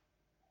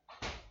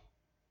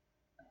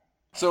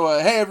So,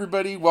 hey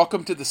everybody,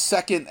 welcome to the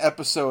second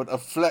episode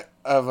of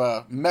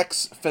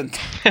Mex Fent.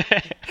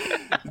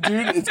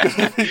 Dude, it's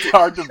gonna be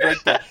hard to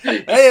break that.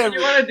 Hey,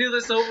 you want to do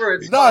this over?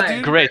 It's no, fine.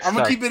 dude, Great I'm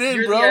gonna start. keep it in,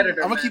 You're bro. the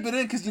editor, I'm gonna man. keep it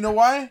in because you know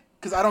why?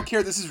 Because I don't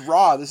care. This is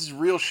raw. This is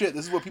real shit.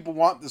 This is what people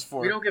want this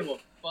for. We don't give a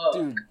fuck.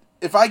 Dude,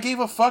 if I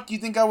gave a fuck, you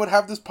think I would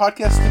have this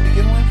podcast to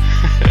begin with?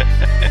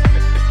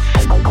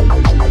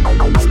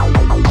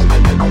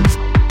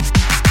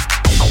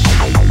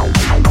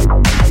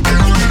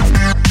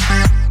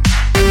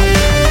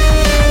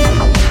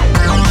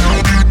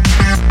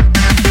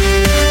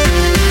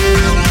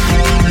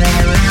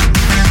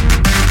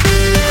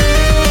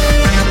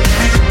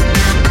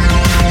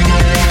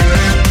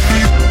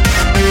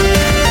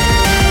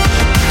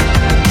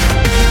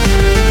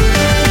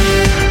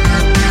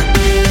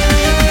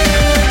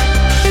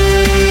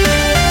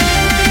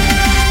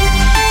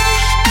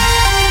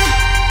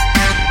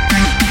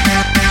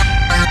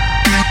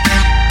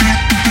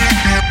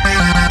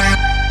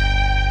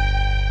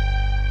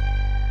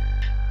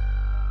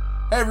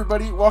 Hey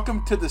everybody,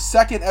 welcome to the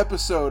second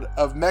episode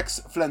of Mex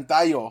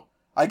Flentallo.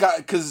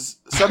 Because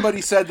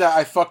somebody said that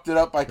I fucked it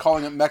up by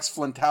calling it Mex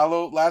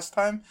Flentalo last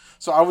time,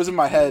 so I was in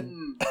my head.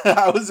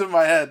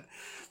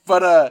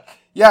 But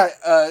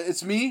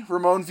it's me,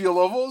 Ramon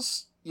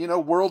Villalobos,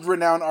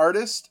 world-renowned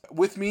artist.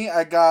 With me,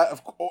 I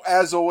got,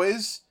 as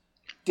always,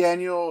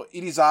 Daniel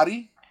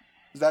Irizarry.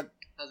 How's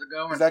it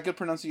going? Is that good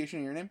pronunciation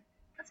of your name?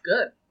 That's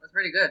good. That's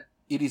pretty good.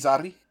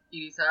 Irizarry?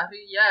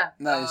 Irizarry, yeah.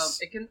 Nice.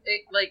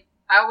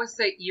 I always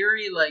say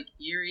Erie like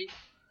Erie,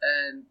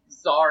 and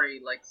Zari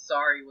like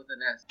sorry with an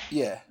S.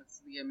 Yeah.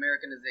 That's the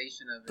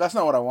Americanization of it. That's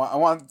not what I want. I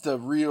want the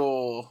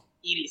real...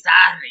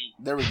 Irizarry.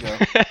 There we go.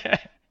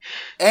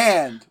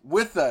 And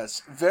with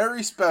us,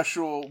 very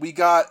special, we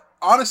got,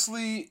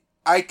 honestly,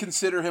 I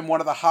consider him one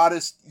of the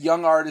hottest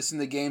young artists in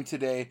the game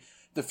today.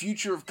 The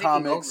future of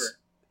comics. Over.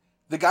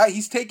 The guy,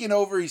 he's taken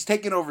over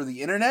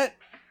the internet.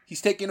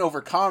 He's taken over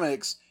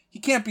comics. He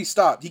can't be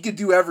stopped. He could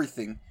do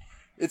everything.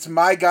 It's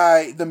my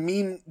guy, the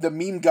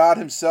meme god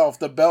himself,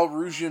 the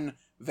Belarusian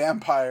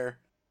vampire.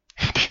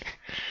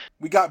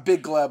 We got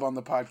Big Gleb on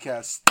the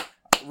podcast.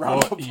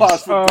 Round of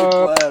applause for Big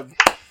Gleb.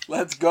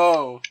 Let's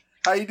go.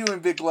 How you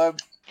doing, Big Gleb?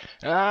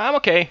 I'm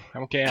okay.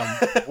 I'm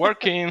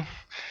working,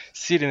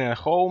 sitting at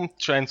home,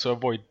 trying to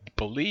avoid the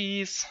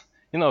police.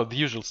 The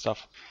usual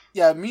stuff.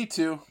 Yeah, me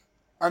too.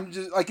 I'm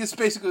just, it's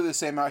basically the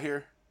same out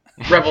here.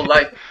 Rebel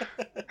life.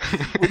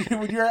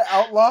 When you're an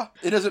outlaw,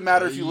 it doesn't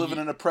matter if you live in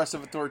an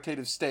oppressive,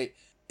 authoritative state.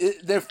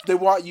 They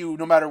want you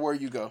no matter where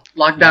you go.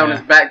 Lockdown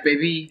is back,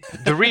 baby.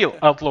 The real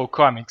outlaw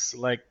comics,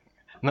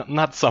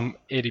 not some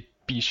 80p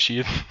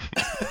shit.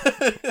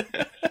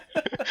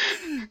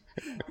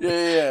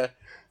 Yeah.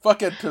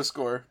 Fuck Ed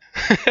Piskor.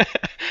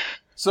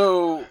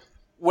 So,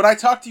 when I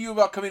talked to you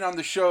about coming on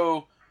the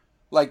show,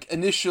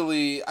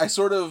 initially, I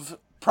sort of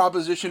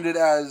propositioned it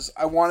as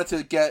I wanted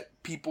to get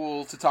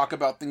people to talk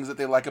about things that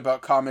they like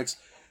about comics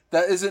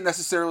that isn't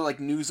necessarily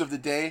news of the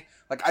day.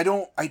 I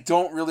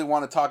don't really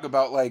want to talk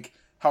about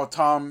how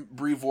Tom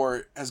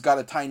Brevoort has got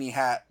a tiny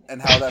hat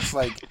and how that's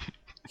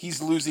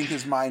he's losing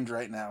his mind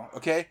right now.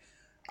 Okay,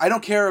 I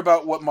don't care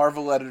about what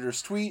Marvel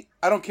editors tweet.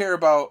 I don't care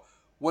about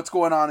what's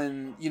going on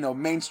in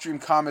mainstream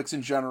comics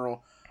in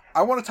general.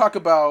 I want to talk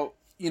about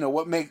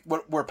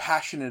what we're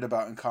passionate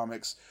about in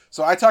comics.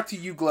 So I talked to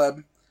you,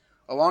 Gleb,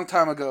 a long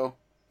time ago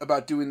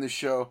about doing this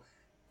show,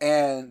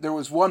 and there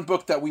was one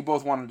book that we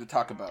both wanted to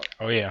talk about.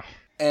 Oh yeah.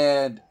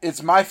 And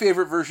it's my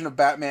favorite version of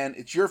Batman.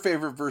 It's your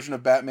favorite version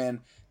of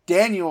Batman.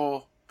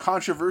 Daniel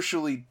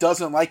controversially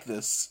doesn't like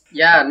this.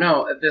 Yeah,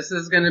 no, this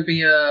is gonna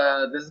be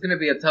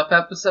a tough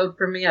episode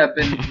for me. I've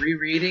been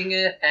rereading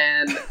it,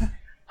 and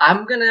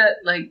I'm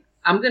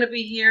gonna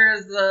be here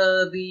as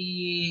the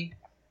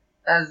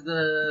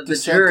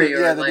jury,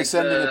 or the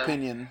dissenting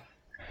opinion.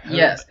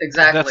 Yes,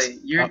 exactly.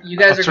 You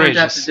guys are going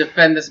to have to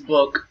defend this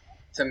book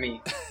to me.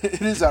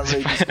 It is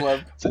outrageous,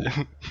 Gleb.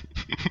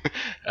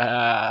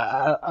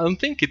 I don't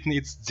think it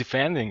needs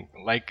defending.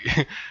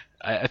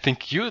 I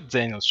think you,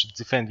 Daniel, should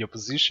defend your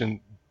position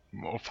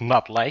of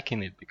not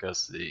liking it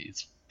because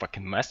it's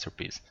fucking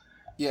masterpiece.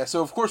 Yeah,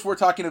 so of course we're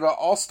talking about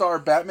All-Star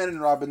Batman and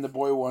Robin, the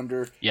Boy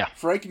Wonder. Yeah.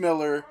 Frank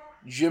Miller,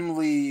 Jim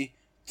Lee,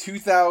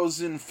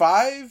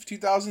 2005,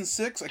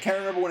 2006. I can't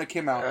remember when it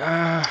came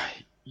out.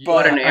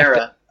 What an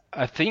era.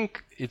 I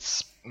think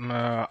it's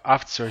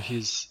after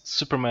his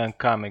Superman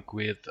comic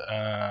with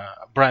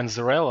Brian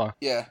Zarella.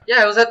 Yeah.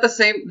 Yeah, it was at the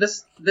same...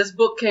 This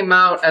book came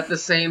out at the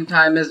same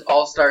time as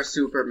All-Star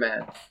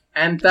Superman.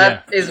 And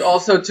that is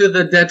also to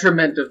the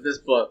detriment of this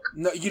book.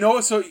 No, you know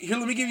what? So here,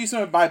 let me give you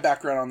some of my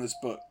background on this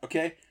book,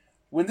 okay?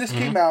 When this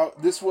came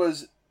out, this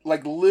was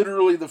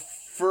literally the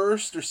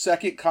first or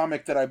second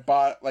comic that I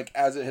bought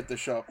as it hit the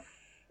shelf.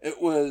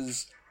 It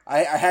was...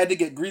 I had to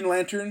get Green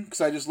Lantern because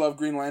I just love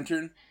Green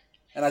Lantern.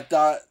 And I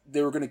thought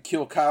they were going to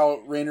kill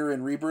Kyle Rayner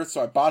in Rebirth,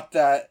 so I bought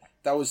that.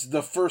 That was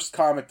the first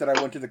comic that I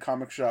went to the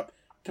comic shop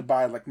to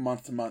buy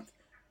month to month.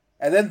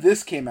 And then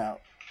this came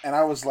out, and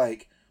I was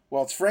like,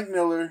 well, it's Frank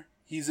Miller.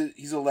 He's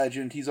a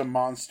legend. He's a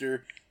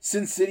monster.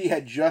 Sin City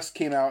had just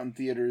came out in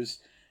theaters,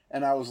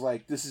 and I was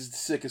like, this is the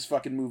sickest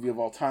fucking movie of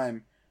all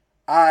time.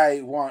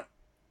 I want,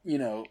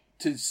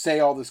 to say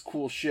all this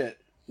cool shit,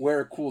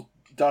 wear a cool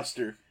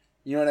duster.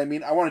 You know what I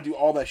mean? I want to do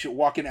all that shit,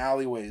 walk in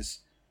alleyways.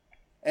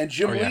 And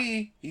Jim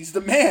Lee, he's the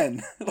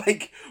man.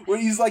 Like, when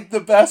he's like the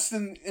best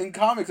in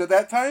comics at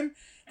that time,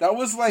 that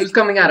was like... He was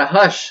coming out of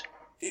Hush.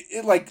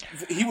 He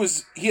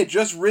had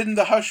just ridden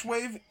the Hush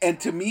wave, and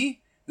to me,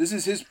 this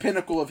is his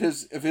pinnacle of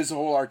his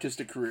whole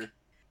artistic career.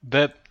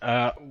 That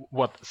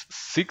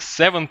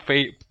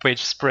 6-7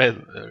 page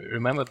spread.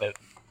 Remember that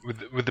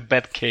with the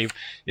Batcave?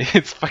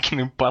 It's fucking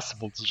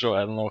impossible to draw.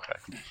 I don't know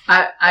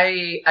how.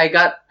 I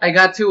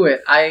got to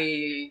it.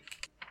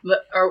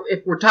 Or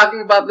if we're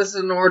talking about this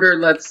in order,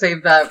 let's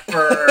save that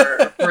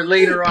for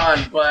later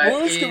on. But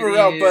we'll skip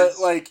around. But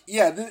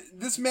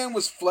this man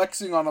was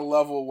flexing on a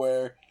level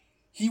where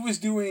he was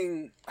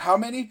doing how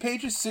many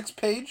pages? 6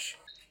 page?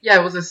 Yeah,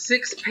 it was a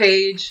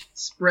 6-page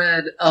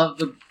spread of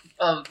the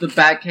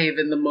Batcave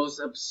in the most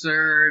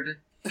absurd.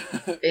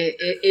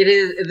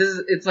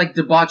 It's like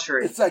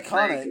debauchery. It's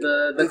iconic.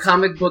 Like the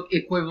comic book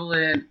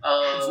equivalent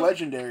of. It's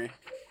legendary.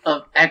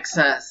 Of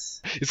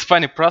excess. It's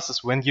funny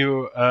process when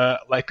you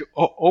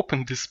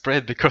open this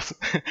spread, because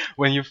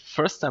when you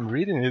first time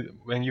reading it,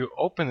 when you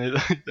open it,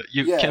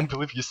 you can't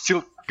believe you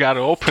still gotta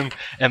open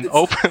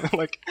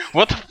like,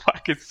 what the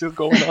fuck is still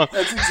going on?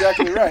 That's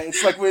exactly right.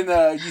 It's like when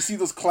you see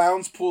those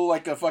clowns pull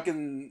like a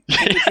fucking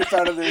handkerchief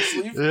out of their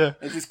sleeve and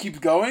it just keeps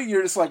going.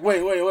 You're just like,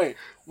 wait.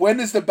 When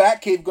is the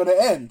Batcave gonna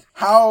end?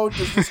 How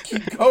does this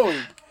keep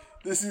going?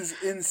 This is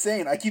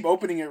insane. I keep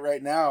opening it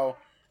right now.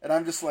 And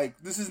I'm just like,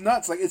 this is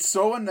nuts. Like, it's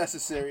so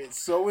unnecessary. It's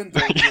so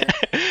indulgent.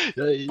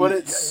 But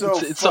it's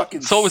fucking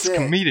it's always sick.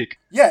 Comedic.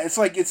 Yeah, it's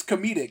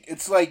comedic.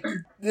 It's like,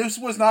 this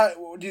was not...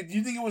 Do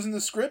you think it was in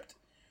the script?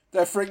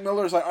 That Frank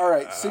Miller's like, all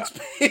right, 6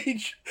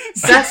 page...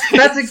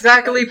 That's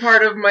exactly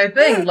part of my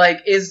thing.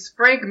 Like, is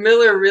Frank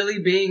Miller really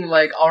being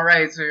like, all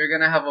right, so you're going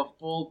to have a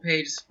full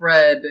page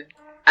spread...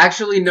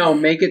 Actually, no,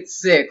 make it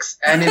 6,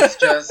 and it's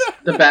just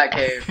the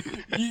Batcave.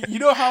 You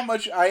know how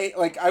much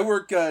I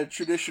work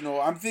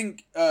traditional. I'm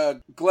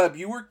Gleb,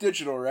 you work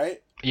digital,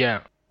 right?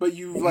 Yeah. But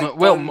you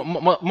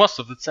most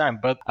of the time.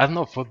 But I don't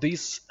know, for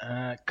this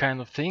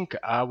kind of thing,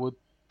 I would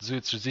do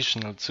it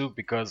traditional too,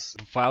 because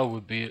the file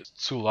would be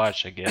too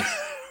large, I guess.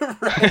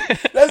 Right.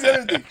 That's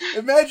the other thing.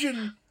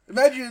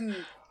 Imagine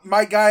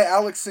my guy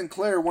Alex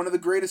Sinclair, one of the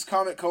greatest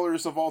comic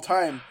colorists of all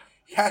time,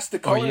 has to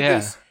color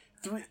this.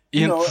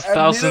 In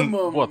 2000,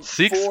 at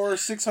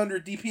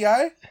 600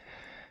 DPI,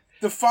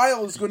 the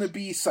file is going to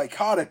be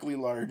psychotically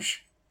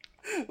large.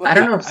 Like, I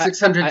don't know if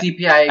 600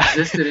 DPI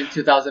existed in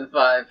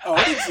 2005. Oh,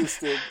 it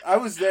existed. I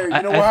was there.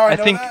 You know how I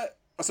know that?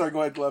 Oh, sorry,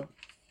 go ahead, Gleb.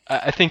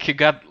 I think he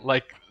got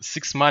like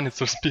 6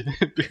 monitors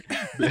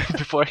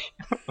before.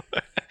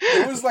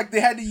 It was like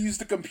they had to use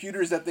the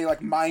computers that they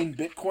like mine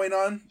Bitcoin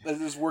on. That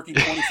was working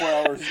 24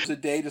 hours a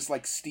day, just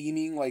like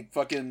steaming, like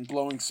fucking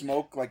blowing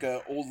smoke, like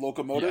a old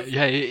locomotive.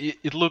 Yeah,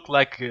 it looked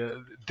like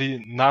the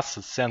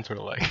NASA center.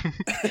 Like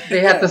they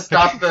had to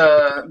stop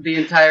the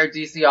entire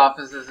DC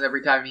offices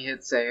every time he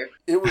hit save.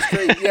 It was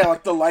great. Yeah,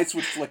 like the lights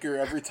would flicker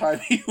every time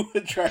he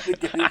would try to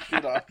get his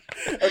shit off.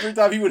 Every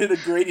time he would hit a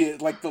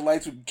gradient, like the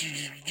lights would.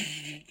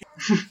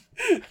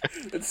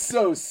 It's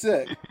so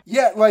sick.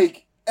 Yeah,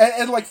 like.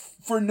 And like,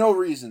 for no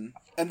reason.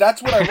 And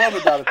that's what I love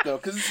about it, though.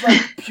 Because it's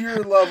like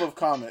pure love of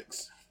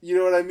comics. You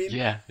know what I mean?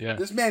 Yeah.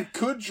 This man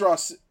could draw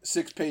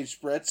 6-page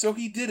spreads, so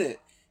he did it.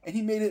 And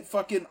he made it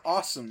fucking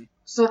awesome.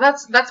 So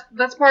that's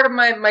part of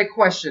my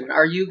question.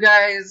 Are you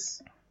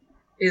guys...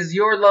 Is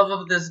your love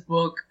of this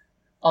book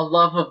a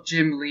love of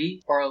Jim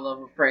Lee or a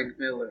love of Frank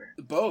Miller?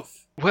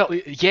 Both. Well,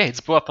 yeah,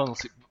 it's both,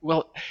 honestly.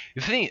 Well,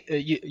 the thing...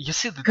 you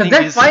see, the thing is... Because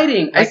they're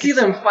fighting. Like, I see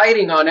them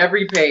fighting on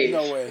every page.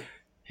 No way.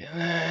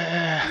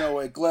 No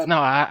way, Gleb. No,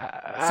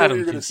 I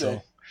don't think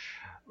so.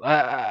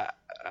 I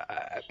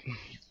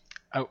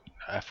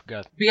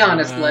forgot. Be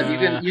honest,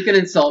 Gleb. You can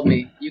insult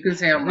me. You can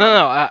say I'm wrong.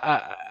 No.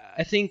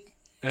 I think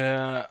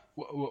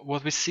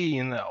what we see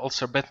in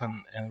All-Star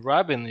Batman and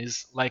Robin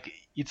is like,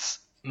 it's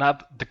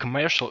not the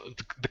commercial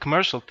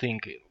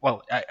thing.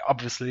 Well,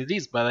 obviously it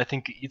is, but I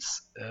think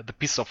it's the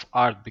piece of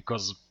art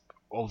because of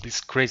all these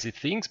crazy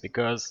things,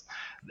 because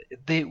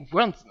they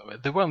weren't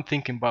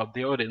thinking about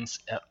the audience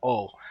at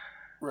all.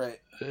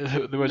 Right.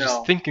 They were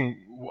just thinking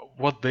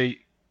what they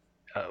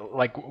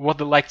like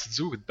to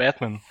do with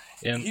Batman,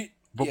 and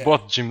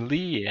both Jim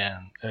Lee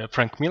and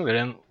Frank Miller,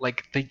 and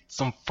like they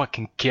don't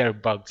fucking care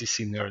about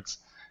DC nerds.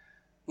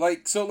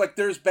 Like, so like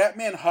there's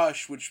Batman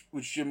Hush, which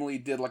Jim Lee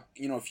did like,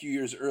 a few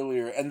years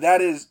earlier, and that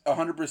is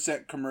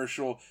 100%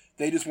 commercial.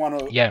 They just want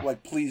to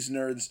like please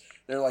nerds.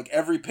 They're like,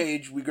 every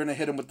page we're gonna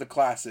hit them with the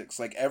classics,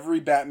 like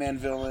every Batman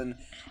villain,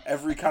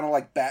 every kind of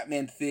like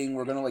Batman thing.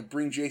 We're gonna like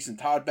bring Jason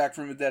Todd back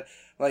from the dead.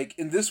 Like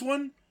in this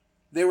one,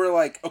 they were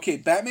like, okay,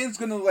 Batman's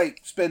gonna like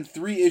spend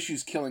 3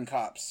 issues killing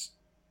cops.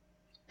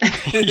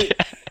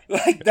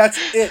 Like that's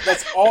it.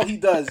 That's all he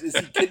does is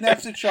he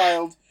kidnaps a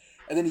child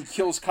and then he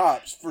kills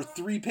cops for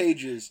 3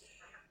 pages,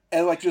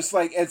 and like just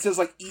like it says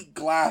like eat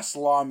glass,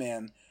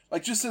 lawman.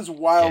 Like just says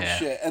wild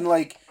shit, and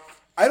like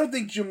I don't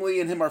think Jim Lee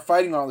and him are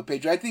fighting on the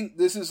page. I think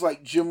this is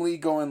like Jim Lee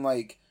going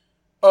like,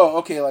 oh,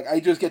 okay, like I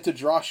just get to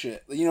draw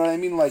shit. You know what I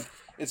mean? Like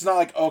it's not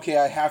like, okay,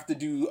 I have to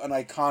do an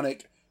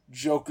iconic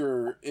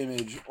Joker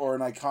image or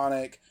an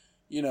iconic,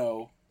 you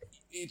know,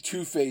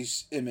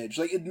 Two-Face image.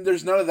 Like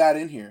there's none of that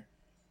in here.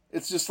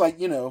 It's just like,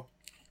 you know,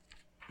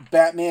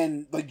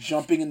 Batman like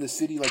jumping in the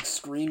city, like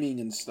screaming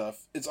and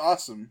stuff. It's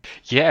awesome.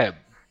 Yeah.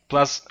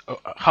 Plus,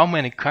 how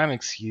many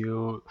comics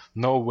you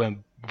know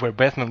where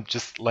Batman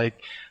just like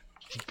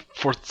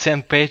for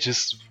 10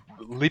 pages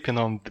leaping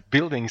on the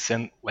buildings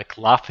and like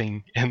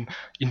laughing and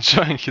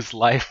enjoying his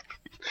life.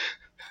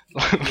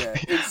 Yeah,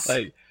 it's...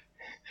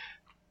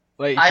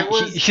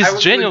 he's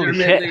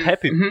genuinely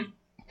happy. Mm-hmm.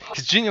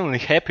 He's genuinely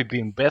happy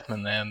being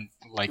Batman and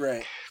like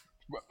right.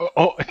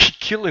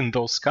 Killing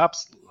those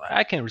cops.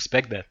 I can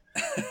respect that.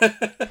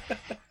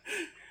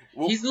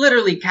 Well, he's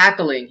literally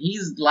cackling.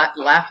 He's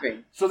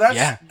laughing. So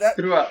that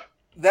throughout.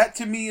 That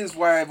to me is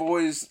why I've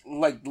always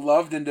like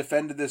loved and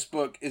defended this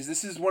book.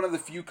 This is one of the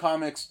few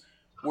comics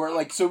where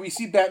like, so we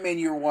see Batman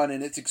Year One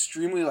and it's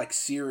extremely like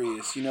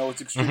serious. You know,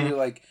 it's extremely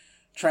like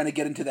trying to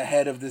get into the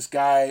head of this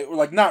guy, or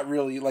like not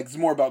really. Like it's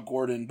more about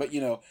Gordon, but you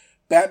know,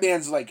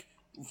 Batman's like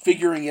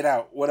figuring it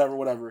out.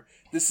 Whatever.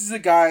 This is a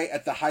guy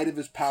at the height of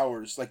his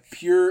powers, like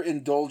pure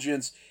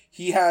indulgence.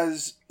 He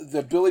has the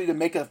ability to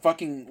make a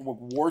fucking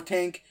war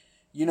tank.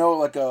 You know,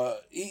 like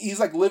he's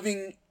like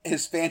living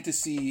his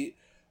fantasy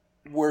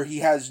where he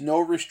has no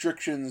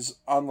restrictions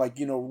on like,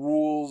 you know,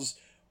 rules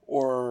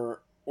or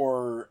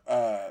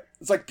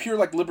it's like pure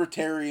like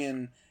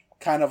libertarian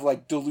kind of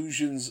like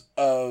delusions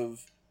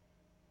of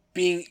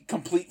being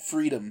complete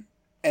freedom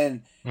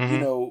and you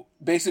know,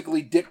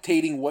 basically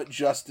dictating what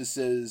justice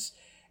is.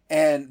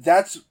 And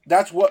that's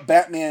what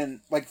Batman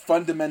like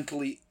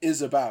fundamentally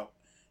is about.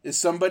 Is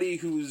somebody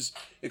who's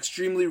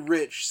extremely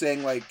rich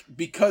saying like,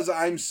 because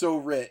I'm so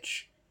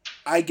rich,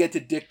 I get to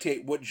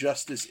dictate what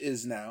justice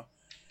is now.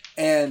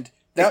 And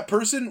that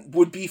person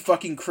would be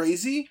fucking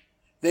crazy.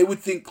 They would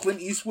think Clint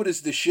Eastwood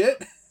is the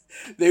shit.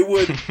 They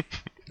would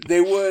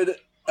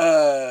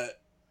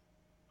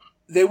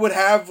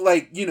have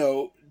like, you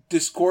know,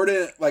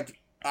 discordant like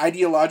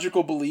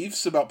ideological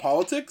beliefs about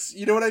politics.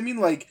 You know what I mean?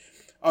 Like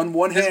on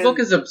one hand, this book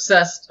is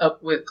obsessed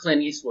up with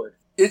Clint Eastwood.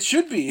 It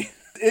should be.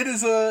 It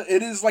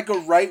is like a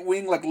right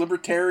wing, like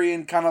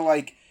libertarian kind of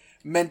like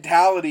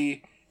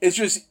mentality. It's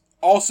just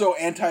also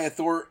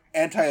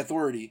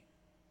anti-authority.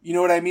 You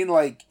know what I mean?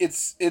 Like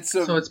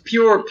so it's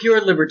pure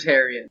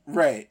libertarian,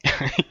 right?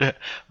 Yeah,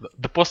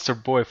 the poster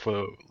boy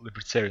for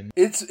libertarian.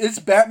 It's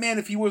Batman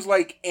if he was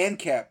like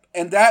ANCAP,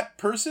 and that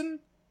person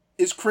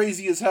is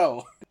crazy as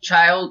hell.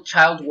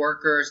 Child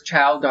workers,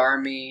 child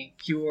army,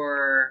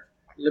 pure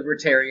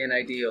libertarian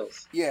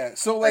ideals. Yeah,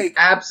 so like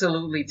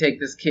absolutely take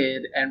this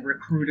kid and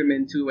recruit him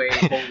into a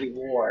holy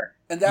war.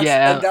 And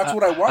that's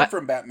what I want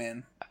from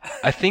Batman.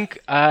 I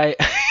think I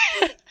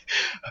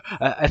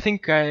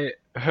think I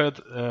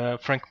heard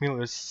Frank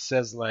Miller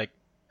says like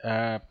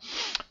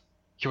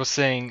he was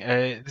saying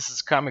this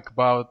is a comic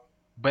about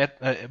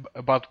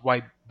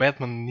why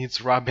Batman needs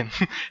Robin,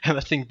 and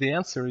I think the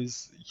answer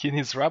is he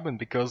needs Robin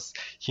because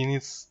he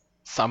needs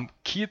some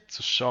kid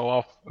to show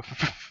off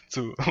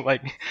to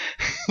like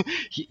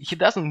he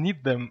doesn't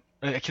need them.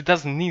 He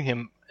doesn't need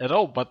him at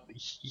all, but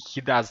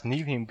he does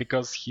need him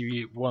because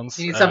he wants.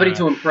 He needs somebody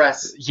to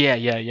impress. Yeah,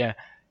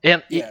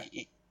 and yeah.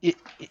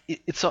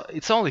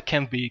 It's only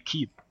can be a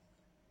kid,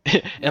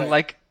 and right.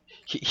 like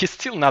he's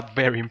still not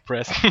very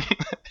impressed.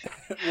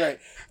 Right,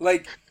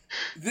 like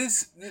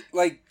this,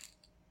 like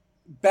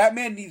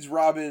Batman needs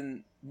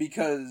Robin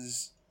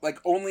because like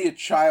only a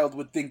child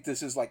would think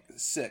this is like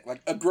sick.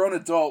 Like a grown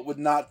adult would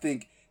not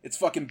think it's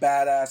fucking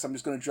badass. I'm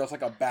just gonna dress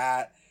like a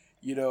bat,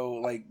 you know,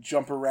 like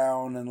jump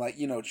around and like,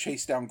 you know,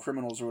 chase down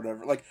criminals or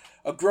whatever. Like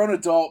a grown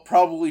adult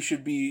probably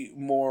should be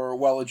more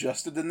well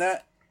adjusted than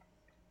that.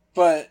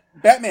 But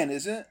Batman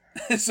isn't,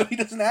 so he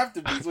doesn't have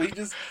to be. So he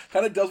just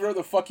kind of does whatever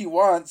the fuck he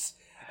wants,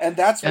 and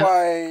that's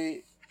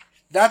why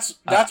that's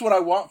what I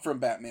want from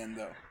Batman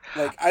though.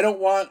 Like I don't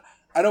want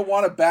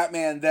a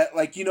Batman that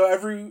like, you know,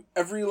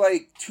 every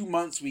like 2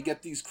 months we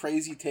get these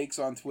crazy takes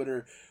on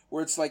Twitter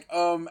where it's like,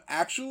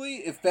 actually,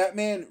 if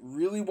Batman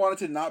really wanted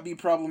to not be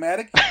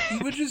problematic, he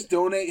would just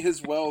donate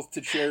his wealth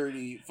to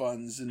charity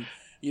funds and,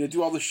 you know,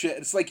 do all the shit.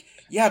 It's like,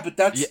 yeah, but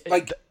that's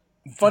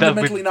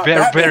fundamentally not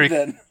Batman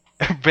then.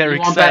 Very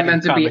you want Batman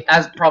to be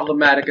as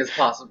problematic as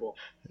possible.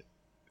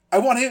 I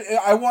want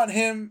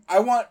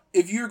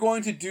if you're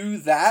going to do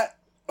that,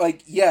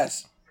 like,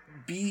 yes,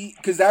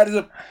 because that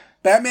is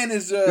Batman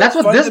is a... That's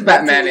what this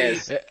Batman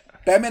is.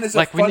 Batman is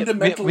like a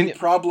fundamentally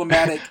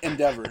problematic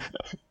endeavor.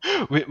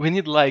 We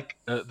need like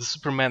the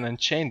Superman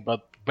Unchained,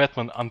 but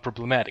Batman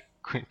unproblematic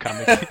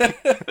comic.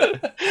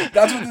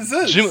 That's what this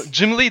is.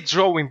 Jim Lee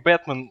drawing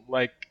Batman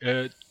like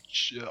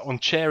on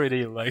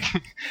charity, like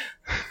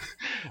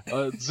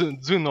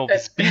doing all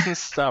this business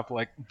stuff,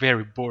 like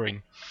very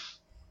boring.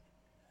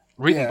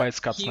 Written by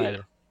Scott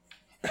Snyder.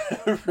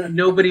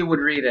 Nobody would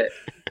read it,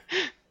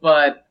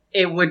 but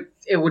it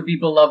would be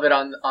beloved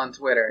on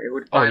Twitter. It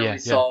would finally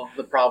solve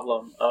the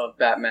problem of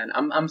Batman.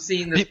 I'm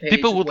seeing this page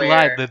people would where,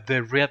 lie that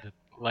they read it.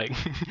 Like,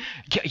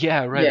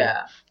 yeah, right.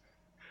 Yeah.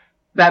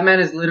 Batman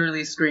is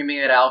literally screaming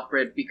at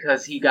Alfred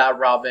because he got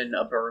Robin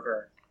a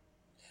burger.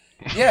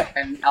 Yeah.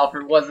 And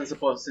Alfred wasn't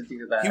supposed to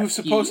do that. He was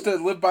supposed to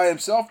live by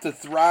himself to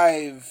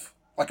thrive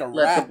like a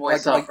Let rat. the boy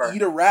like suffer.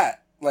 Eat a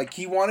rat. Like,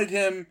 he wanted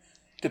him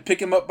to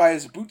pick him up by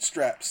his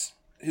bootstraps.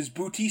 His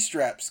booty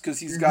straps. Because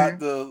he's got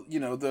the,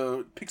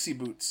 the pixie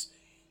boots.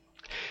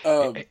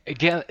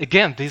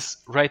 Again, this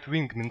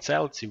right-wing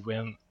mentality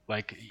when,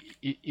 like,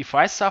 if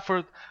I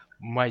suffered,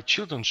 my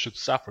children should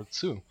suffer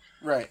too.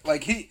 Right.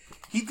 Like, he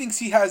thinks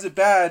he has it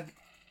bad.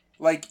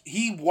 Like,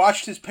 he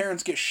watched his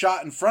parents get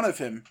shot in front of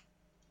him.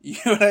 You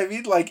know what I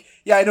mean? Like,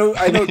 yeah, I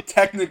know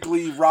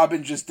technically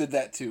Robin just did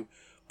that too.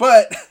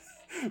 But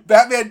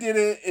Batman did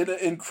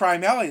it in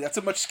Crime Alley. That's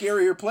a much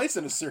scarier place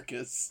than a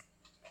circus.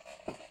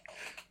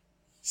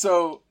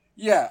 So,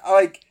 yeah,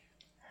 I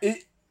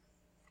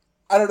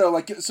don't know.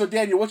 Like, so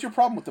Daniel, what's your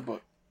problem with the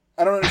book?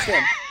 I don't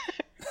understand.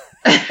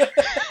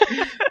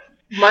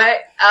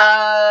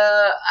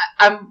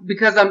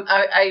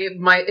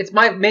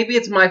 Maybe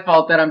it's my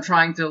fault that I'm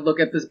trying to look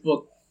at this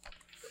book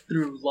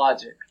through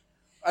logic.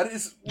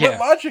 What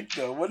logic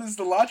though? What is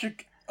the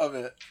logic of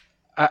it?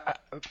 I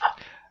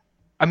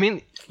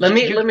mean, let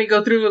me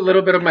go through a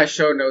little bit of my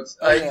show notes.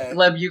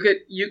 Gleb,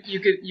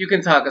 you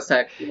can talk a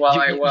sec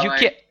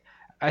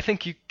I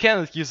think you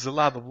cannot use a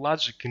lot of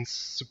logic in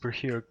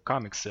superhero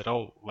comics at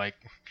all. Like,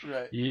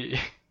 right.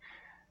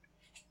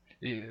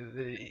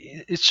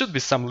 It should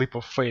be some leap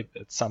of faith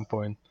at some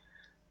point.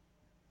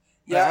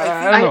 Yeah,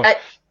 I don't know.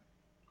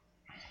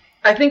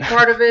 I think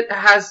part of it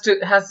has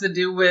to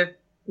do with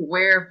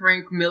where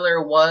Frank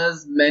Miller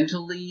was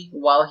mentally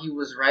while he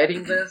was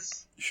writing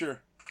this.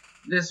 Sure.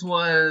 This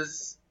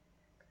was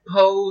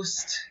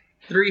post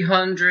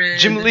 300.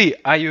 Jim Lee,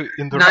 are you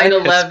in the right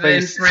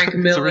headspace Frank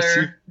Miller to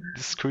receive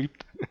the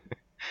script?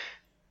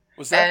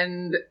 What's that?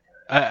 And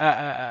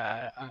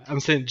I'm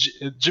saying,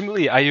 Jim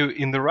Lee, are you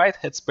in the right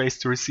headspace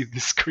to receive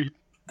this script?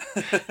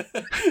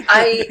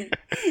 Can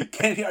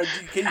you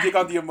take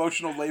on the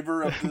emotional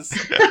labor of this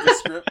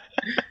script?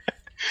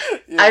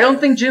 Yeah. I don't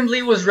think Jim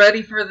Lee was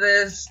ready for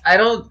this. I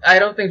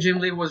don't think Jim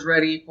Lee was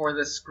ready for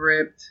the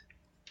script.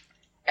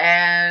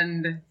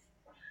 And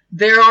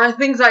there are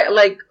things I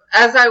like.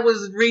 As I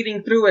was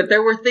reading through it,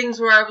 there were things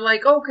where I'm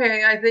like,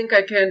 okay, I think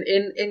I can.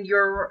 In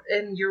your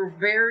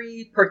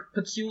very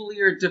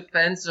peculiar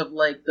defense of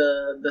like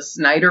the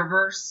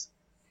Snyderverse,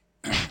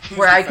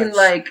 where I can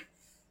like,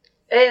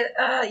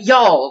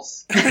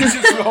 y'alls.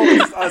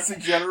 Us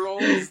in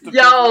general.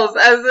 Y'alls,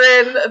 as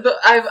in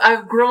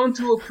I've grown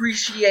to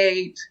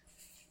appreciate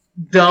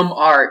dumb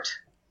art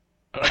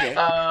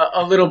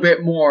a little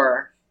bit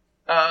more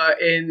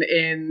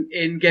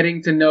in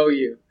getting to know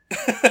you,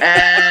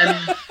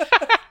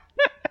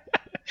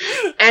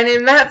 and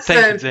in that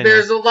sense,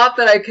 there's a lot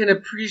that I can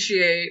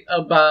appreciate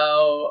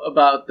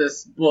about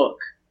this book.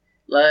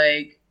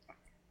 Like,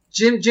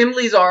 Jim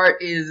Lee's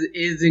art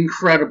is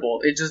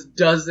incredible. It just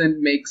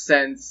doesn't make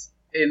sense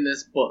in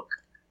this book.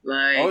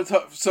 Like,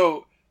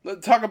 so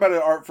let's talk about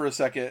art for a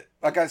second.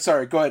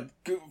 Sorry, go ahead.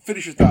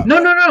 Finish your thought.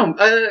 No.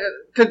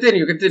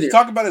 Continue. Let's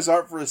talk about his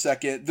art for a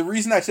second. The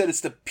reason I said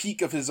it's the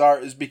peak of his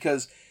art is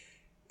because,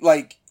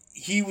 like,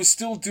 he was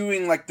still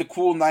doing like the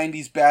cool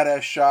 90s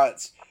badass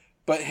shots,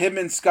 but him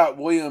and Scott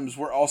Williams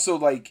were also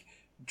like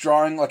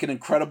drawing like an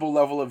incredible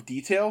level of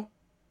detail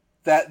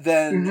that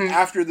then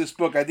after this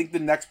book, I think the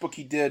next book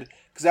he did,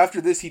 because after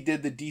this he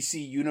did the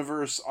DC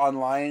Universe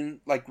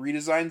Online like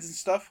redesigns and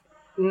stuff.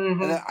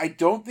 And then I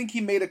don't think he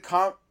made a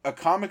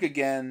comic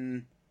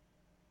again.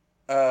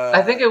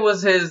 I think it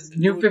was his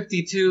New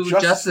 52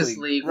 Justice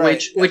League,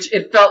 right. which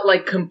it felt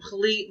like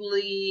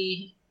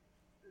completely,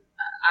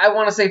 I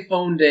want to say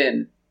phoned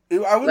in.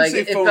 I wouldn't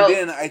say phoned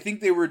in. I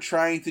think they were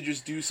trying to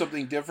just do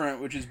something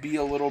different, which is be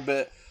a little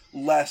bit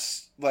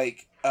less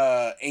like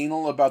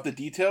anal about the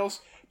details.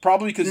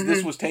 Probably because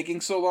this was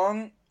taking so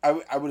long.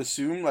 I would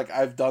assume, like,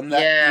 I've done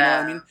that. Yeah. You know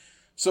what I mean?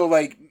 So,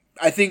 like,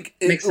 I think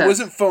it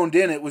wasn't phoned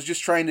in. It was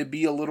just trying to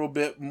be a little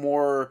bit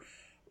more,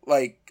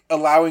 like,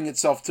 allowing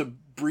itself to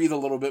breathe a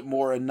little bit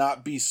more and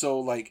not be so,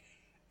 like,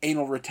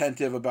 anal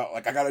retentive about,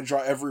 like, I gotta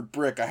draw every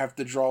brick. I have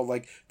to draw,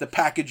 like, the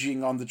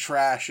packaging on the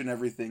trash and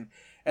everything.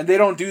 And they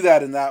don't do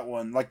that in that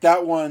one. Like,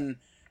 that one,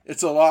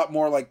 it's a lot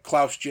more, like,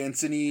 Klaus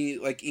Janson-y,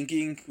 like,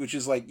 inking, which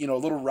is, like, a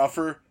little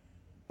rougher.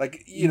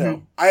 Like,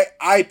 know,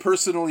 I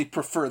personally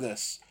prefer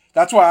this.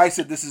 That's why I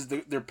said this is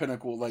their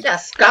pinnacle. Like, yeah,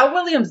 Scott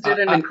Williams did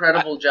an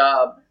incredible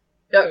job.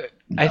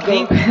 I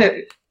think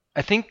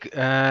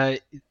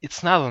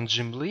it's not on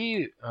Jim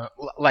Lee.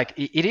 Like,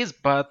 it is,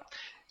 but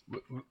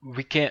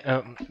we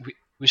can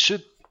we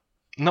should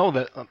know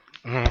that.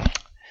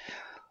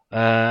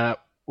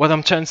 What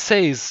I'm trying to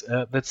say is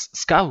that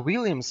Scott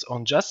Williams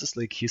on Justice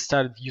League, he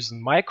started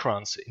using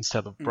microns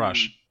instead of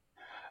brush,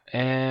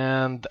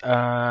 and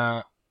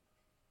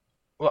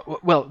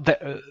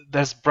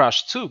there's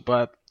brush too,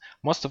 but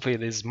most of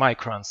it is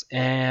microns.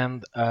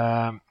 And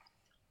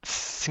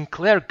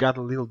Sinclair got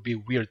a little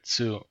bit weird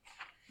too.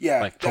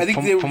 Yeah, Like I think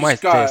from, they for my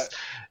just got. taste,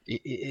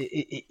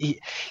 he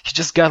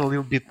just got a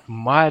little bit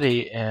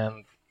muddy,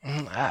 and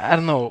I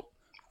don't know.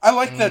 I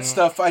like that Mm,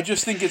 stuff. I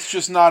just think it's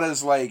just not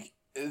as like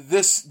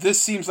this.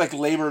 This seems like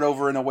labored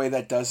over in a way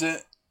that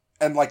doesn't.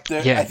 And like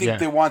I yeah, think yeah.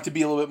 they want to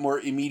be a little bit more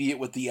immediate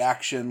with the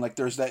action. Like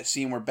there's that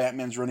scene where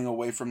Batman's running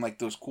away from like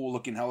those cool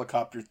looking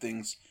helicopter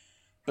things.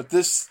 But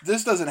this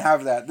doesn't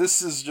have that.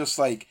 This is just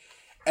like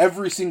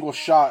every single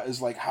shot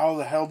is like, how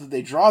the hell did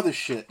they draw this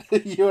shit?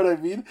 You know what I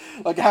mean?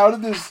 Like how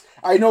did this?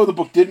 I know the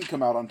book didn't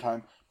come out on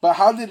time, but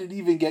how did it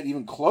even get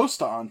even close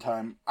to on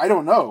time? I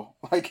don't know.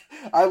 Like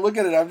I look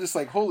at it, I'm just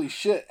like, holy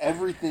shit!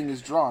 Everything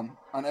is drawn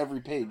on every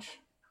page,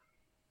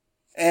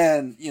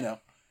 and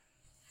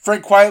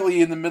Frank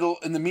quietly in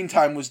the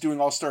meantime was doing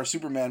All Star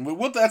Superman.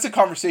 That's a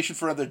conversation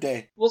for another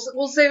day.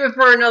 We'll save it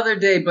for another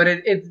day, but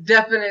it's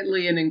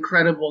definitely an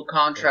incredible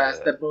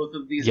contrast that both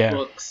of these Yeah.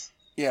 books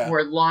Yeah.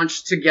 were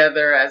launched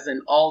together as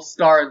an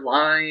all-star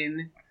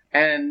line.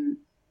 And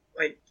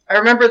like I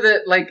remember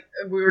that like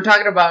we were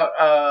talking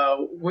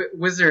about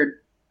Wizard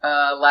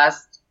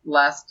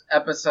last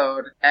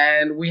episode,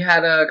 and we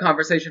had a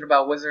conversation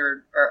about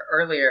Wizard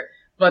earlier.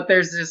 But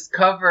there's this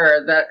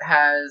cover that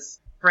has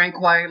Frank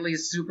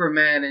Quietly's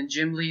Superman and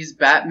Jim Lee's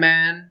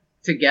Batman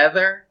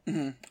together.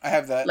 Mm-hmm. I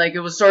have that. Like it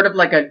was sort of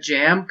like a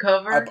jam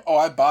cover.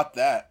 I bought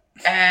that.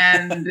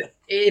 And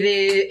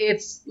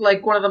it's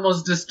like one of the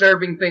most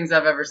disturbing things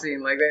I've ever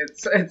seen. Like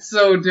it's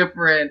so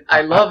different.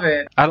 I love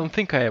it. I don't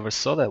think I ever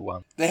saw that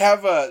one. They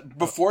have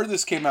before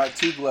this came out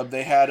too, Gleb.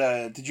 They had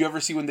did you ever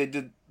see when they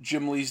did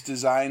Jim Lee's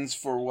designs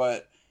for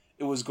what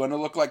it was going to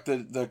look like,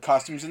 the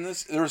costumes in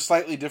this? They were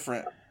slightly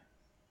different.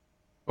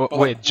 Oh, But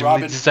wait, like, Jim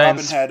Lee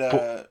designs. Robin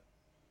had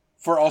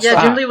for All Yeah,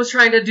 Star. Jim Lee was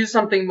trying to do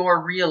something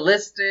more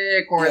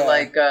realistic, or Yeah.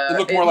 like It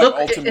looked more like It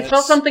Ultimates.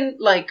 felt something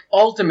like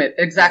Ultimate.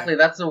 Exactly,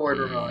 that's the word,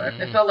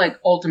 Ramon. It felt like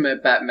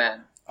Ultimate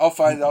Batman. I'll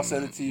find it. I'll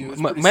send it to you. It's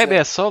pretty Maybe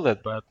I sick. saw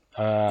that, but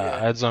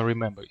I don't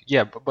remember.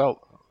 Yeah, but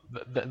well,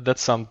 that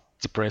sounds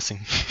depressing.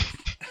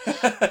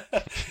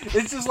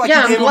 It's just like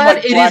Yeah, he I'm gave him, glad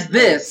like, it black is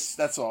this. bits.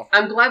 That's all.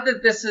 I'm glad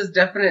that this is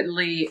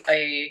definitely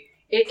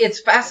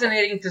it's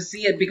fascinating to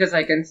see it because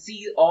I can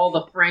see all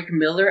the Frank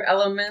Miller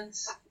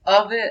elements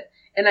of it,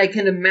 and I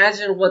can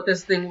imagine what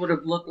this thing would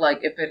have looked like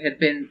if it had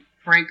been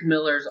Frank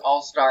Miller's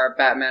All-Star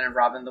Batman and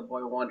Robin the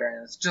Boy Wonder,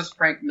 and it's just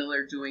Frank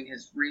Miller doing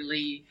his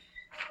really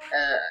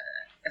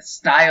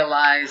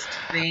stylized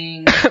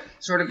thing.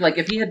 Sort of like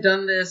if he had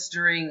done this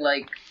during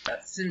like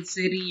Sin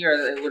City, or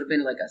it would have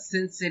been like a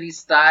Sin City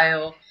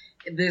style,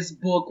 this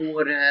book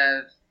would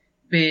have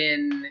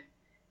been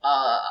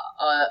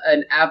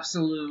an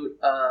absolute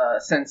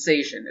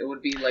sensation. It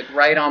would be like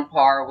right on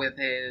par with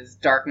his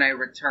Dark Knight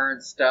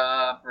Returns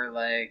stuff, or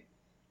like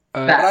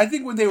But I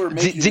think when they were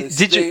making Did- this,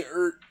 did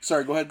you-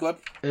 sorry, go ahead, Gleb.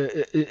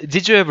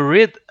 Did you ever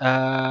read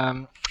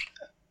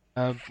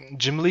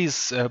Jim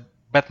Lee's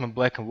Batman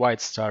Black and White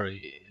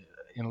story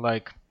in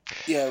like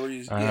Yeah,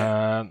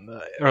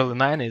 early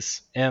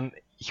 90s? And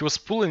he was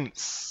pulling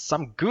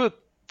some good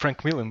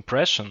Frank Miller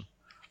impression.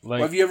 Like,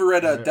 Well, have you ever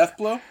read Death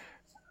Blow?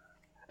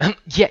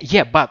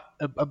 yeah, but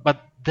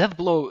Death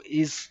Blow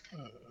is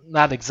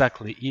not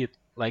exactly it.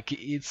 Like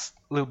it's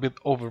a little bit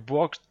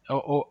overworked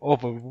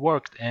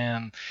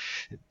and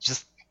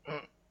just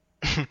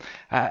I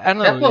don't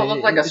know. that will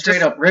look like a it straight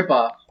just- up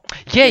ripoff.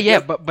 Yeah,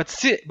 but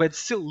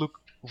still look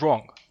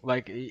wrong.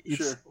 Like it's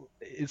Sure.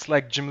 it's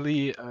like Jim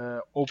Lee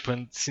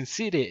opened Sin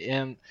City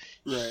and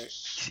Right.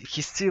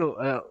 he still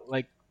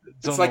like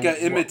don't It's like know an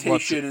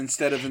imitation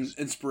instead of an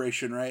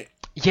inspiration, right?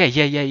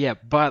 Yeah.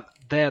 But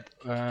that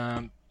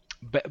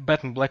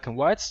Batman Black and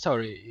White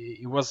story,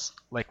 it was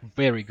like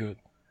very good.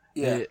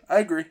 Yeah, I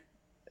agree.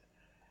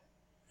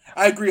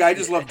 I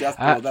just love Death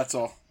Blow. That's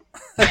all.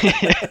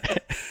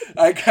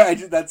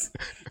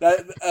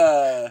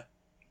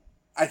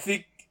 I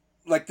think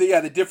like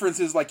the difference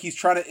is like he's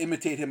trying to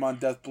imitate him on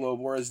Death Blow,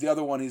 whereas the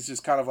other one is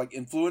just kind of like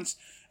influenced.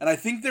 And I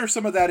think there's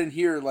some of that in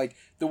here, like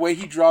the way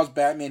he draws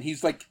Batman.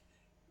 He's like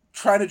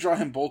trying to draw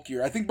him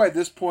bulkier. I think by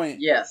this point,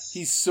 Yes.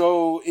 he's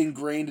so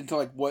ingrained into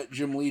like what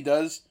Jim Lee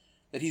does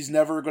that he's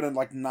never gonna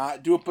like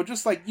not do it. But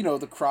just like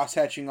the cross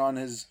hatching on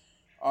his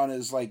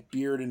like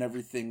beard and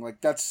everything, like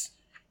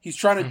he's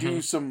trying to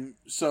do some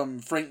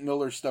Frank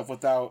Miller stuff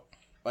without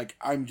like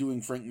I'm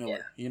doing Frank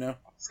Miller,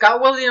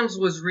 Scott Williams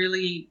was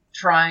really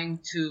trying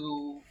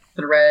to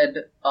thread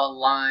a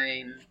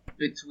line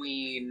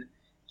between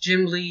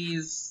Jim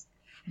Lee's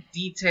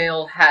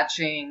detail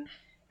hatching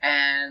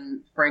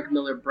and Frank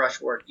Miller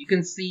brushwork. You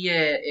can see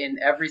it in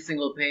every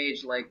single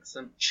page, like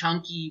some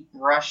chunky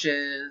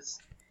brushes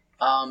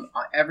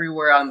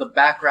everywhere on the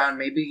background,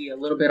 maybe a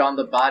little bit on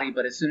the body,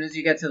 but as soon as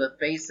you get to the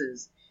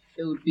faces,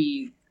 it would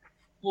be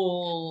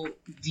full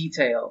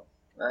detail.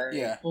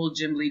 Full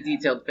Jim Lee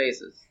detailed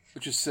faces.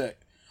 Which is sick.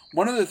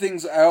 One of the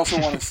things I also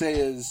want to say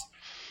is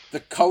the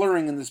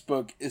coloring in this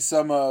book is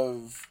some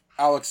of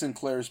Alex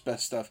Sinclair's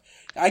best stuff.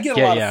 I get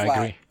a lot of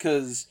flack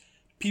because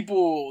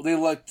people, they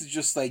like to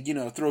just like,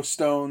 throw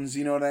stones,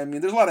 you know what I mean?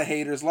 There's a lot of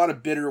haters, a lot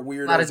of bitter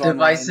weirdos. A lot of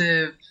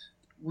divisive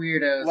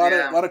weirdos.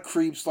 A lot of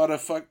creeps, a lot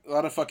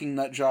of fucking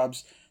nut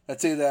jobs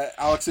that say that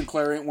Alex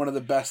Sinclair ain't one of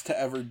the best to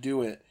ever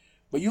do it.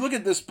 But you look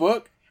at this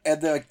book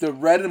and the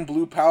red and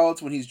blue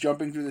palettes when he's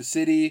jumping through the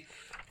city,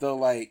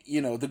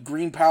 the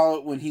green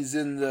palette when he's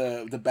in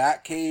the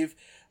Bat Cave,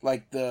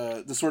 like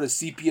the sort of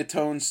sepia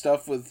tone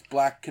stuff with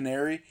Black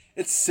Canary.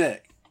 It's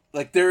sick.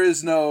 Like there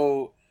is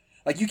no,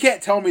 like you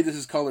can't tell me this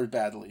is colored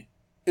badly.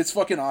 It's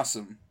fucking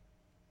awesome.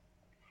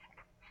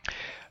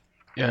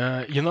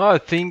 I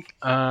think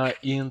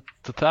in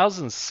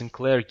 2000s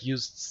Sinclair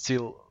used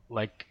still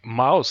like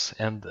mouse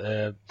and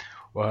did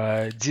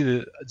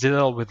it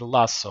all with the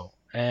lasso.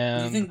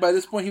 And you think by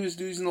this point he was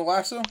using the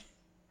lasso?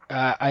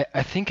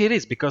 I think it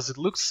is because it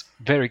looks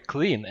very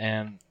clean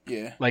and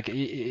yeah, like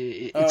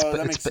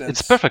it's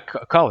sense. perfect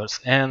colors.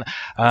 And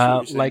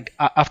like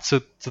after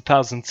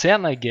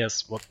 2010, I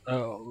guess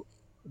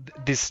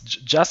this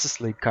Justice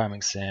League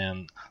comics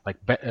and like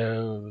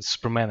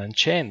Superman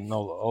Unchained and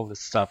all this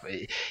stuff,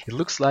 it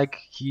looks like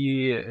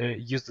he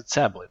used a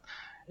tablet,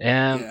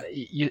 and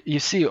you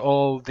see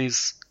all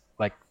these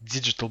like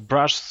digital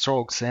brush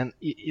strokes, and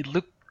it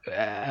looked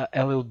a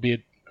little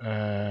bit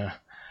I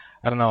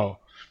don't know.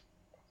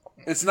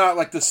 It's not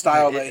like the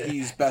style that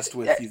he's best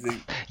with, you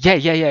think? Yeah.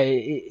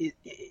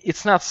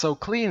 It's not so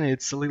clean.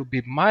 It's a little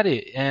bit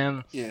muddy,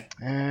 and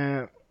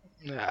I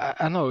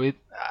know it.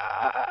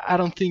 I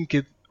don't think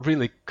it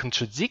really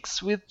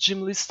contradicts with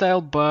Jim Lee's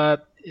style,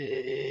 but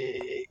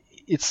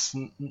it's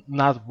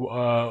not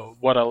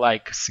what I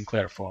like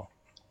Sinclair for.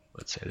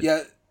 Let's say that.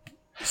 Yeah.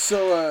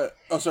 So,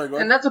 sorry, go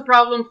ahead. And that's a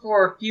problem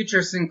for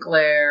future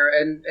Sinclair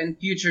and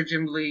future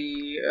Jim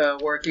Lee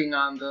working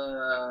on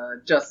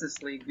the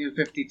Justice League New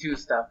 52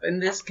 stuff. In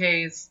the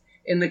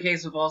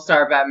case of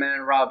All-Star Batman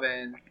and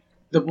Robin,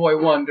 the Boy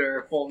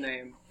Wonder, full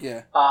name.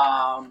 Yeah.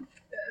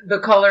 The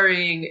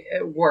coloring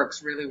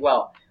works really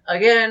well.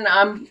 Again,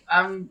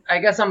 I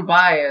guess I'm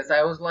biased.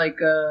 I was like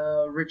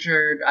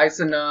Richard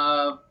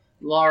Isanov,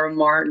 Laura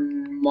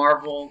Martin,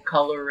 Marvel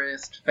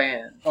colorist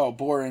fan. Oh,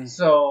 boring.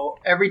 So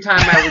every time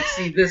I would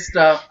see this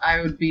stuff, I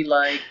would be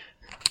like,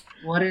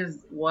 what is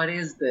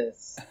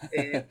this?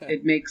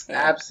 It makes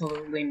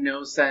absolutely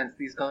no sense.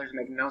 These colors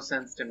make no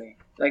sense to me.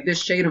 Like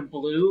this shade of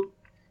blue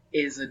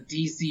is a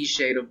DC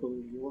shade of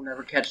blue. You will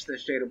never catch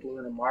this shade of blue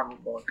in a Marvel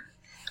book.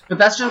 But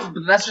that's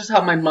just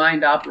how my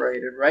mind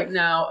operated. Right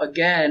now,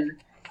 again,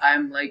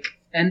 I'm like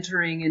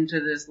entering into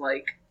this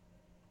like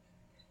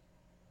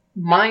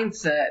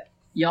mindset.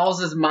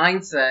 Y'all's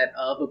mindset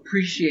of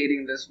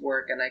appreciating this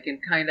work, and I can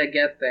kind of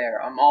get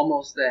there. I'm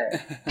almost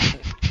there.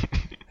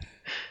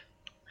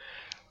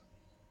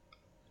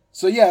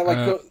 So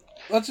yeah,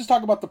 let's just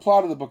talk about the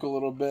plot of the book a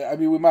little bit. I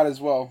mean, we might as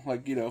well.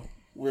 Like,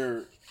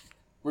 we're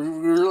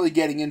really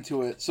getting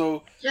into it.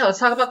 So yeah, let's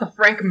talk about the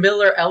Frank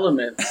Miller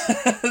elements.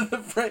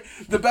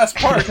 the best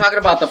part. We're talking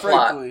about the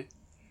frankly.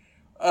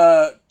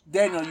 Plot.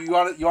 Daniel, you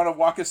want to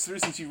walk us through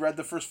since you read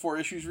the first 4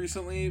 issues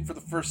recently for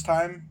the first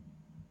time?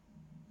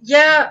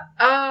 Yeah,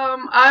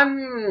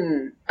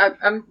 I'm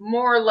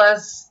more or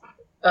less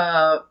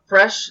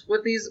fresh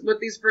with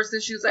these first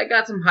issues. I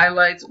got some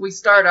highlights. We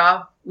start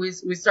off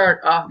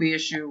the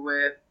issue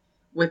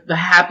with the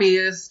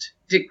happiest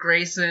Dick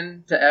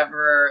Grayson to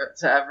ever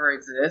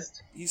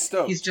exist. He's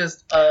stoked. He's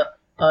just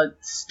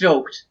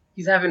stoked.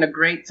 He's having a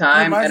great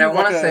time, and I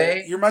want to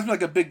say he reminds me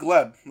like a Big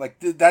Gleb. Like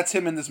that's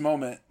him in this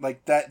moment.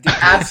 Like that. Dick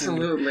Grayson,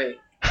 absolutely.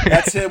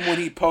 That's him when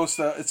he posts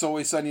 "It's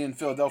Always Sunny in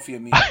Philadelphia"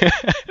 meme.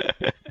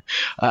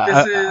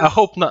 I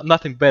hope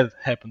nothing bad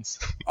happens.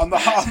 On the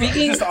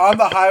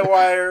high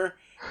wire.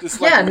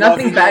 Just like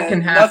nothing bad can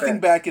happen. Nothing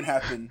bad can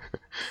happen.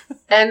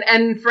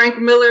 And Frank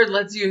Miller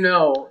lets you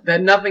know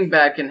that nothing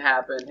bad can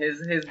happen.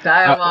 His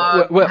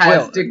dialogue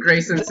has Dick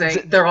Grayson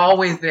saying, "They're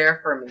always there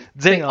for me."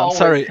 Daniel, I'm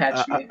sorry.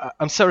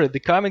 I'm sorry. The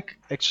comic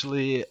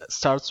actually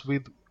starts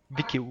with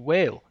Vicky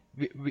Vale.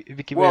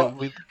 Vicky Vale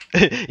with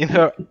in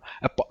her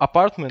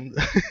apartment.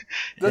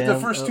 The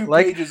first 2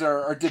 pages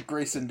are Dick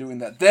Grayson doing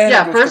that.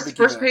 Then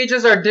first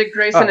pages are Dick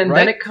Grayson, and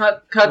then it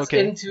cuts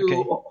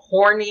into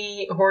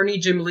horny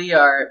Jim Lee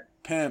art.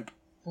 Pimp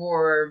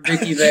for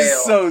Vicky Vale.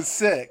 She's so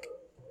sick.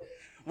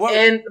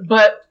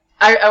 But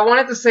I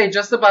wanted to say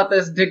just about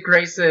this Dick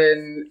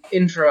Grayson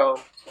intro.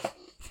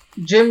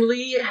 Jim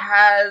Lee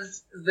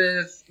has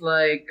this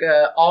like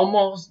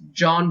almost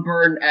John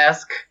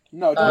Byrne-esque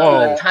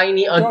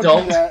tiny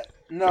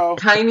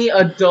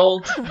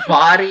adult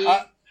body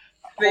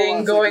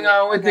thing going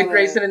on with Dick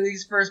Grayson in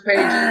these first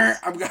pages.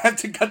 I'm gonna have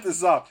to cut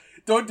this off.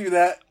 Don't do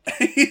that.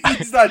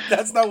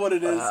 That's not what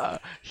it is.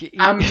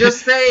 I'm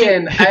just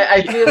saying.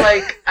 I feel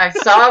like I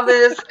saw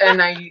this and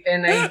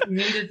I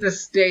needed to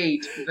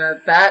state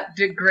that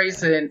Dick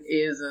Grayson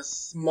is a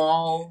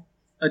small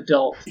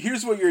adult.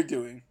 Here's what you're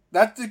doing.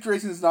 That Dick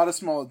Grayson is not a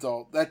small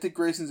adult. That Dick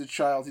Grayson's a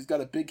child. He's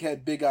got a big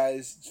head, big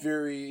eyes. It's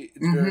very,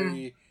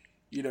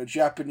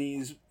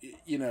 Japanese,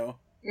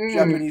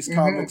 Japanese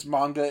comics,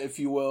 manga, if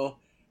you will.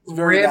 It's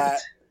very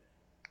ripped.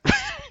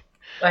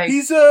 That.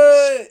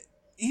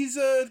 He's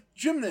a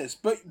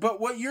gymnast, but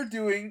what you're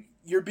doing,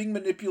 you're being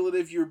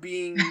manipulative. You're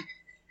being,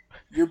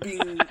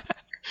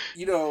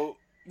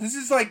 This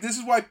is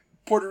why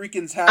Puerto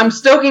Ricans have. I'm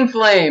stoking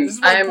flames.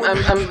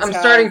 I'm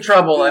starting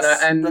trouble,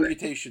 and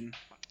reputation.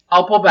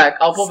 I'll pull back.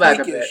 I'll pull back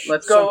a bit. Snakish,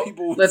 Let's go. Some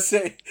people would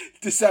say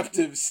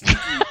deceptive, sneaky.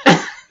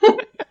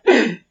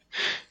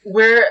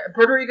 Where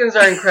Puerto Ricans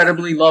are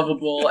incredibly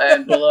lovable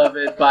and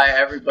beloved by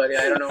everybody.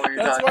 I don't know what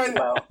you're talking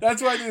about.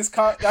 That's why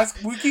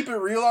we keep it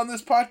real on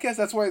this podcast.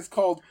 That's why it's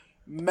called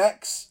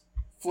Mex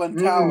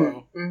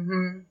Flentalo,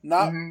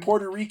 not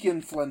Puerto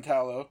Rican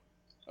Flentalo.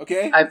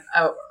 Okay.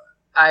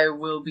 I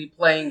will be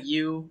playing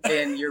you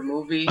in your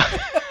movie.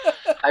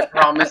 I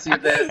promise you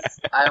this.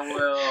 I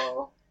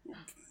will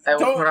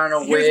put on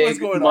a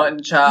wig,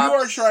 mutton chops. You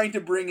are trying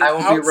to bring in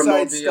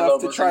outside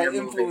stuff to try and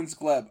influence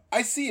Gleb.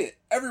 I see it.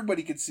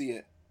 Everybody can see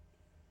it.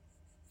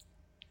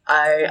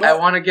 I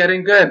want to get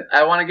in good.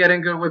 I want to get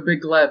in good with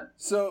Big Gleb.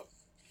 So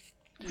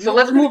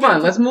let's move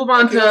on. Let's move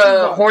on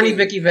to Horny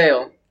Vicky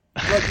Vale.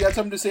 Gleb, you have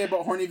something to say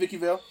about Horny Vicky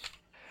Vale?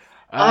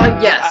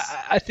 Yes.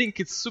 I think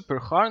it's super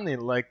horny,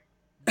 like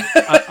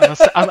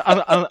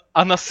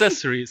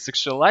unnecessary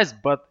sexualized,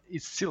 but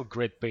it's still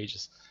great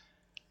pages.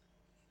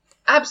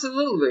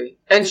 Absolutely.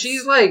 And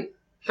she's like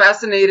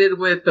fascinated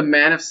with the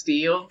Man of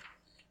Steel.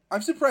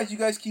 I'm surprised you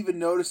guys can even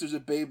notice there's a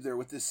babe there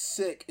with this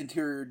sick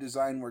interior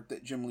design work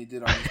that Jim Lee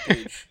did on his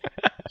page.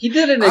 He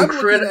did an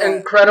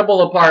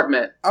incredible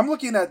apartment. I'm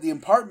looking at the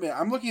apartment.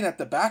 I'm looking at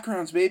the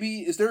backgrounds, baby.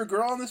 Is there a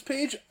girl on this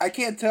page? I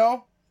can't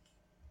tell.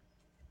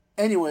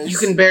 Anyways. You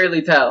can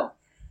barely tell.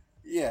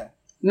 Yeah.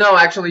 No,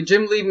 actually,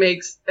 Jim Lee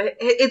makes...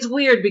 It's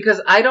weird because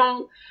I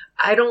don't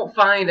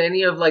find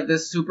any of like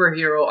this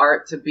superhero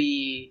art to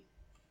be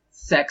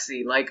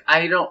sexy. Like,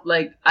 I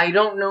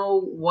don't know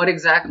what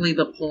exactly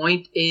the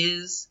point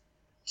is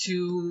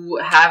to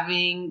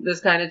having this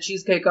kind of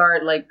cheesecake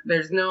art. Like,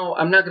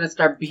 I'm not gonna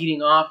start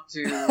beating off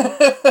to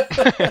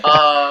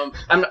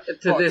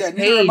this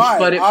page,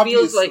 but it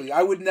feels like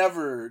I would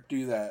never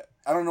do that.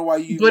 I don't know why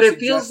you. But it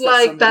feels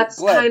like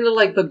that's kind of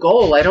like the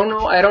goal. I don't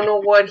know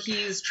what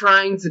he's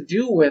trying to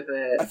do with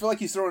it. I feel like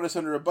he's throwing us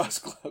under a bus,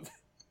 Club.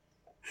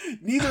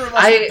 Neither of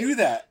us would do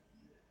that.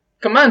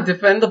 Come on,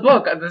 defend the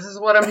book. This is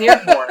what I'm here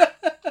for.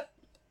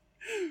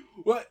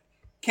 What?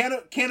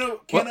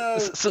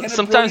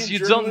 Sometimes you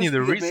don't need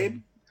a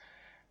reason.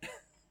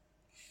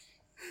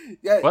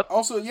 Yeah. What?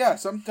 Also, yeah.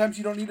 Sometimes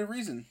you don't need a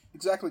reason.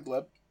 Exactly,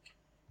 Gleb.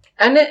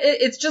 And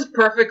it's just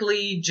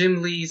perfectly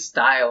Jim Lee's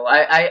style.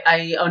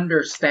 I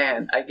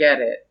understand. I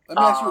get it. Let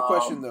me ask you a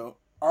question though.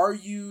 Are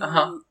you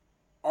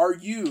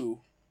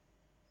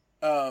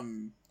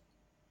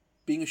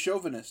being a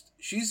chauvinist?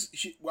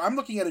 I'm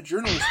looking at a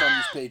journalist on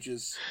these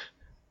pages.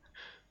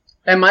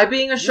 Am I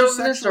being a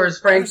chauvinist or is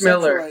Frank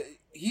Miller?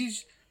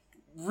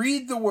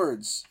 Read the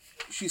words.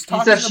 She's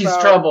talking about... He says she's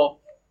trouble.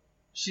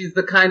 She's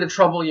the kind of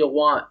trouble you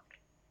want.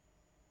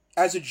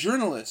 As a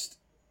journalist.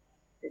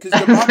 Because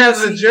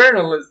as a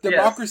journalist,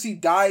 democracy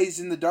dies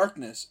in the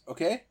darkness,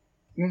 okay?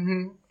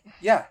 Mm-hmm.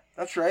 Yeah,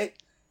 that's right.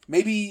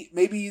 Maybe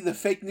the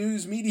fake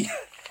news media...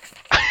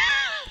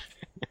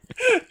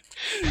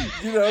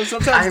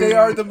 sometimes they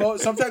are the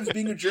most... Sometimes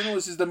being a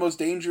journalist is the most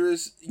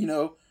dangerous,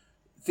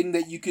 thing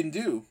that you can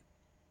do.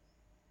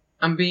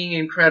 I'm being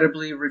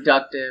incredibly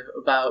reductive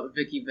about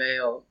Vicky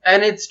Vale.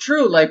 And it's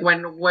true, like,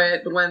 when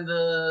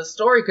the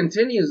story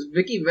continues,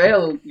 Vicky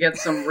Vale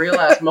gets some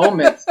real-ass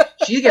moments.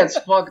 She gets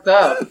fucked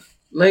up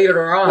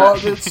later on. Well,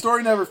 the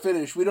story never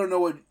finished. We don't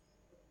know what...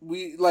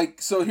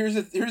 So here's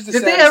the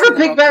Did they ever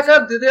pick back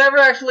up? Did they ever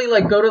actually,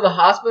 go to the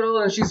hospital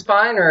and she's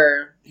fine,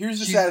 or... Here's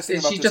the saddest thing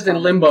about this. She's just in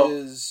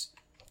limbo.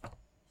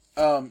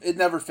 It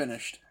never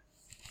finished.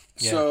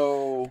 Yeah.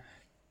 So...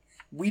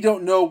 We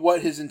don't know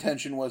what his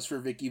intention was for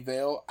Vicky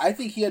Vale. I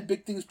think he had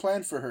big things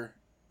planned for her,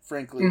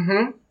 frankly.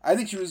 Mm-hmm. I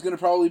think she was going to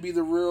probably be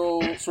the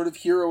real sort of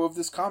hero of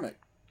this comic.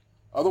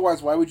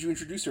 Otherwise, why would you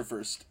introduce her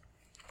first?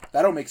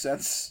 That don't make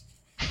sense.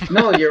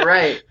 No, you're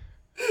right.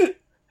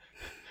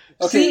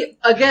 Okay. See,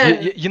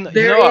 again,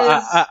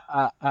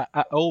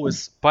 I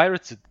always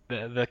pirated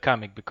the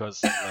comic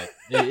because this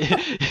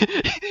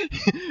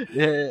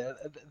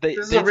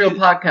is a real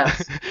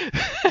podcast.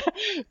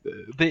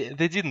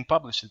 They didn't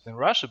publish it in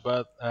Russia,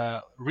 but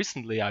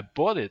recently I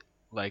bought it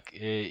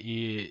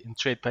in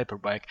trade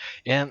paperback,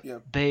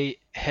 and they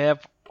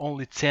have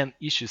only 10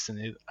 issues in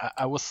it.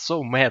 I was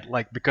so mad,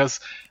 because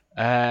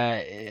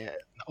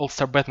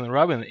All-Star Batman and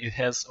Robin, it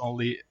has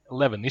only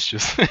 11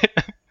 issues.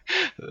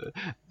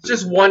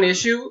 Just one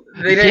issue?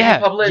 They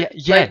didn't publish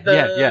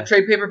the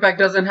trade paperback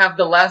doesn't have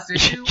the last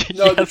issue?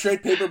 No, the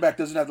trade paperback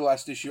doesn't have the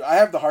last issue. I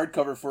have the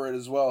hardcover for it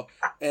as well.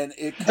 And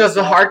does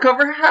the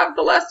hardcover have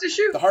the last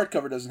issue? The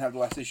hardcover doesn't have the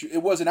last issue.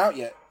 It wasn't out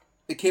yet.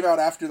 It came out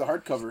after the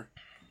hardcover.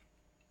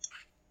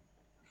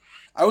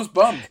 I was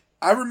bummed.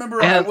 I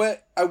remember I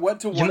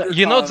went to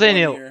WonderCon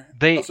Daniel, one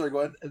year. Sorry,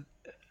 go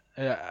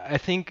ahead. I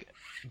think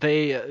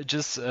they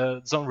just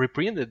don't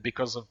reprint it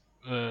because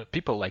of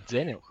people like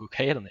Daniel who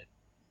hate on it.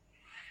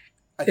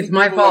 I It's think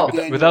my people fault.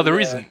 Daniel, Without a yeah.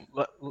 reason.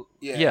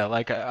 Yeah. Yeah,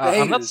 like The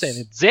I'm not haters. saying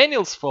it's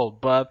Daniel's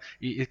fault, but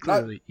it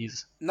clearly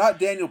is. Not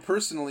Daniel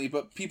personally,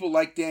 but people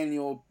like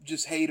Daniel,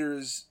 just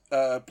haters,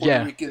 Puerto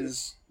Yeah.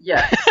 Ricans,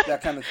 Yeah,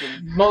 that kind of thing.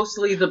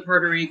 mostly the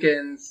Puerto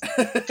Ricans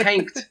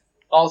tanked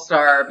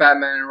All-Star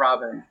Batman and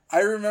Robin.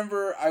 I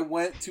remember I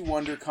went to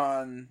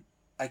WonderCon.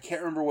 I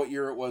can't remember what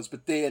year it was,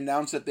 but they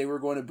announced that they were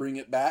going to bring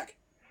it back,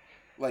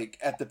 like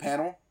at the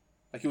panel.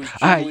 Like it was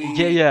Jim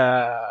Lee.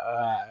 Yeah.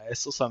 I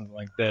saw something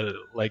like that.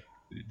 Like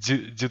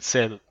dude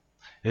said,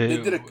 They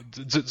did a-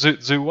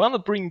 do you want to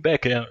bring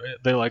back?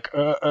 They're like,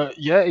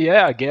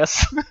 yeah, I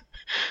guess.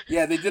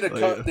 Yeah, they did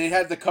Like, they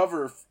had the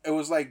cover. It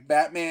was like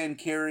Batman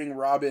carrying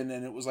Robin,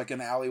 and it was like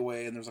an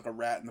alleyway, and there's like a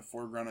rat in the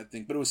foreground, I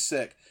think. But it was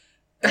sick.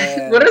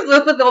 And What is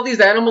up with all these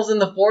animals in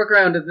the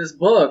foreground of this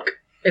book?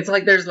 It's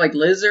like there's like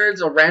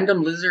lizards. A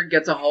random lizard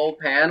gets a whole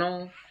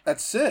panel.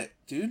 That's sick,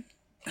 dude.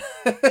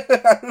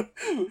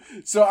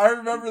 So I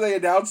remember they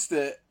announced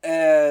it,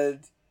 and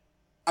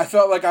I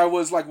felt like I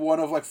was like one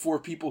of like 4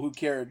 people who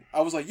cared.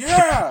 I was like,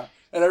 yeah!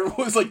 And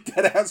everyone was like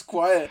dead ass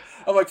quiet.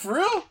 I'm like, for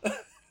real?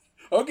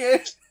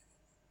 Okay.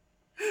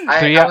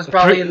 I was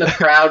probably in the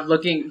crowd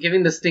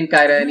giving the stink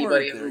eye to You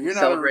anybody weren't there. who You're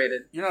not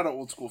celebrated. You're not an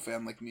old school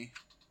fan like me.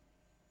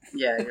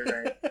 Yeah, you're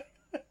right.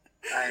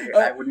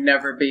 I would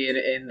never be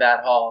in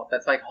that hall.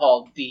 That's like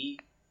Hall D.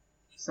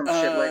 Some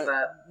shit like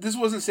that. This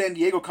wasn't San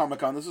Diego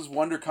Comic-Con. This was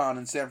WonderCon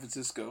in San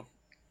Francisco.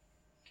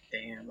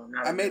 Damn, I'm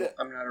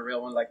not a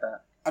real one like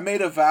that. I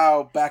made a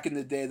vow back in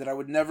the day that I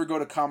would never go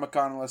to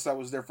Comic-Con unless I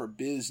was there for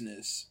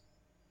business.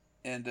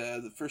 And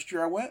the first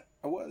year I went,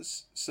 I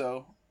was.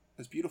 So,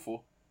 it's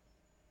beautiful.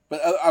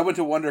 But I went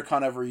to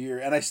WonderCon every year,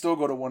 and I still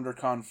go to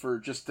WonderCon for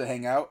just to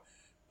hang out.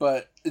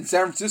 But in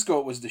San Francisco,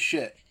 it was the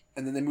shit.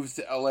 And then they moved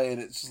to LA,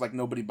 and it's just like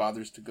nobody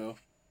bothers to go.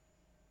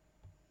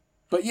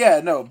 But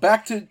yeah, no,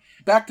 back to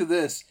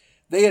this.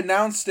 They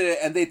announced it,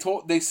 and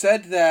they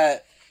said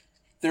that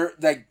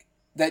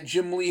that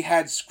Jim Lee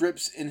had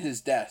scripts in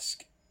his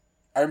desk.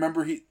 I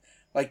remember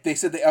they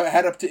said they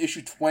had up to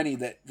issue 20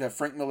 that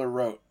Frank Miller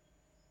wrote.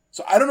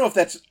 So I don't know if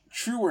that's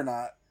true or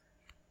not,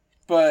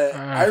 but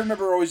I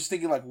remember always just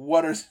thinking like,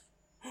 what is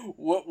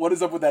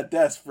up with that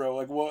desk, bro?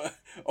 Like, what?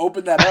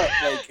 Open that up,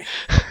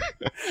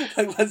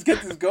 like let's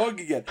get this going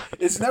again.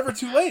 It's never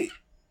too late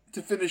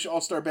to finish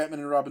All-Star Batman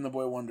and Robin the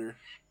Boy Wonder.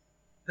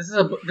 This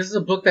is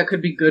a book that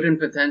could be good in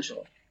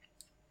potential.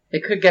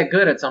 It could get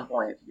good at some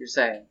point. You're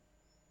saying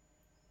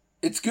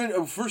It's good.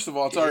 First of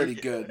all, it's already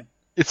good.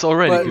 It's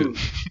already But- good.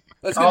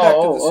 Let's get back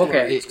to the Oh, story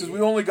okay. because we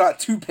only got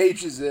 2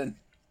 pages in.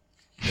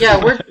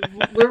 Yeah,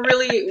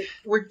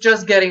 we're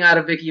just getting out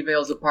of Vicky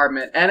Vale's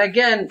apartment, and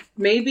again,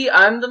 maybe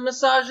I'm the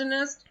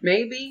misogynist,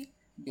 maybe,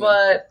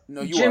 but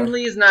No, you Jim are.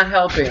 Lee is not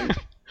helping.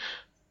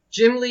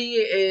 Jim Lee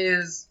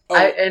is, Oh.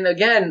 and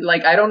again,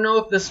 like I don't know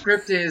if the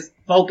script is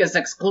focused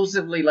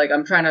exclusively. Like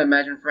I'm trying to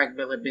imagine Frank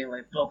Miller being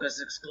like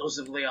focus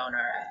exclusively on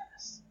her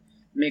ass,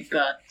 make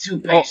a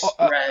 2-page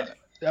spread.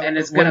 And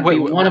it's gonna be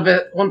one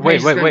page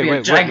is gonna be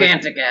a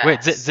gigantic ass.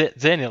 Wait,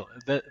 Daniel,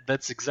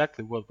 that's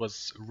exactly what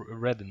was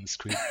read in the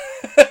script.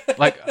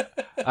 Like,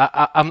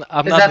 I'm Is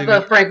not that even,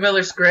 the Frank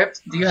Miller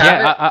script? Do you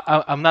have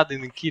it? I'm not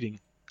even kidding.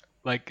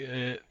 Like,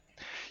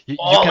 you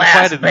All can ass,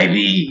 find it.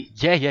 baby.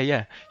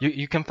 Yeah.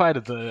 You can find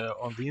it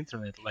on the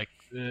internet. Like,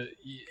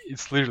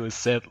 it's literally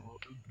said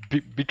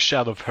big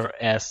shot of her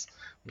ass.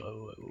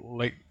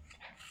 Like,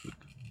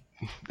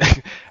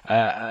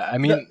 I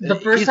mean, The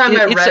first time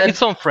I read-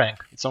 it's on Frank.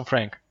 It's on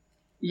Frank.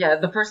 Yeah,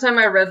 the first time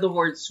I read the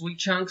word "sweet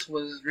chunks"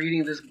 was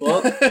reading this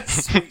book,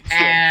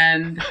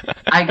 and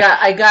I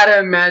gotta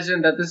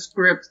imagine that the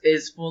script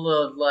is full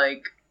of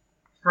like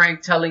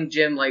Frank telling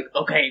Jim like,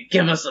 "Okay,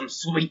 give us some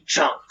sweet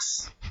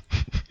chunks."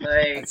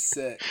 Like, That's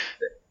sick.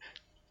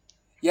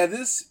 Yeah,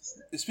 this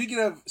speaking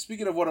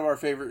of one of our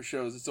favorite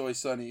shows, It's Always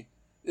Sunny.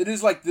 It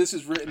is like this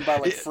is written by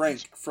like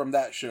Frank from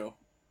that show.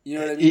 You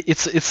know what I mean?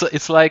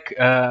 It's like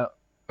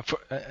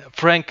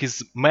Frank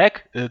is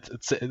Mac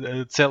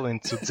telling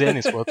to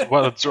Dennis what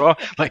to draw.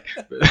 Like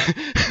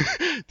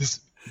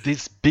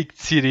this big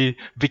city,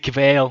 big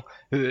Vale.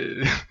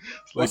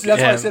 Well, see,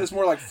 that's why I said it's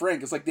more like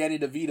Frank. It's like Danny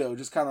DeVito,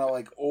 just kind of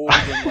like old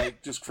and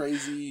like just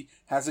crazy.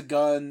 Has a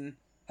gun,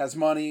 has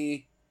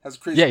money, has a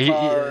crazy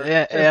car.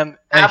 and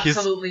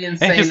absolutely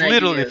insane. and he's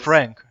literally ideas.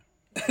 Frank.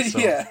 So.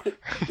 Yeah,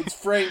 it's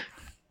Frank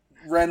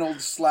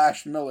Reynolds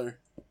 / Miller.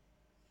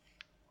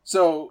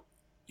 So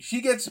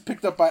she gets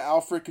picked up by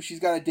Alfred because she's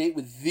got a date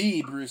with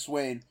the Bruce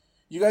Wayne.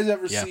 You guys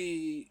ever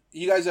see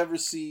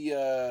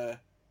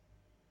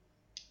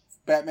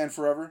Batman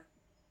Forever?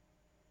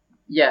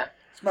 Yeah.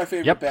 It's my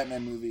favorite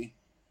Batman movie.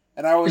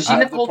 And I always Is she love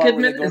the Nicole part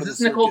where they Kidman? go Is to this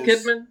the Nicole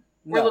circus. Kidman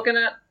we're No. looking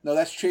at? No,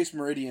 that's Chase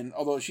Meridian.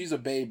 Although she's a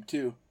babe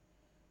too.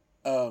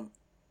 In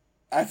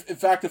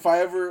fact, if I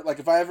ever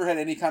had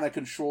any kind of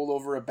control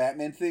over a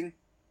Batman thing,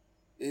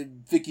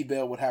 Vicky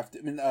Vale would have to.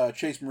 I mean,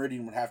 Chase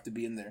Meridian would have to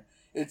be in there.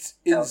 It's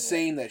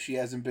insane that she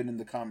hasn't been in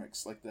the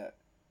comics like that.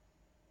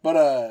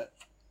 But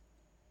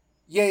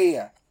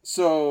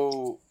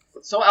So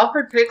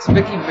Alfred picks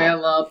Vicky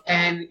Vale up,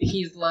 and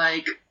he's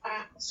like,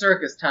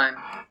 circus time.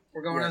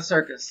 We're going to the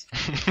circus.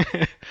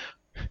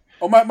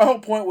 Oh, my whole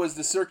point was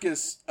the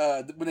circus,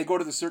 when they go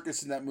to the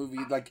circus in that movie,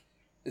 like,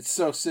 it's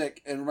so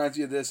sick and reminds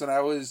me of this, and I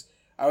always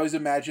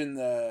imagine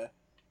the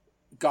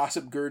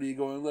Gossip Gertie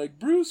going like,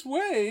 Bruce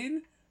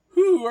Wayne,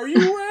 who are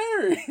you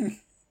wearing?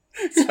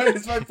 So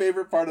it's my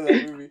favorite part of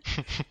that movie.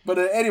 But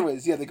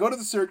anyways, yeah, they go to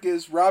the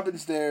circus,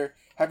 Robin's there,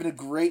 having a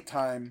great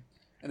time,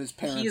 and his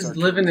parents He's are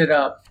living it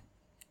up.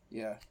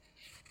 Yeah.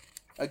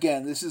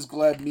 Again, this is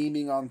Gleb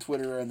memeing on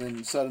Twitter, and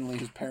then suddenly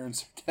his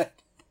parents are dead.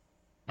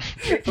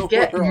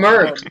 Get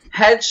murked,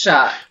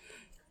 headshot.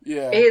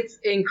 Yeah, it's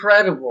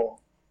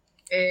incredible.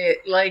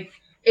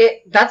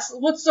 That's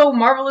what's so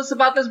marvelous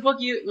about this book.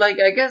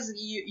 I guess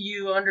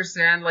you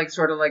understand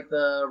sort of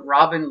the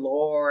Robin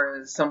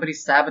lore. Somebody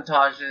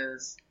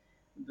sabotages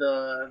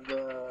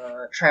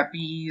the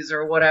trapeze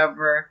or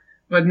whatever.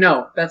 But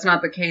no, that's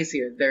not the case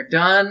here. They're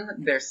done.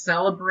 They're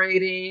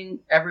celebrating.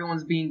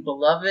 Everyone's being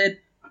beloved.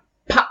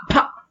 Pop,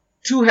 pop.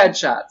 2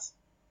 headshots.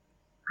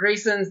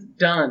 Grayson's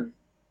done.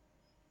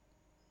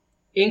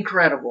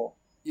 Incredible.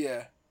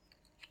 Yeah.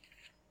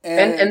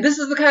 And this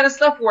is the kind of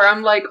stuff where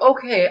I'm like,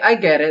 okay, I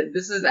get it.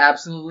 This is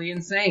absolutely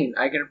insane.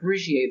 I can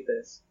appreciate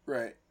this.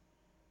 Right.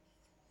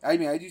 I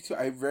mean, I do too.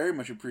 I very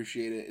much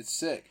appreciate it. It's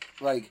sick.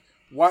 Like,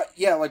 what?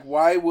 Yeah, like,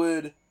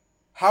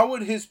 how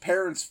would his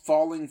parents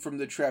falling from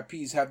the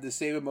trapeze have the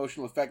same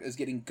emotional effect as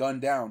getting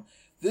gunned down?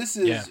 This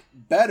is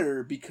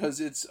better because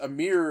it's a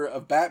mirror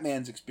of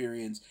Batman's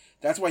experience.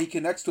 That's why he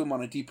connects to him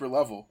on a deeper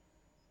level.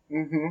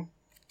 Mm-hmm.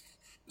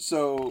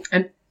 So...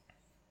 And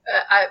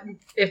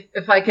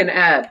if I can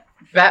add,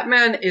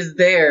 Batman is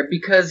there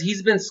because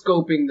he's been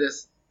scoping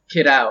this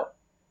kid out.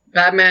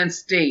 Batman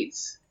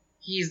states,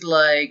 he's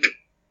like,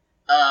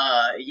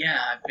 yeah,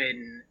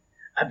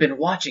 I've been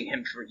watching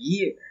him for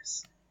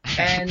years.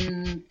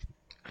 And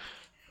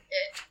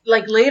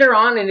later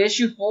on in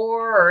issue 4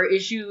 or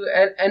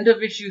end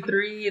of issue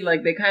 3,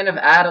 they kind of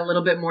add a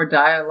little bit more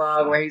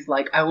dialogue where he's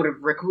like, I would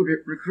have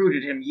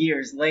recruited him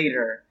years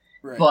later,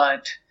 right.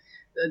 But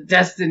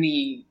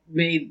destiny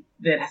made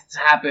this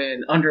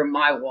happen under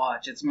my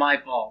watch. It's my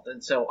fault,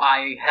 and so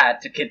I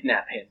had to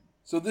kidnap him.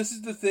 So this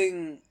is the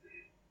thing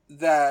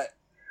that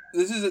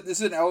this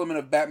is an element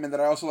of Batman that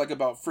I also like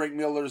about Frank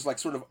Miller's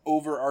sort of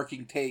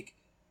overarching take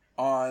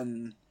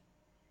on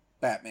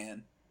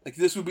Batman.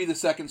 This would be the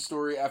second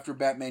story after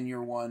Batman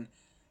Year One,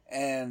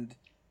 and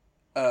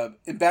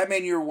in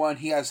Batman Year One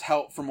he has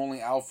help from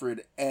only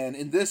Alfred, and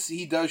in this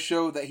he does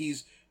show that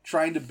he's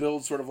trying to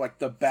build sort of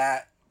the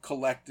Bat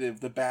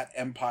Collective, the Bat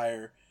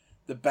Empire,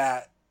 the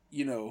Bat,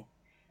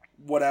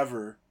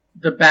 whatever.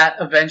 The Bat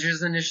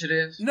Avengers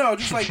Initiative? No,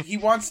 just he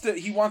wants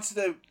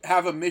to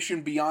have a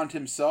mission beyond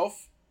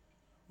himself,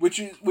 which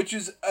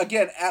is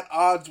again at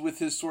odds with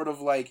his sort of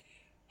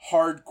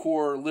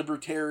hardcore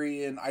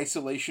libertarian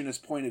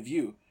isolationist point of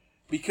view,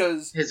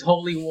 because his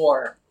holy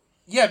war.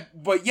 Yeah,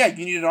 but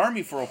you need an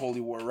army for a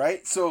holy war,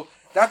 right? So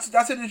that's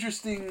an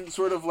interesting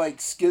sort of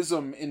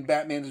schism in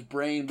Batman's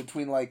brain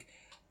between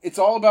it's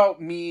all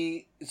about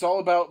me, it's all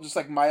about just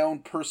my own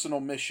personal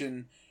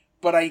mission,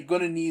 but I'm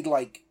gonna need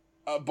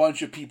a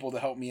bunch of people to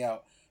help me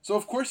out. So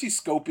of course he's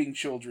scoping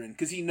children,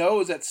 because he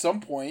knows at some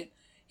point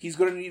he's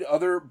gonna need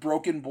other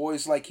broken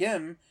boys like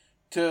him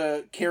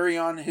to carry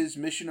on his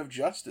mission of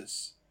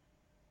justice.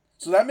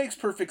 So that makes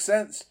perfect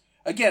sense.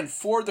 Again,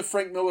 for the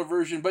Frank Miller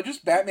version, but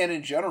just Batman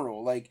in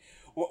general.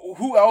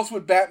 Who else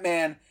would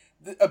Batman...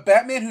 A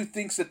Batman who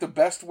thinks that the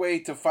best way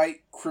to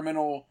fight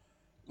criminal...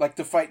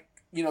 to fight,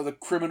 the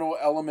criminal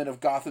element of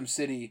Gotham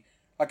City...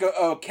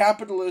 a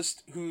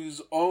capitalist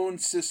whose own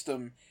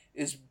system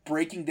is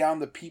breaking down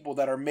the people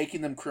that are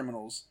making them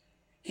criminals.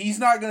 He's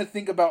not going to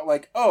think about,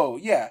 oh,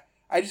 yeah,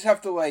 I just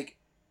have to,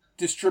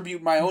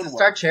 distribute my own wealth.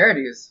 Start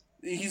charities.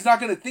 He's not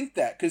going to think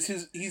that,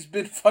 because he's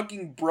been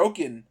fucking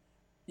broken...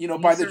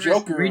 by the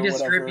Joker or whatever.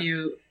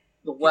 Redistribute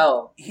the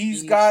wealth.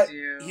 He's got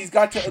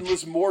to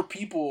enlist more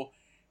people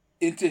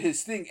into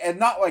his thing, and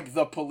not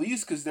the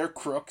police, because they're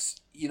crooks.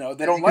 They don't like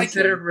him. Has he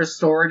considered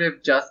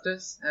restorative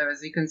justice?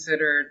 Has he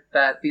considered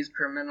that these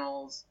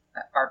criminals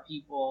are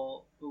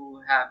people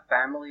who have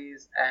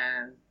families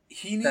and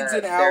he needs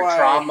an ally? Their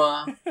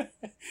trauma.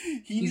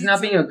 He's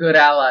not being a good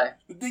ally.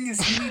 The thing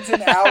is, he needs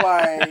an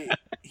ally.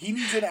 He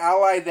needs an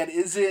ally that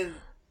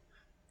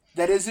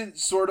isn't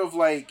sort of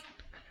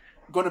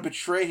going to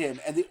betray him,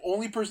 and the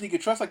only person he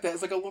could trust like that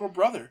is a little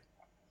brother,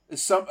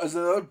 is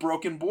another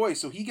broken boy.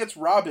 So he gets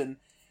Robin,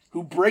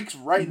 who breaks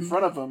right in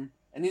front of him,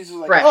 and he's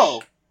just Fresh.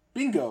 Oh,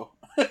 bingo,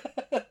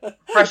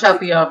 fresh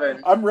out the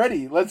oven. I'm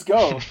ready. Let's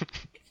go.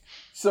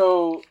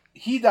 So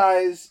he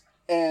dies,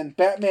 and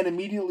Batman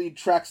immediately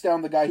tracks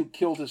down the guy who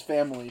killed his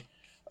family.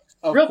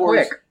 Of Real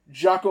course, quick,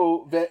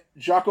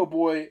 Jaco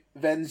Boy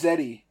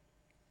Vanzetti,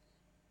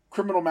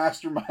 criminal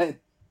mastermind.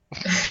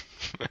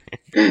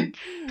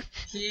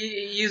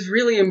 He's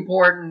really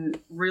important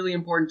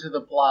to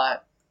the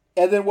plot.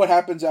 And then what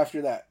happens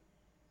after that?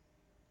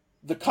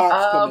 The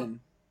cops come in.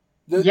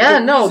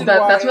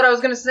 That's what I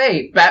was gonna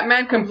say.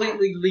 Batman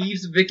completely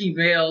leaves Vicky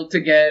Vale to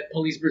get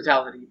police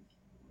brutality.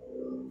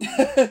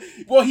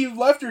 Well, he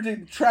left her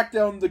to track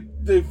down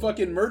the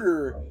fucking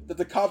murderer that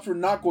the cops were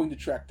not going to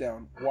track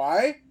down.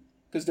 Why?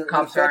 Because they're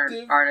Cops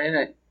ineffective. aren't in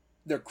it.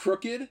 They're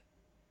crooked.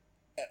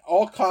 And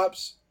all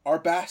cops are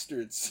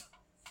bastards.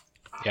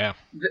 Yeah.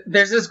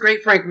 There's this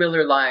great Frank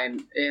Miller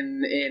line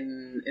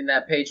in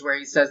that page where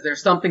he says,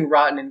 "There's something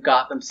rotten in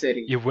Gotham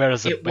City. It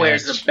wears a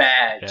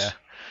badge." Yeah.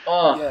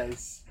 Oh,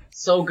 Yes.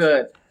 so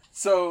good.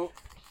 So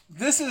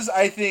this is,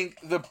 I think,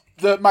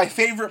 the my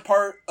favorite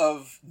part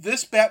of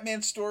this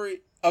Batman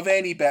story, of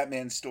any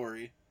Batman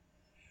story,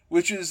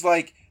 which is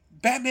like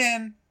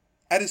Batman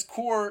at his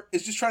core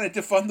is just trying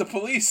to defund the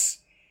police.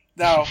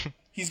 Now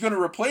he's going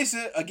to replace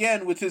it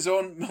again with his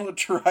own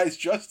militarized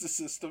justice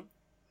system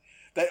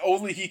that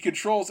only he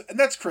controls, and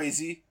that's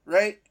crazy,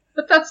 right?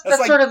 But that's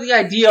like, sort of the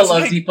ideal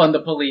of defund the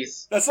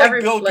police. That's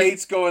like Bill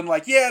Gates going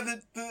like, yeah,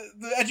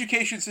 the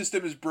education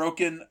system is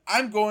broken.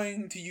 I'm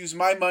going to use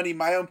my money,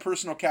 my own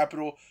personal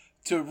capital,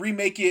 to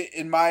remake it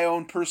in my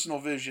own personal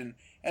vision.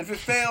 And if it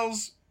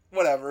fails,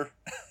 whatever.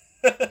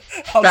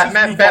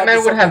 Batman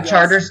would have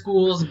charter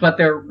schools, but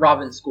they're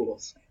Robin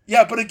schools.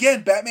 Yeah, but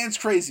again, Batman's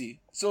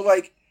crazy. So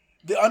like,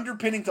 the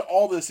underpinning to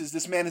all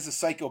this man is a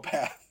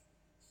psychopath.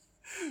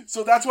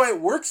 So that's why it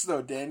works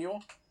though,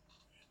 Daniel.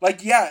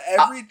 Like, yeah,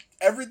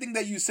 everything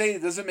that you say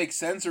doesn't make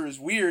sense or is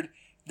weird.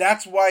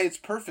 That's why it's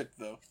perfect,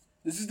 though.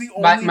 This is the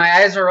only. My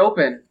eyes are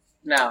open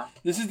now.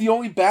 This is the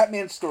only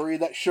Batman story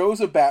that shows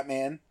a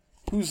Batman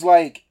who's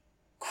like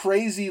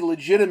crazy,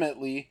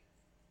 legitimately,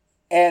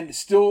 and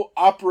still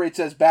operates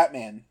as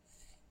Batman.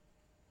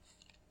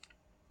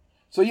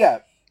 So yeah,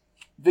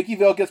 Vicky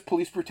Vale gets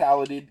police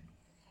brutality.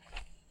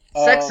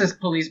 Sexist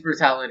police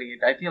brutality.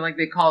 I feel like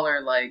they call her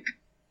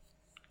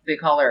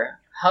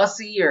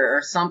hussy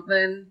or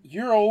something.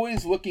 You're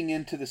always looking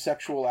into the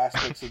sexual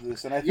aspects of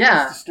this, and I think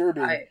it's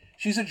disturbing.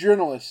 She's a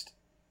journalist.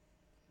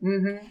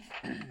 Mm-hmm.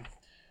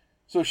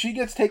 So she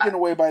gets taken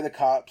away by the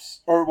cops,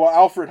 or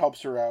Alfred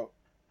helps her out.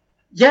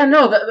 Yeah,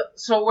 no.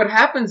 So what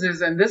happens is,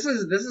 and this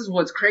is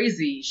what's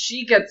crazy.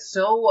 She gets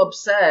so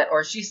upset,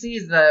 or she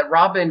sees that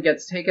Robin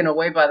gets taken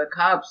away by the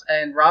cops,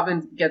 and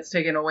Robin gets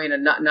taken away in a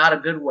not a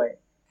good way.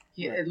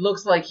 It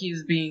looks like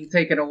he's being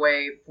taken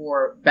away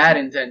for bad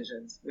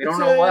intentions. We don't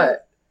know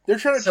what. They're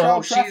trying to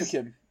child traffic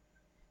him.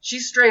 She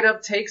straight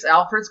up takes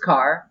Alfred's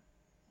car,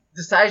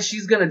 decides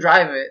she's going to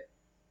drive it,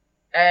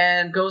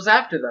 and goes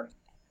after them.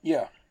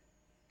 Yeah.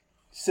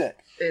 Sick.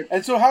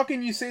 And so how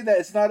can you say that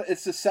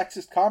it's a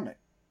sexist comic?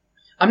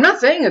 I'm not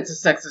saying it's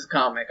a sexist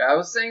comic. I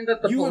was saying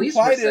that the police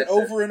were sexist. You implied it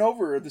over and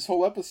over this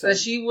whole episode. That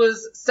she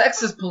was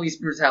sexist police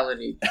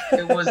brutality.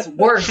 It was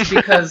worse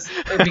because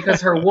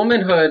her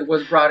womanhood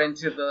was brought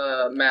into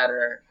the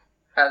matter.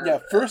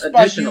 First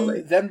by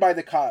you, then by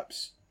the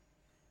cops.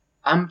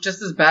 I'm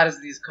just as bad as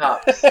these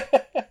cops.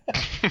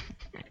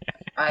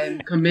 I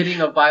am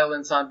committing a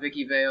violence on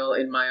Vicky Vale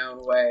in my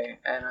own way,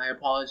 and I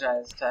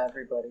apologize to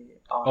everybody.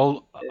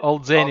 All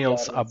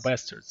Daniels are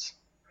bastards.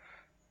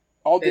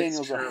 All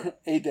Daniels are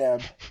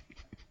A-dab.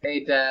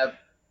 A-dab.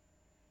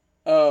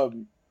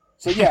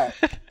 So yeah,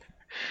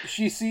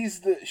 she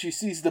sees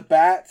the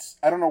bats.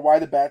 I don't know why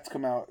the bats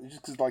come out.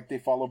 Just because like they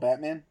follow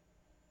Batman.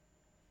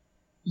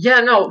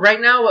 Yeah, no.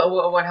 Right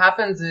now, what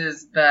happens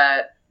is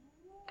that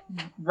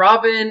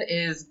Robin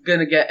is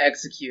gonna get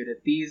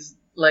executed. These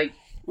like,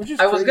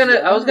 I was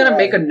gonna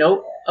make a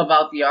note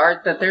about the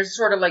art that there's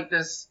sort of like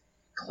this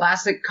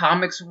classic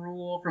comics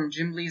rule from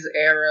Jim Lee's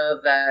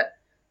era that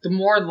the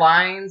more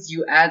lines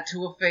you add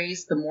to a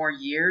face, the more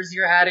years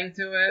you're adding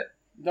to it.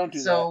 Don't do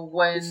that. So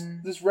when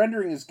this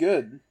rendering is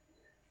good.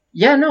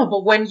 Yeah, no,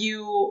 but when he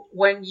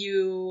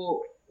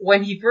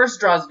first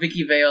draws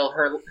Vicky Vale,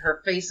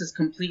 her face is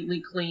completely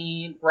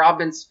clean.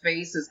 Robin's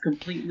face is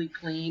completely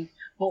clean.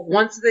 But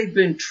once they've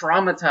been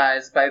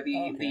traumatized by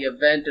the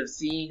event of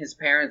seeing his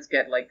parents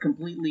get like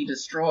completely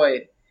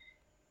destroyed,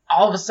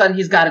 all of a sudden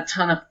he's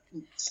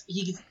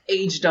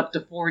aged up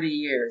to 40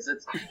 years.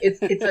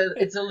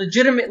 It's a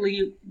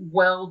legitimately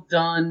well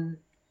done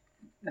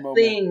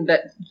thing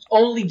that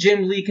only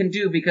Jim Lee can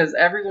do, because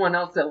everyone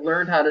else that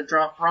learned how to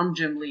draw from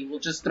Jim Lee will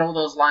just throw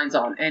those lines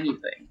on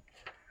anything.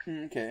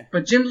 Okay.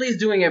 But Jim Lee's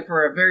doing it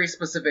for a very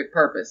specific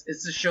purpose.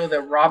 It's to show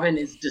that Robin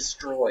is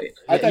destroyed.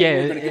 I thought you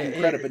were going to give him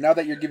credit, but now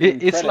that you're giving him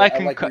credit,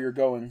 I like where you're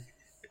going.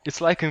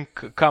 It's like in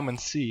Come and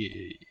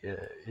See.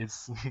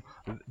 It's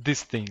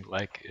this thing,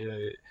 like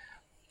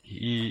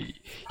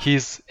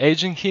he's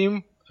aging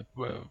him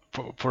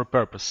for a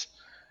purpose.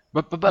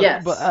 But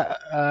yes.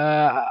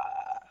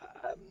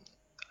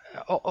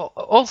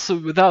 Also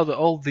without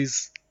all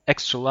these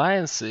extra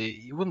lines,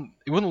 it wouldn't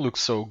look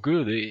so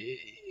good.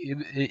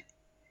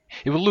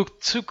 It would look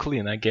too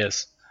clean, I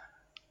guess.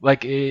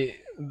 Like I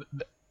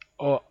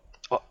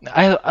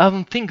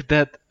don't think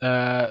that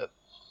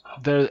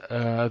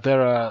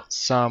there are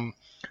some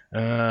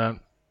I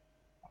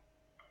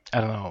don't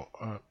know.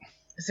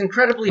 It's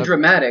incredibly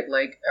dramatic.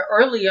 Like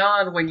early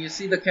on, when you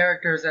see the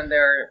characters and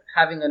they're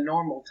having a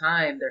normal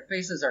time, their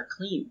faces are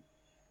clean.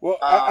 Well,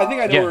 I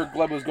think I know where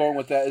Gleb was going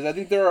with that. Is I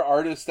think there are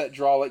artists that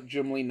draw like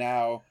Jim Lee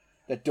now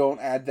that don't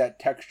add that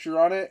texture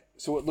on it,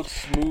 so it looks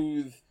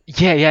smooth.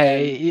 Yeah, yeah.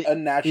 and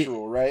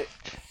unnatural, right?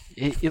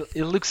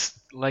 It looks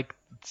like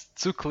it's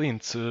too clean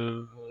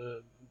to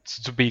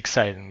be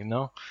exciting, you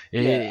know.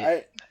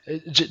 Yeah,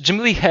 Jim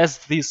Lee has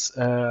this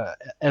a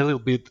little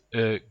bit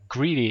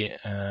greedy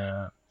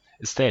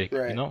aesthetic, you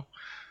right. know.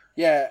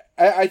 Yeah,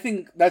 I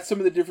think that's some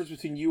of the difference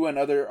between you and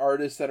other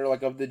artists that are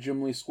like of the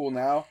Jim Lee school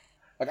now.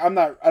 Like I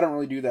don't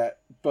really do that,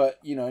 but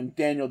and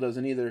Daniel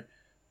doesn't either.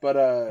 But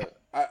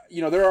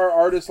there are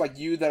artists like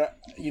you that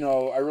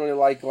I really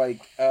like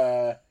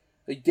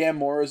Dan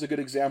Moore is a good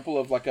example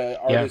of like a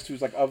artist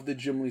who's like of the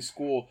Jim Lee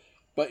school,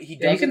 but he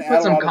doesn't you can add put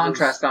a some lot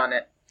contrast of on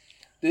it.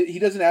 he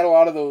doesn't add a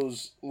lot of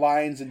those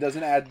lines and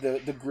doesn't add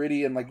the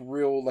gritty and like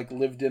real like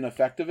lived in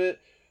effect of it.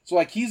 So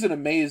like he's an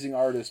amazing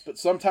artist, but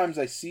sometimes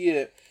I see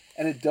it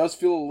and it does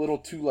feel a little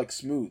too like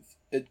smooth.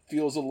 It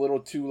feels a little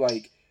too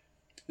like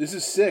this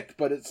is sick,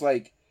 but it's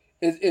like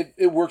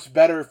it works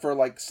better for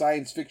like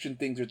science fiction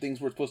things or things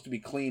where it's supposed to be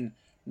clean.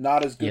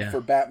 Not as good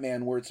for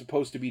Batman where it's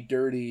supposed to be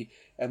dirty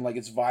and like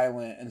it's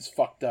violent and it's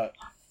fucked up.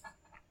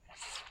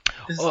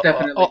 This is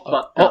definitely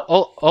fucked up.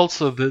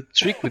 Also, the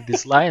trick with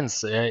these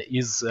lines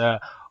is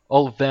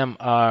all of them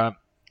are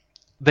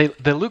they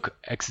look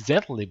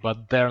accidentally,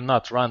 but they're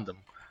not random.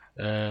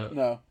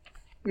 No.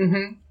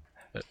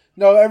 Mm-hmm.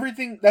 No,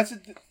 everything. That's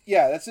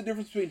the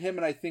difference between him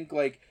and I think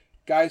like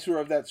guys who are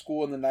of that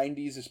school in the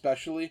 '90s,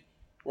 especially,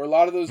 where a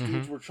lot of those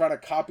dudes were trying to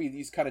copy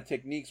these kind of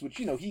techniques, which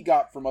he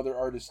got from other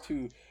artists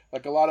too.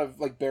 Like a lot of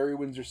like Barry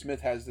Windsor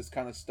Smith has this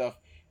kind of stuff.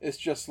 It's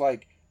just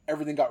like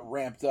everything got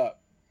ramped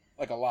up,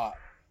 like a lot.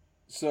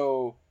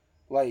 So,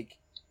 like,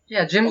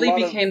 Jim Lee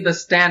became the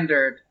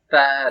standard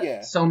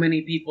that so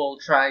many people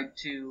tried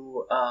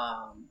to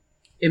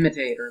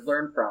imitate or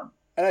learn from.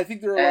 And I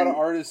think there are a lot of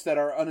artists that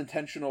are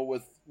unintentional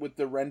with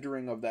the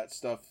rendering of that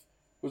stuff.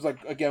 It was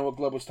like, again, what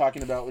Gleb was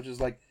talking about, which is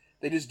like,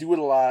 they just do it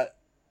a lot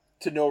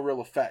to no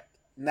real effect.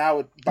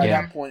 Now, by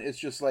that point, it's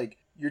just like,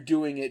 you're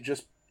doing it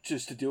just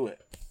to do it.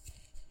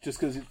 Just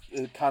because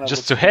it kind of...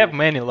 Just to have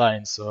many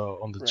lines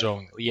on the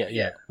drawing.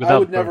 Yeah. I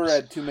would never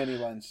add too many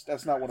lines.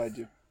 That's not what I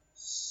do.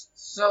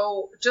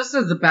 So, just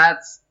as the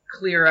bats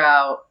clear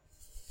out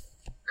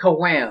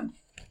Kawam,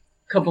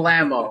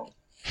 Kablamo,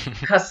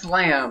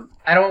 Kaslam.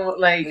 I don't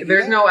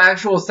there's no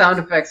actual sound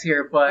effects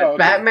here, but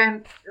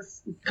Batman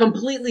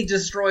completely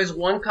destroys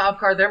one cop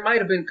car. There might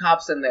have been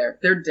cops in there.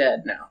 They're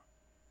dead now.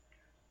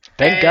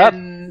 Thank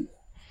God.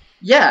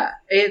 Yeah,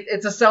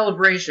 it's a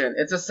celebration.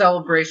 It's a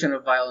celebration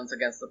of violence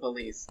against the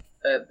police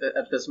at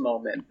this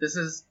moment. This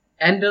is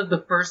end of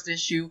the first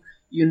issue.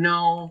 You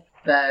know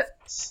that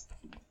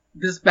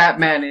this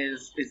Batman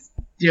is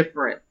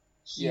different.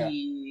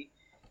 He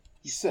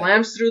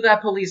slams through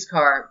that police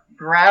car,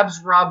 grabs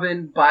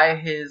Robin by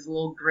his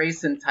little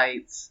Grayson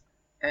tights,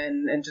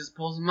 and just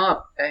pulls him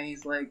up. And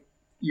he's like,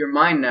 "You're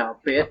mine now,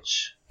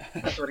 bitch."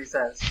 That's what he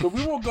says. So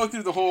we won't go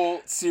through the whole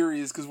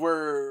series because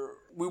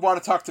we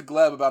want to talk to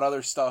Gleb about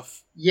other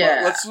stuff. Yeah.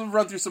 But let's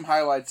run through some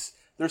highlights.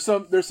 There's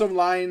some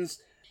lines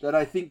that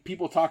I think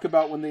people talk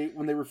about when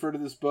they refer to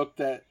this book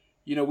that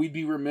we'd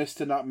be remiss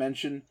to not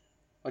mention.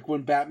 Like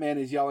when Batman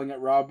is yelling at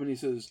Robin, he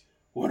says,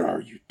 "What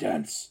are you,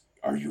 dense?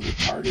 Are you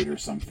retarded or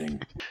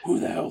something? Who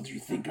the hell do you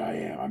think I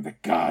am? I'm the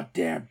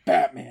goddamn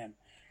Batman."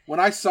 When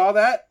I saw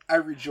that, I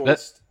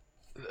rejoiced.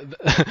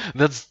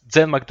 That's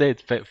Dan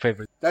McDade's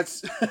favorite.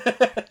 That's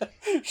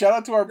shout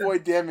out to our boy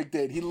Dan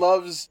McDade. He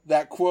loves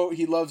that quote.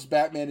 He loves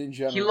Batman in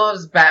general. He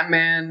loves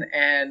Batman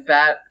and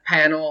that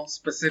panel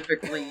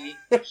specifically.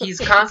 He's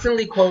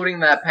constantly quoting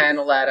that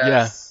panel at us.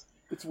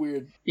 Yeah. It's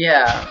weird.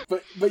 Yeah.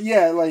 But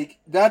yeah, like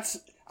that's...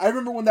 I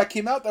remember when that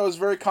came out, that was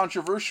very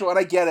controversial, and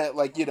I get it.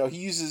 Like, he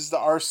uses the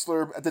R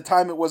slur. At the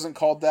time, it wasn't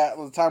called that. At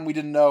the time, we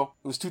didn't know.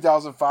 It was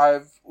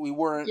 2005. We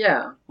weren't,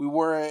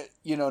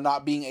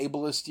 not being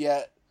ableist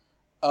yet.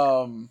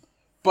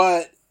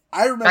 But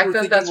I remember back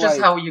then, that's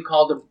just how you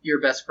called your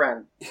best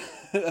friend.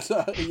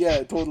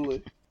 Yeah,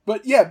 totally.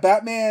 But yeah,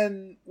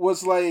 Batman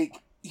was like,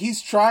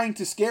 he's trying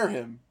to scare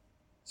him.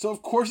 So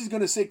of course he's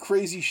going to say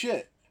crazy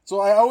shit.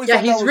 So I always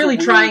thought he's really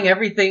trying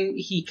everything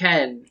he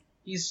can.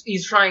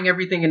 He's trying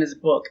everything in his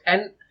book.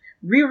 And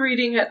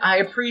rereading it, I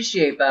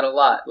appreciate that a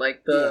lot.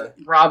 Like,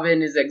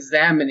 Robin is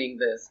examining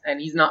this, and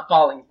he's not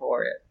falling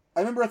for it. I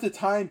remember at the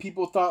time,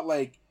 people thought,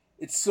 like,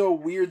 it's so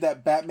weird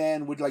that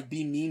Batman would, like,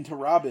 be mean to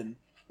Robin.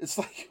 It's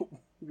like,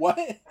 what?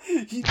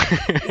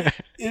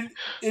 In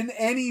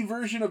any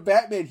version of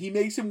Batman, he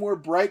makes him wear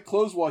bright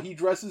clothes while he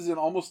dresses in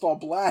almost all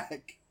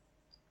black.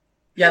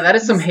 Yeah, that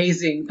is some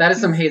hazing. That is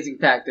some hazing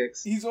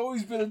tactics. He's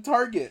always been a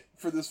target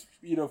for this,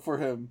 for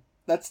him.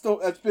 That's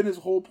been his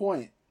whole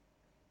point.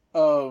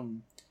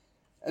 And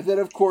then,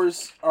 of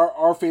course,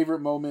 our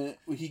favorite moment,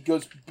 he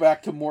goes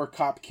back to more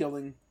cop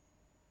killing.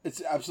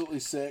 It's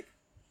absolutely sick.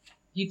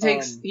 He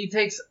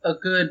takes a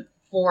good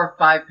 4 or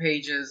 5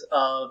 pages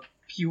of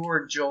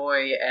pure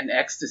joy and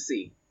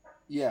ecstasy.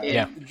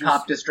 In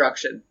cop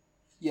destruction.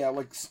 Yeah,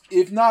 like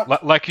if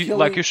not like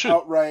you should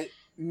outright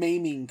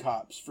maiming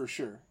cops for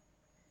sure.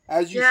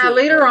 As you should.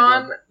 Later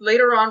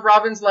on,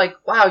 Robin's like,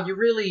 "Wow, you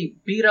really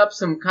beat up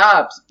some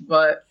cops,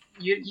 but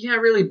you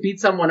can't really beat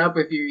someone up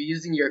if you're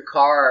using your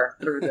car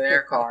through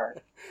their car.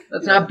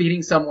 That's not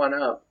beating someone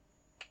up.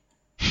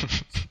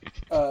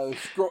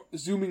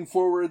 Zooming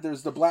forward,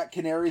 there's the Black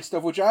Canary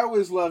stuff, which I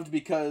always loved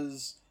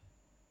because,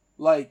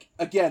 like,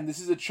 again, this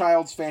is a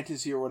child's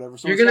fantasy or whatever.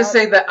 So you're gonna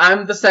say that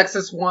I'm the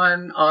sexist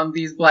one on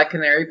these Black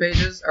Canary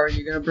pages? Or are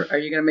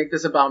you gonna make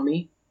this about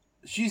me?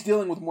 She's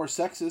dealing with more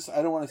sexist.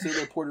 I don't want to say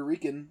they're Puerto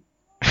Rican.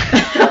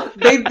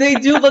 they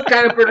do look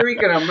kind of Puerto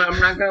Rican. I'm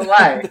not gonna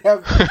lie.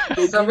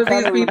 Some of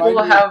these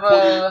people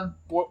have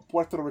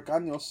Puerto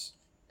Ricanos.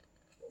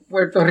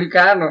 Puerto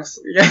Ricanos.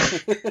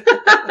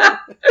 Yeah.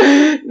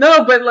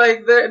 No, but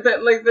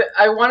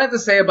I wanted to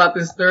say about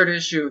this third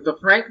issue, the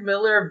Frank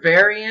Miller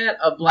variant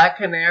of Black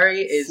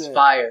Canary is Sick.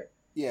 Fire.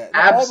 Yeah,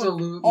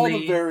 absolutely. All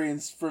the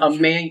variants from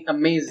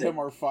amazing. him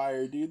are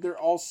fire, dude. They're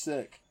all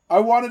sick. I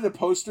wanted a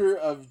poster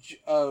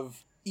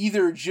of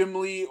either Jim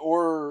Lee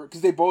or because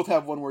they both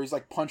have one where he's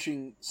like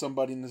punching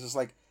somebody and there's just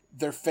like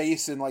their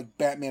face and like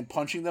Batman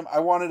punching them.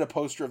 I wanted a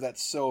poster of that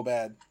so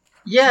bad.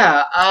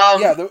 Yeah.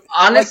 Honestly,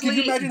 like, could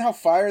you imagine how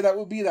fire that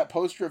would be? That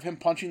poster of him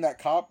punching that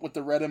cop with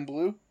the red and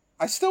blue.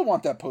 I still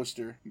want that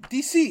poster.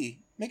 DC,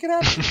 make it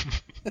happen.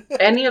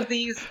 any of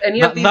these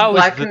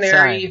Black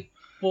Canary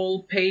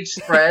full page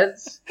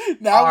spreads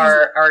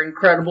are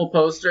incredible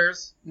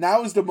posters.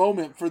 Now is the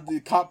moment for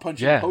the cop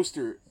punching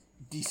poster.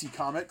 DC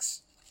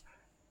Comics.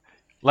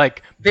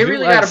 Like they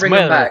really got to bring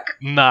them back.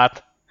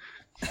 Not.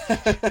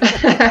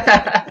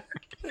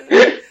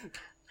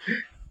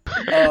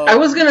 I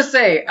was gonna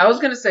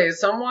say,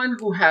 someone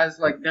who has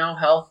like no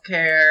health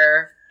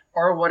care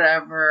or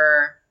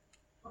whatever,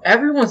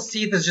 everyone's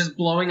teeth is just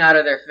blowing out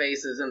of their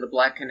faces in the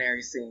Black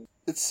Canary scene.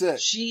 It's sick.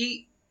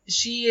 She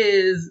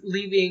is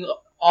leaving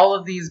all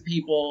of these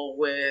people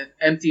with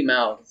empty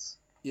mouths.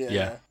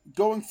 Yeah.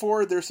 Going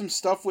forward, there's some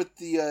stuff with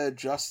the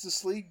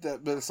Justice League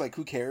but it's like,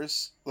 who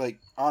cares?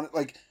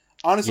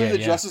 Honestly, the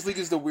Justice League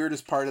is the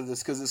weirdest part of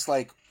this because it's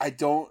like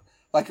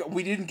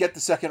we didn't get the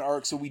second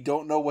arc, so we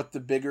don't know what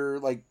the bigger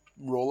like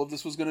role of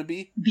this was going to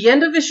be. The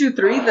end of issue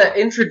 3 that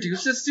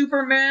introduces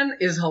Superman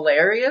is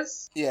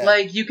hilarious. Yeah,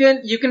 like you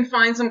can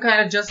find some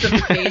kind of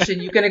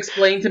justification. You can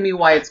explain to me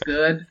why it's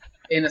good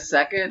in a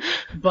second,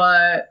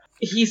 but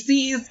he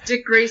sees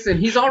Dick Grayson.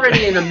 He's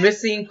already in a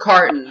missing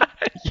carton.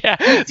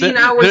 15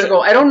 hours ago.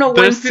 I don't know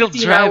when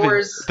 15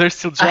 hours They're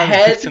still driving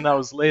ahead. 15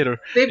 hours later.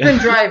 They've been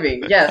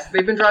driving. Yes,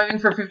 they've been driving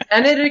for 15...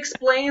 And it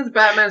explains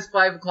Batman's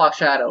 5 o'clock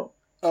shadow.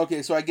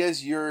 Okay, so I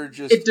guess you're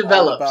just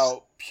all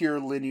about pure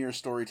linear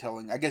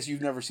storytelling. I guess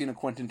you've never seen a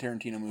Quentin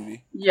Tarantino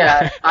movie.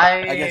 Yeah,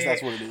 I guess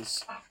that's what it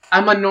is.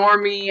 I'm a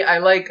normie. I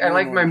like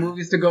my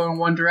movies to go in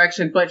one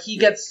direction, but he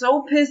gets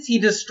so pissed he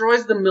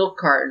destroys the milk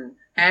carton,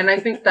 and I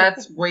think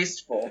that's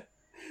wasteful.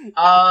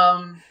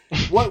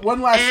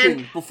 One last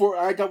thing before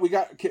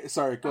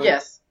sorry, go ahead.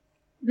 Yes.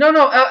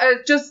 No,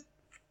 just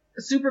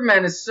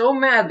Superman is so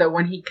mad that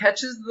when he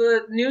catches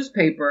the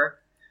newspaper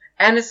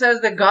and it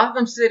says that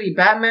Gotham City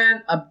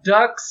Batman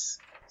abducts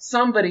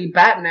somebody,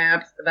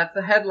 Batnapped, that's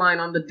the headline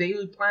on the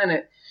Daily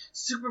Planet,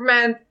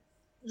 Superman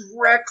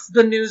wrecks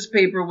the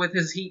newspaper with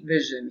his heat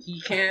vision. He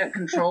can't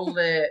control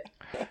it.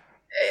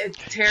 It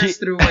tears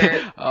through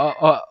it.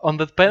 On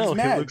that panel,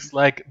 he looks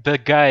like the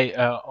guy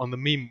on the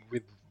meme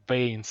with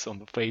veins on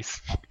the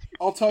face.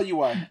 I'll tell you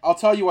why.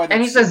 That's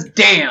and he says,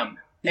 "Damn."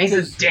 And he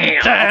says, "Damn."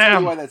 I'll tell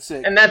you why that's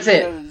sick. And that's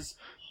it.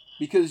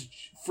 Because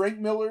Frank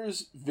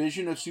Miller's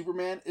vision of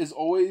Superman is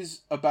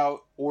always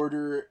about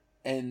order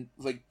and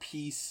like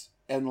peace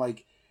and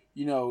like,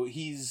 you know,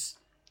 he's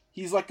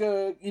like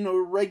a, you know,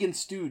 Reagan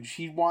stooge.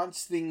 He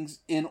wants things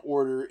in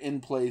order,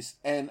 in place,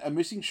 and a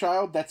missing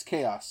child, that's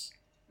chaos.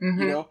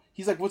 Mm-hmm. You know,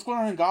 he's like, what's going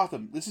on in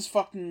Gotham? This is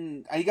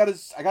fucking. I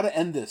gotta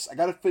end this. I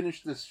gotta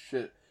finish this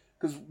shit.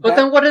 But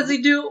then what does he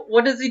do?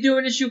 What does he do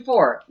in issue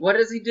 4? What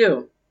does he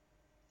do?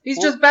 He's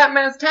just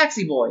Batman's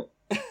taxi boy.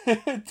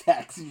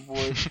 Taxi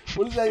boy.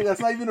 What is that? That's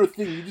not even a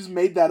thing. You just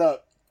made that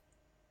up.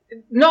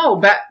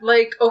 No,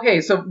 okay,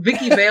 so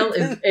Vicky Vale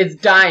is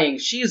dying.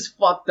 She's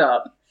fucked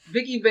up.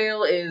 Vicky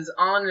Vale is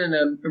on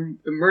an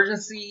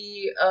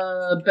emergency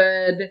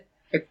bed.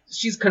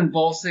 She's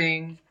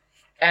convulsing.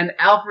 And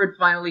Alfred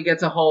finally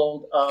gets a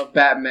hold of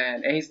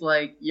Batman. And he's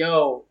like,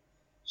 yo,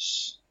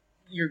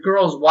 your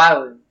girl's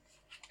wildin'.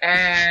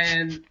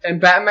 And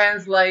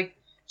Batman's like,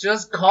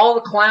 just call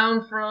the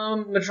clown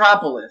from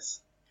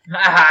Metropolis.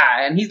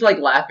 And he's like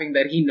laughing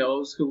that he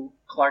knows who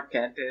Clark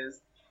Kent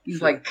is.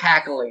 He's like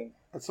cackling.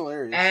 That's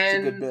hilarious. It's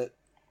a good bit.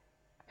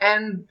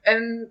 And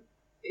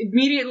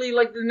immediately,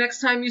 like the next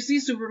time you see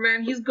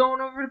Superman, he's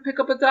going over to pick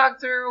up a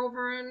doctor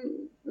over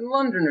in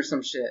London or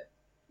some shit.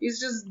 He's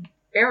just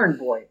errand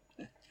boy.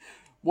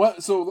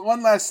 So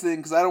one last thing,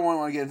 because I don't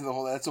want to get into the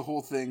whole. That's a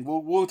whole thing.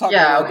 We'll talk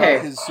about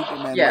his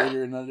Superman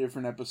later in a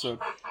different episode.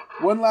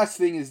 One last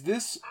thing is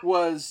this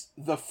was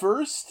the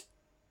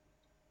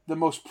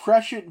most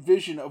prescient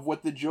vision of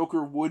what the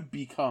Joker would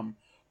become.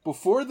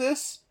 Before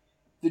this,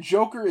 the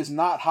Joker is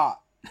not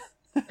hot.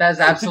 That's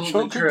absolutely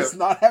true. The Joker does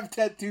not have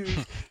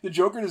tattoos. The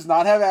Joker does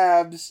not have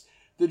abs.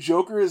 The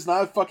Joker does not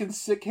have fucking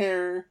sick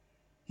hair.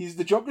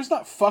 The Joker's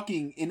not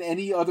fucking in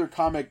any other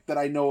comic that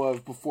I know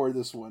of before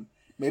this one.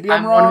 Maybe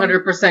I'm wrong.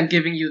 100%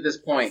 giving you this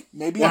point.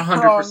 Maybe 100%.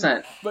 I'm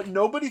wrong. But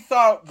nobody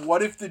thought,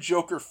 what if the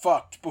Joker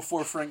fucked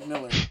before Frank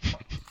Miller?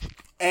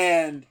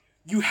 And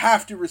you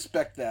have to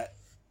respect that.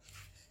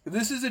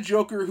 This is a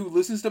Joker who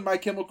listens to My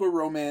Chemical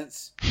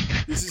Romance.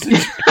 This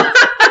is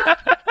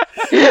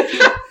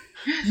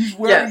he's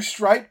wearing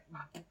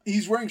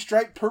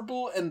striped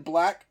purple and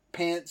black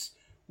pants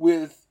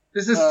with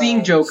this is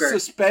Scene Joker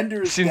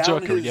suspenders Scene down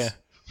Joker, his. yeah.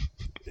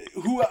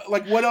 Who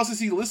what else is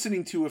he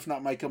listening to if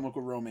not My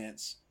Chemical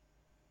Romance?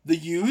 The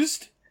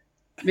Used?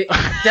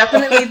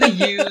 Definitely The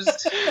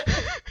Used.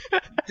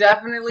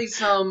 Definitely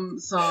some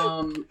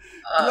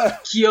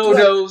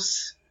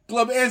Kyotos.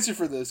 Glub, answer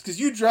for this, because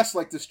you dress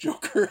like this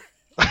Joker.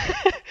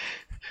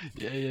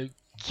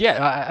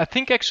 Yeah, I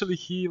think actually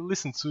he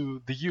listened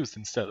to The Used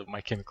instead of My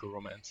Chemical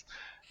Romance.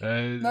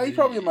 No, he's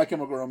probably a My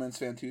Chemical Romance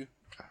fan too.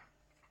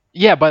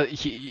 Yeah, but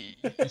he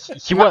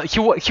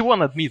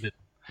won't admit it.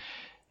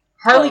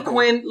 Harley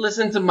Quinn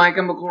listened to My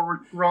Chemical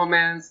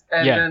Romance,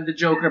 and then the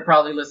Joker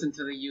probably listened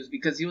to The Used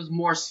because he was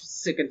more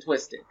sick and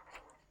twisted.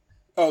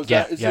 Oh,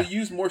 is The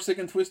Used more sick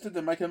and twisted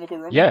than My Chemical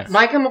Romance? Yeah.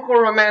 My Chemical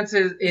Romance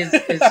is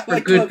for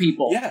good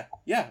people.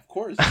 Yeah, of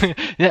course.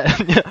 yeah.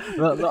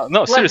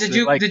 No,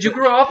 seriously. Did you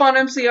grow up on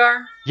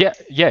MCR? Yeah.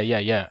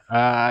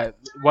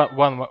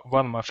 One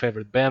of my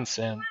favorite bands,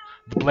 and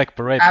the Black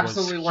Parade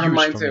absolutely was one of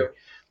mine for too. Me.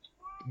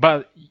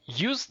 But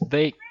Used,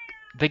 they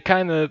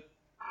kind of.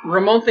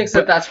 Ramon thinks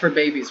that's for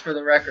babies, for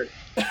the record.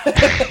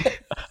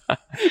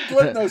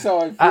 Glenn knows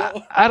how I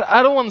feel.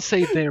 I don't want to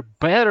say they're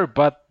better,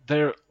 but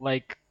they're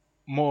like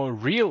more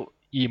real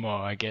emo,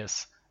 I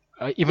guess.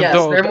 Even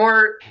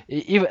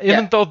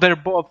though they're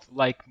both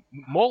like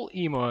mall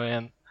emo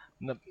and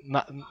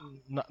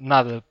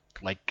not a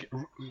like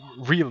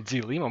real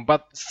deal emo,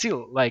 but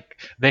still like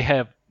they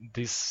have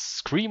these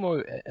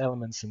screamo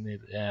elements in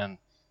it, and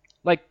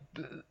like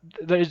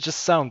they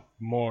just sound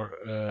more.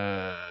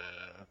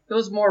 It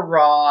was more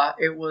raw.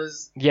 It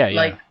was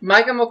like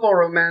My Chemical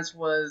Romance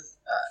was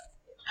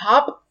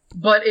pop,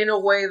 but in a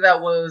way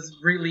that was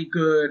really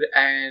good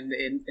and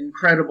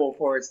incredible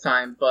for its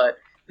time. But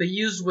The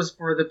Used was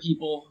for the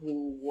people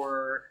who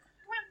were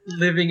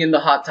living in the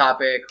Hot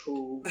Topic,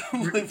 who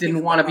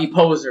didn't want to be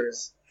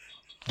posers.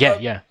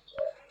 Yeah.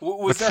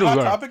 Was there Hot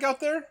Topic out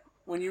there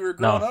when you were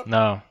growing up?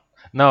 No.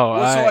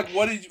 So like,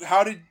 what did you?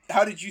 How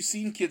did you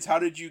scene kids? How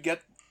did you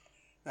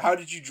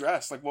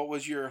dress? Like, what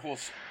was your whole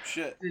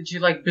shit? Did you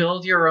like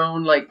build your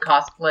own like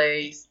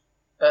cosplay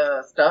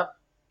stuff?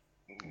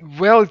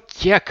 Well,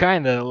 yeah,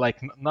 kind of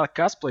like not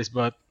cosplays,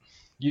 but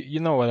you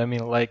know what I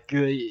mean. Like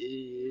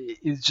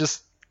it's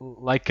just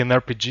like in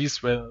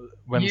RPGs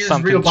when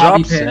something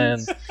drops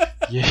and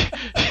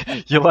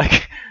you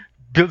like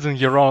building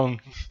your own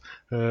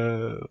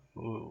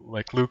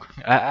like look.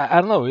 I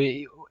don't know.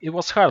 It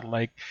was hard.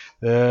 Like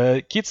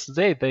kids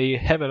today, they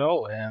have it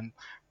all, and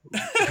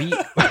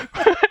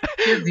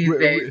kids these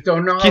days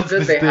don't know how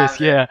good they have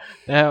it.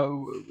 Yeah.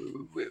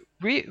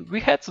 We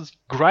had to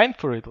grind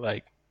for it.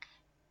 Like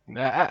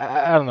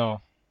I don't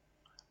know.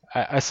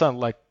 I sound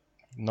like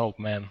an old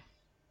man.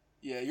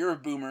 Yeah, you're a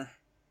boomer.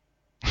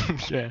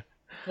 Yeah.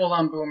 Full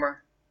on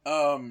boomer.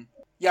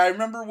 Yeah, I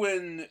remember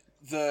when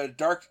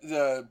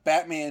the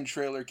Batman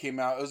trailer came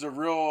out. It was a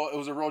real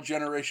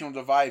generational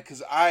divide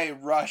because I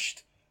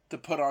rushed to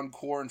put on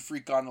Core and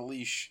Freak on a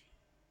Leash,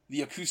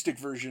 the acoustic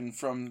version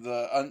from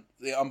the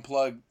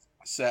Unplugged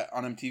set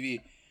on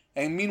MTV.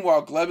 And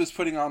meanwhile, Gleb is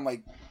putting on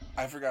like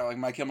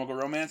My Chemical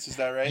Romance. Is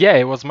that right? Yeah,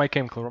 it was My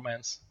Chemical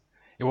Romance.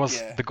 It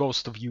was The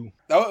Ghost of You.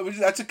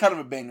 That's a kind of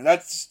a banger.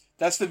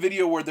 That's the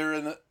video where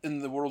they're in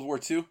the World War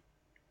II.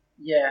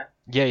 Yeah.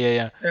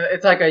 Yeah.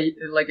 It's like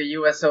a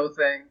USO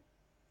thing.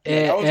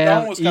 That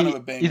one was kind of a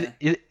banger.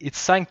 It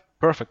sang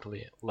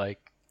perfectly.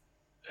 Like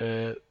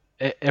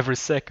every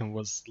second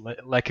was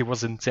like it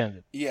was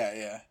intended.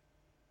 Yeah.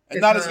 And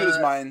not as good as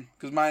mine,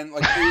 because mine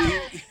like.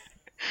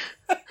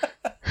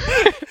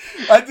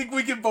 I think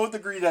we can both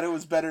agree that it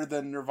was better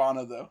than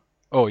Nirvana, though.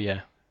 Oh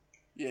yeah.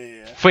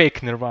 Yeah.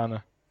 Fake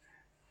Nirvana.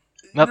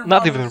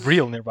 Not even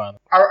real Nirvana.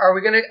 Are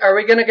we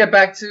gonna get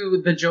back to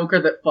the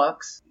Joker that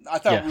fucks? I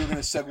thought we were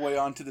gonna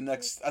segue on to the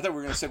next. I thought we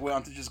were gonna segue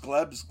on to just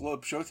Gleb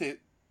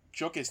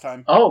showcase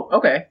time. Oh,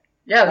 okay.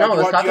 Yeah,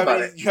 let's talk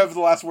about it. Do you have the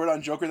last word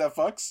on Joker that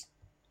fucks?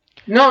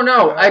 No.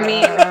 I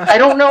mean, I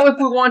don't know if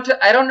we want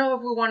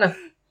to.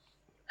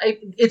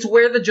 It's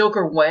where the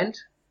Joker went,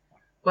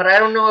 but I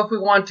don't know if we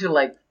want to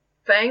like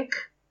thank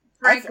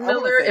Frank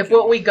Miller if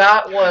what we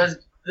got was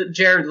the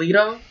Jared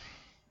Leto.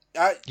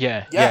 I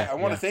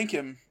want to thank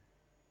him.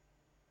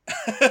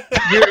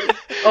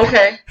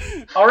 Okay.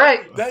 All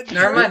right.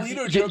 Never mind.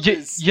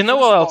 You know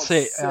what I'll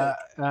say?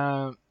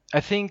 I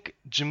think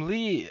Jim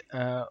Lee,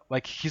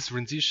 like his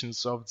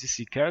renditions of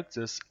DC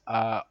characters,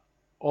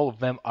 all of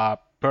them are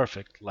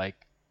perfect. Like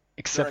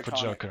except for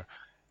Joker.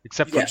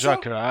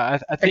 Joker. I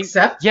think.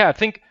 Except? Yeah, I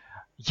think.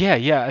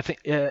 Yeah. I think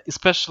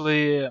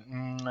especially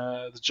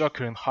the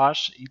Joker in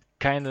Hush. It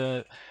kind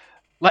of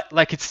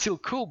like it's still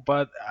cool,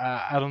 but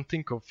I don't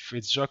think of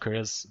its Joker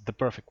as the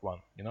perfect one,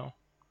 you know?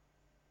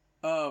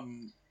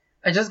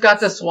 I just got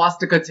the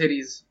swastika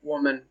titties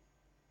woman.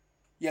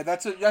 Yeah,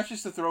 that's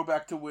just a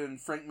throwback to when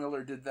Frank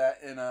Miller did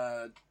that in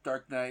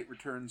Dark Knight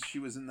Returns. She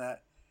was in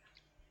that.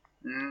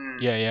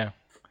 Yeah.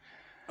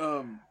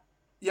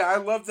 Yeah, I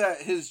love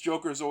that his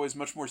Joker is always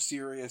much more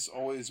serious,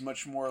 always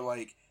much more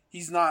like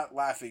he's not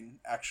laughing.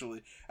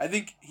 Actually, I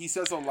think he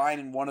says a line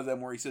in one of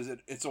them where he says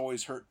it's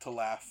always hurt to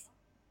laugh,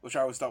 which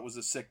I always thought was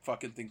a sick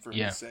fucking thing for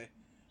him to say.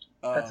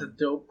 That's a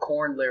dope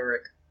Korn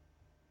lyric.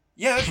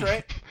 Yeah, that's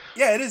right.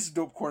 Yeah, it is a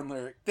dope Korn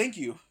lyric. Thank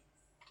you.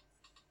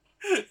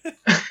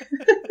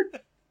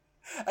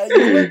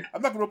 I'm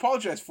not going to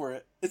apologize for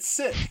it. It's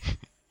sick.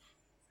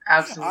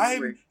 Absolutely.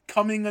 I'm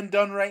coming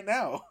undone right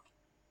now.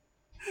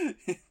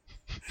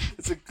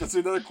 It's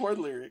another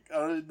Korn lyric.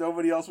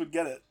 Nobody else would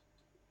get it.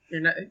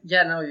 You're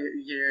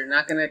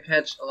not gonna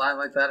catch a line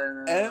like that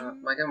in a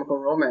My Chemical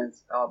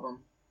Romance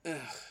album.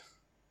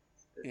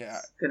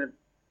 It's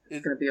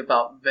gonna be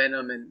about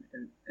venom and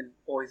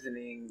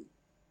poisoning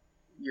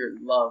your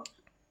love,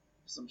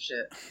 some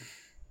shit.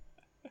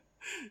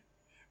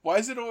 Why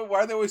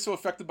are they always so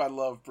affected by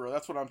love, bro?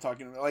 That's what I'm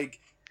talking about. Like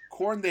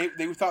Korn, they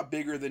thought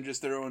bigger than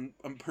just their own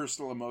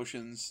personal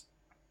emotions.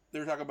 They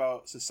were talking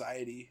about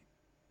society.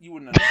 You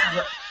wouldn't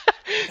understand.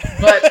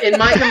 But in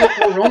My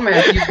Chemical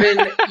Romance,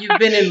 you've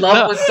been in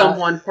love with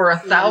someone for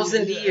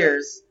 1,000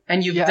 years,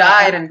 and you've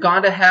died and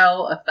gone to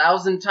hell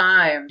 1,000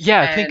 times.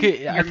 Yeah, I think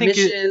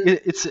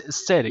it's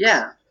aesthetics.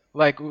 Yeah,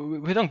 like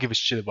we don't give a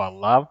shit about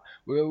love.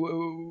 We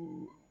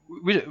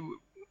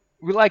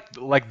like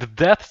the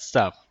death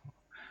stuff.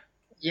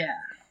 Yeah.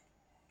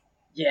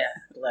 You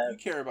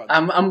care about.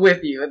 I'm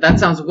with you. That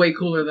sounds way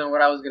cooler than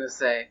what I was gonna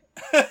say.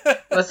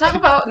 Let's talk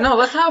about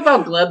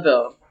Gleb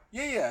though.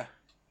 Yeah.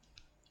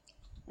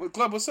 Well,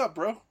 Gleb, what's up,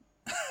 bro?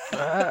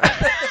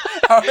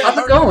 How's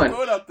it going?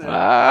 Out there?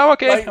 I'm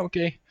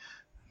okay.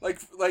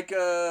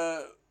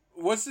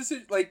 What's this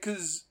like?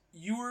 Because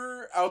you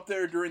were out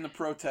there during the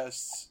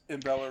protests in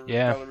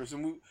Belarus,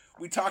 and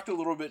we talked a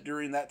little bit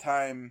during that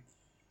time.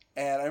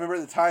 And I remember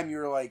at the time you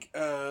were like,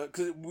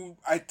 because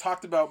I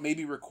talked about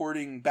maybe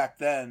recording back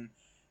then,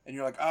 and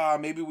you're like,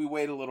 maybe we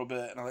wait a little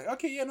bit. And I'm like,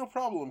 okay, yeah, no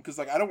problem, because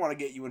like I don't want to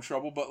get you in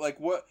trouble, but like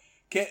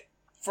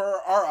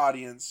for our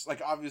audience,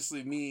 like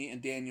obviously me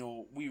and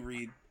Daniel, we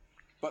read,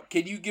 but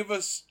can you give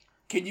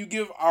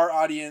our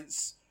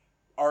audience,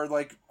 our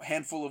like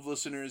handful of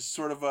listeners,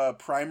 sort of a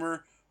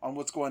primer on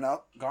what's going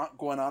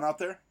on out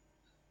there?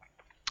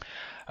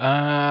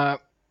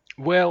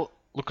 Well,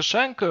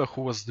 Lukashenko,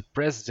 who was the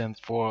president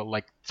for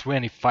like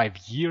 25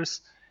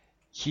 years,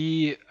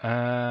 he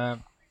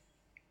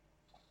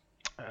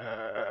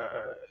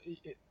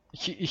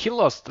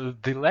lost the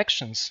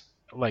elections,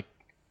 like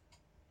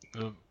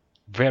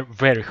very,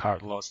 very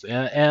hard lost,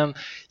 and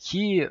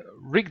he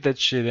rigged that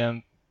shit,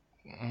 and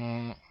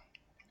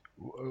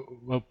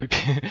well,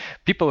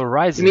 people are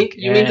rising.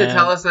 You mean to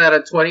tell us that a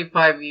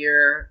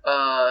 25-year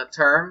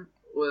term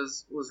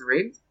was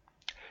rigged?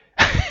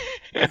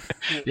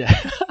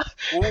 Yeah.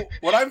 Well,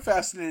 what I'm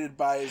fascinated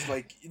by is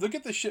like, look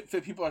at the shit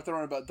that people are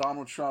throwing about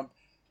Donald Trump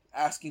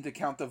asking to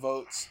count the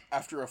votes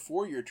after a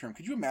 4-year term.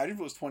 Could you imagine if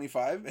it was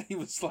 25 and he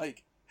was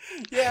like,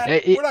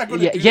 we're not going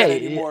to do that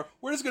anymore.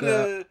 We're just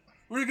gonna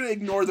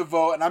ignore the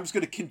vote, and I'm just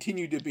gonna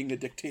continue to being a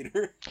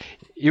dictator.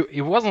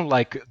 It wasn't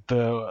like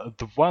the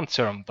one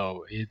term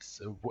though.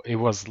 It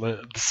was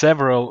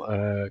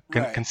several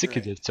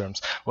consecutive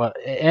terms. Well,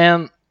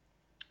 and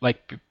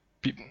like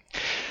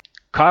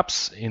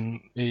cops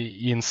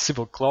in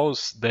civil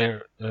clothes,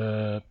 they're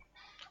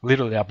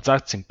literally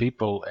abducting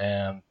people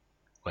and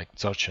like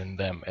torturing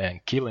them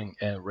and killing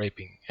and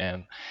raping,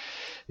 and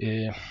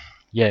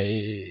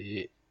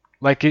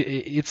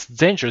it's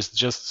dangerous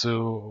just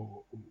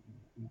to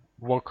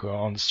walk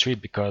on the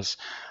street, because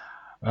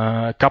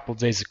a couple of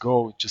days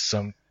ago just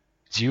some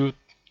dude,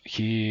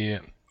 he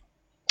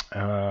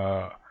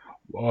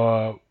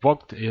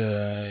walked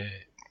in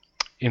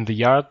the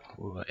yard,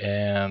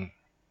 and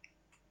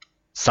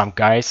some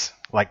guys,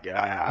 like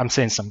I'm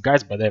saying some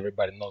guys, but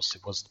everybody knows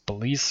it was the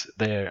police.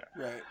 They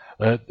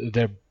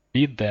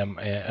beat him,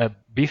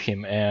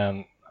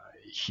 and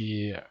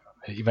he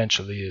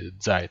eventually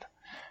died.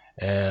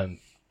 And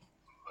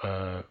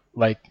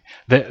like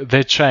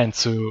they're trying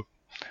to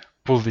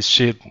pull this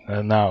shit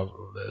now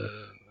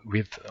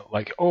with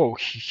like, oh,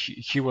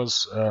 he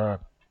was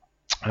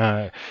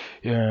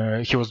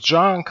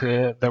drunk,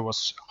 there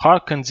was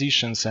heart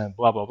conditions and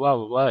blah blah blah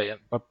blah blah.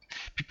 But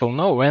people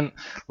know, and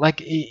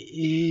like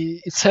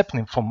it's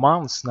happening for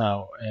months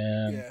now,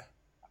 and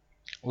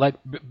like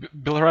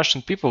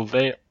Belarusian people,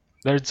 they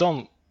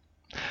don't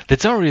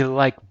really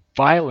like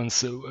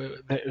violence.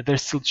 They're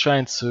still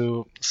trying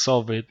to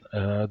solve it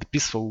the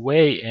peaceful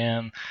way,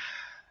 and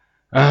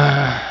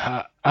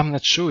I'm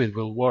not sure it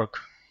will work,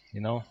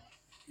 you know.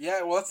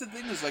 Yeah, well, that's the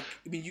thing is, like,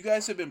 I mean, you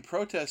guys have been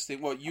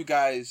protesting. Well, you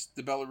guys,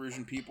 the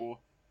Belarusian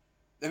people,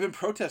 they've been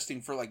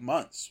protesting for like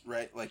months,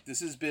 right? Like,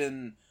 this has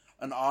been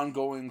an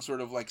ongoing sort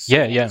of like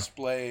Yeah, civil yeah.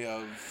 display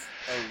of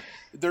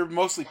they're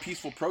mostly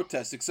peaceful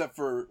protests, except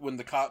for when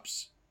the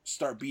cops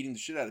start beating the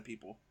shit out of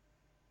people.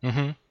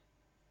 Mm-hmm.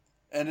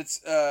 And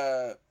it's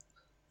I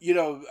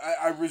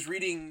was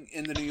reading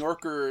in the New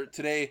Yorker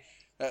today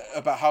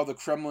about how the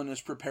Kremlin is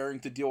preparing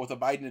to deal with the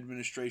Biden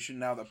administration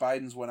now that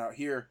Biden's went out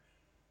here.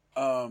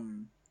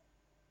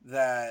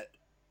 That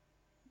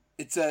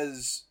it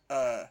says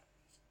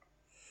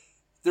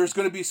there's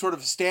going to be sort of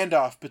a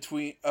standoff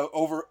between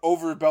over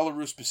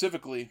Belarus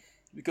specifically,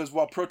 because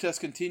while protests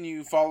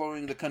continue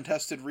following the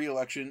contested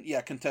re-election,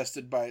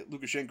 contested by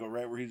Lukashenko,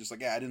 right, where he's just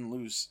like, I didn't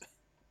lose.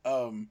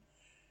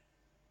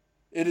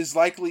 It is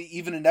likely,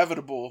 even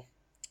inevitable,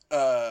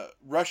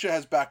 Russia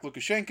has backed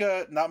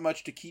Lukashenko, not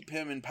much to keep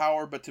him in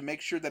power, but to make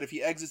sure that if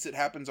he exits, it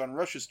happens on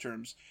Russia's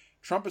terms.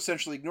 Trump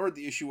essentially ignored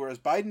the issue, whereas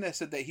Biden has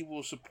said that he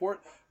will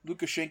support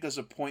Lukashenko's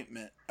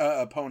opponent.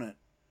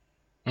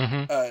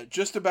 Mm-hmm.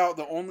 Just about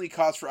the only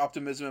cause for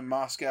optimism in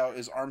Moscow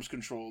is arms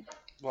control,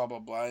 blah, blah,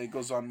 blah. It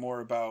goes on more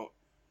about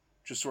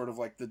just sort of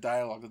like the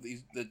dialogue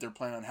that they're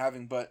planning on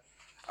having. But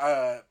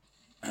I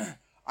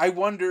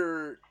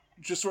wonder,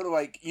 just sort of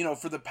like,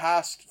 for the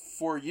past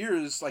 4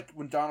 years, like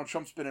when Donald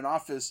Trump's been in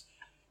office,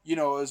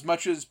 as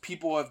much as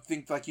people have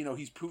think like,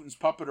 he's Putin's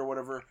puppet or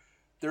whatever,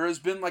 there has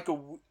been like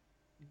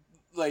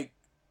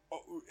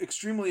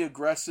extremely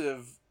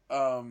aggressive,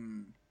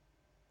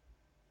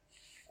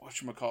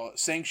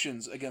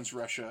 sanctions against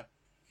Russia.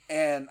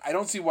 And I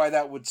don't see why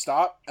that would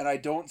stop. And I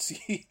don't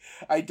see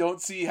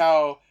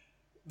how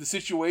the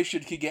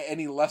situation could get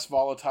any less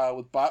volatile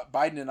with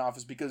Biden in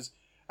office, because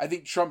I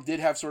think Trump did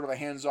have sort of a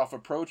hands-off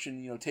approach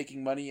and,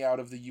 taking money out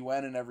of the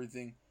UN and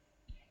everything,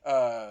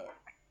 at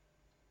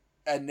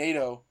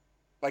NATO.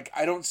 Like,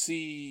 I don't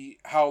see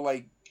how,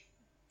 like,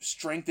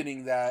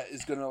 strengthening that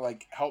is going to,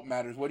 like, help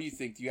matters. What do you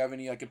think? Do you have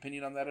any, like,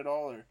 opinion on that at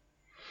all, or?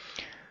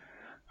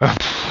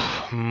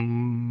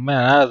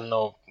 Man, I don't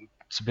know,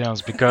 to be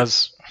honest,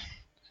 because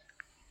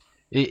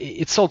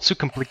it's all too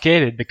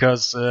complicated,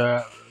 because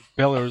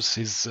Belarus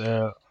is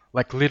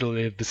like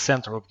literally the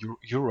center of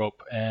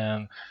Europe,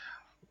 and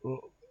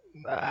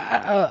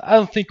I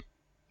don't think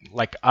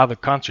like other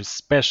countries,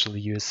 especially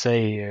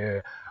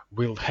USA,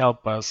 will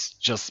help us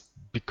just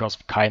because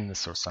of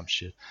kindness or some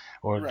shit,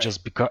 or Right.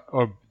 just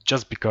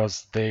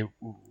because they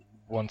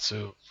want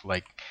to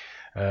like.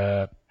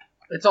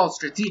 It's all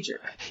strategic.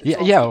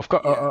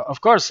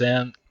 Of course,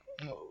 and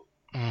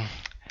I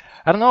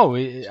don't know.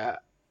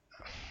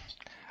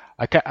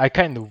 I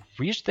kind of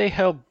wish they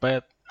help,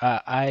 but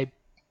I'm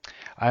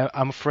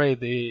afraid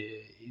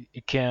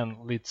it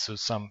can lead to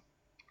some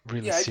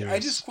really serious I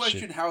just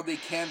question shit. how they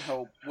can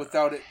help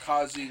without it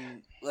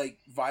causing like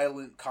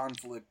violent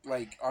conflict,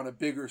 like on a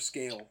bigger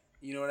scale.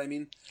 You know what I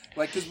mean?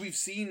 Like, because we've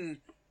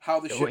seen how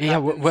the shit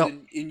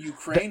happens in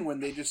Ukraine when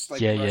they just like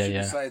Russia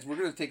decides we're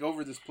going to take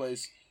over this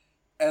place,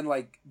 and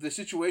like the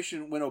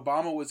situation when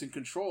Obama was in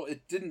control,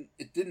 it didn't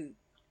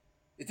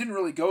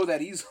really go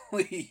that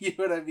easily. You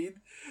know what I mean?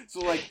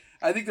 So like,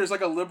 I think there's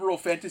like a liberal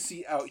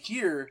fantasy out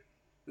here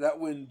that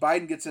when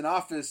Biden gets in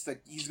office,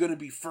 that he's going to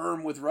be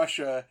firm with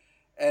Russia,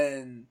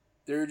 and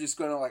they're just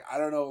going to like, I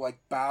don't know, like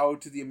bow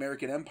to the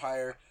American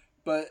empire.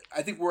 But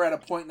I think we're at a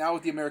point now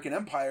with the American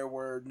empire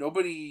where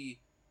nobody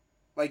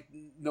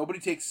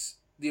takes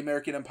the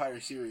American empire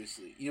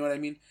seriously. You know what I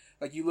mean?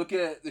 Like, you look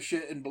at the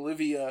shit in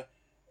Bolivia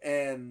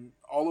and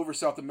all over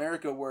South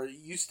America, where it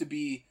used to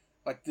be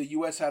like the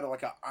U.S. had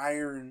like an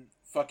iron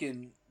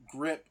fucking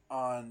grip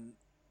on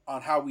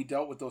how we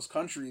dealt with those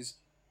countries,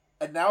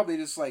 and now they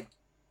just like,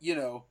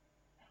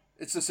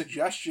 it's a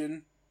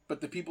suggestion,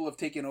 but the people have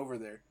taken over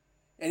there.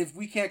 And if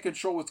we can't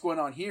control what's going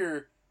on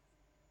here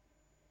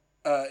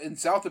in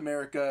South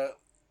America,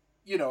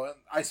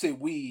 I say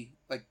we,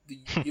 like the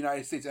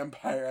United States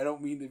empire, I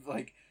don't mean to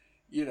like,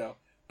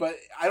 but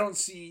I don't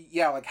see,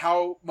 like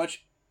how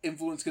much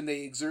influence can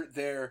they exert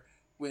there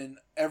when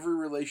every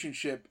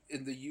relationship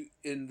in the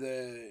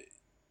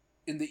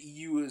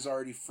EU is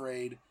already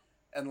frayed,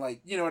 and like,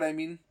 you know what I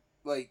mean?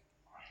 Like,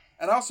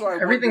 and also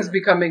everything's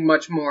becoming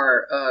much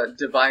more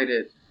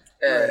divided.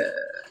 Right.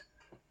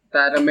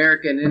 That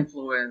American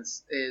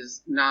influence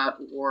is not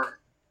worth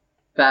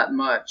that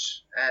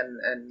much,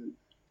 and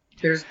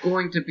there's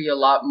going to be a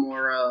lot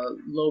more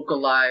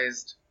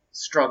localized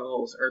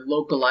struggles or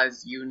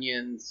localized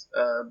unions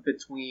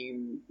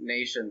between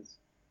nations.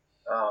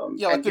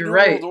 Like the New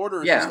World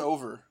Order is just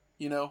over.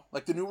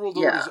 Like the New World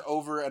Order is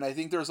over, and I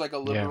think there's like a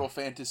liberal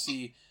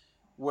fantasy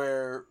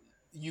where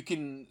you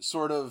can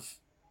sort of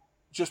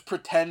just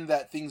pretend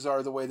that things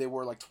are the way they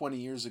were like 20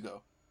 years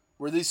ago,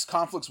 where these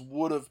conflicts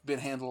would have been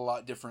handled a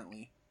lot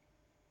differently.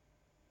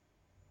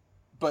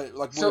 But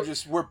like we're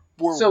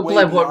so way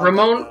Gleb,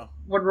 beyond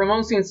what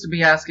Ramon seems to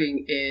be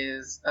asking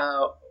is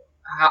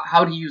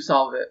how do you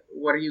solve it?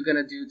 What are you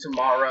gonna do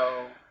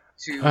tomorrow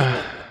to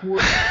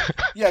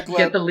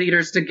get the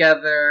leaders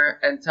together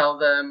and tell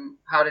them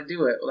how to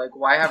do it? Like,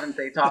 why haven't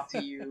they talked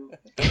to you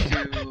to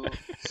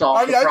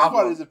solve the problem? I just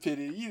wanted his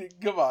opinion.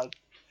 Come on.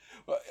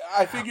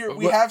 I figure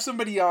we have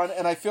somebody on,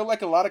 and I feel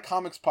like a lot of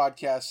comics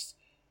podcasts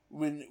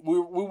when we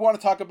want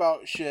to talk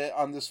about shit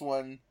on this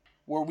one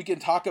where we can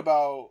talk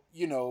about,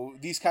 you know,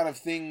 these kind of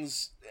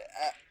things,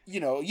 you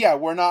know, yeah,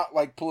 we're not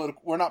like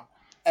we're not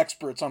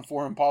experts on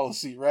foreign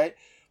policy, right?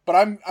 But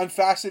I'm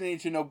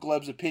fascinated to know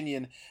Gleb's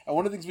opinion. And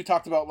one of the things we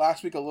talked about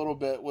last week a little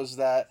bit was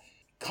that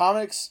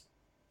comics,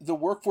 the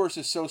workforce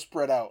is so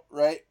spread out,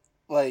 right?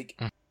 Like,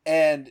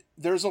 and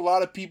there's a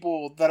lot of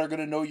people that are going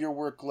to know your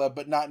work, Gleb,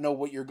 but not know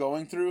what you're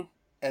going through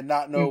and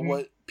not know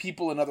what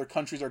people in other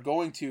countries are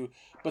going to.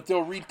 But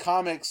they'll read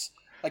comics,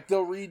 like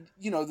they'll read,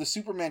 you know, the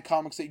Superman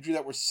comics that you drew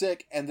that were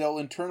sick, and they'll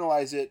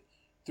internalize it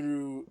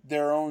through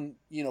their own,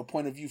 you know,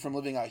 point of view from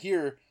living out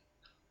here.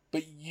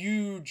 But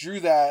you drew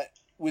that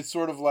with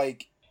sort of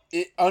like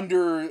it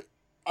under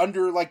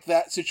like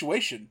that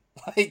situation.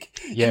 Like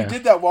you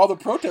did that while the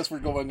protests were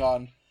going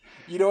on.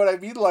 You know what I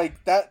mean?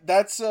 Like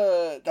that's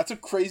a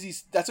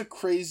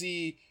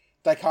crazy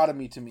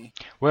dichotomy to me.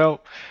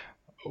 Well,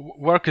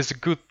 work is a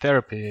good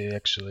therapy,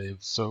 actually.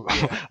 So,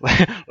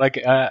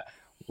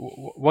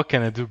 what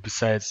can I do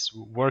besides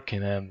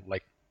working and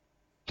like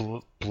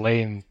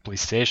playing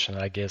PlayStation?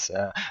 I guess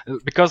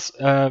because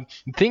the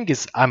thing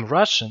is, I'm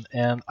Russian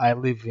and I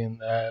live in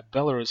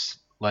Belarus.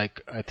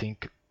 Like I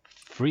think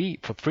 3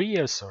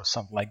 years or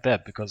something like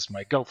that, because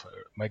my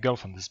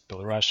girlfriend is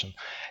Belarusian.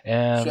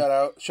 And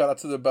shout out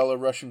to the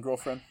Belarusian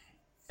girlfriend.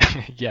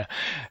 yeah,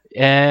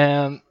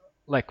 and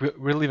like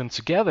we're living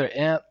together,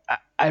 and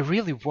I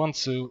really want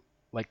to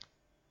like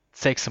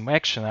take some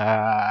action.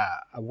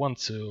 I want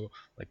to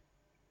like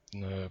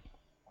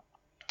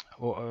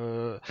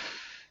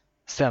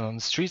stand on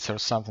the streets or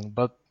something,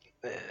 but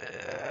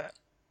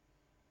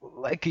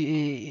like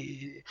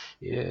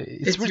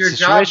it's your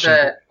job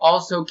that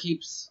also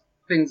keeps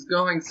things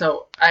going.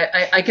 So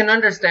I can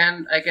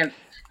understand.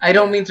 I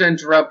don't mean to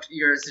interrupt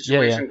your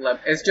situation, Gleb.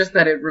 It's just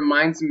that it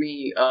reminds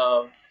me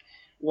of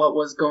what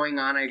was going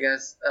on, I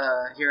guess,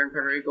 here in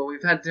Puerto Rico.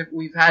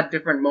 We've had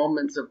different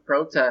moments of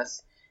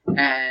protest,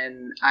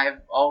 and I've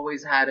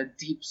always had a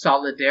deep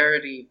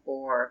solidarity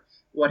for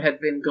what had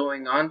been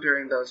going on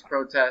during those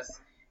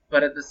protests.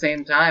 But at the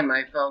same time,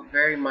 I felt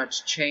very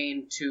much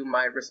chained to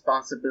my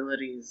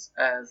responsibilities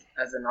as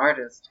an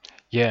artist.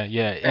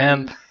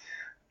 And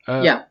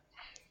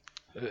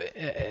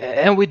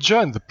we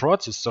joined the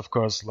protest, of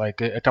course, like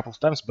a couple of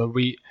times, but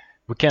we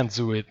can't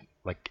do it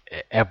like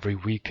every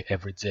week,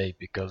 every day,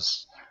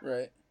 because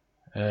well,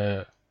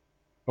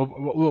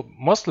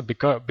 mostly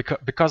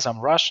because I'm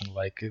Russian.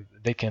 Like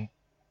they can,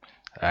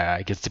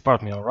 I guess,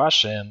 deport me on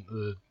Russia, and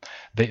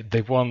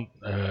they won't.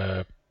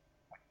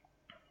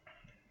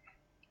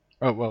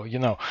 Oh well, you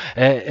know,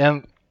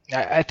 and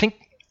I think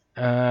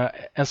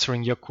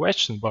answering your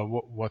question about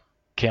what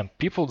can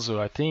people do,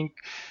 I think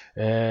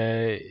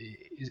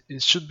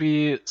it should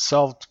be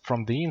solved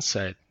from the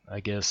inside,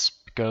 I guess,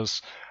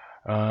 because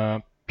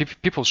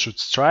people should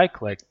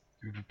strike, like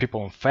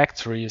people in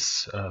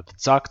factories, the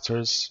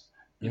doctors.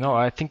 You know,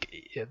 I think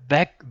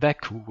that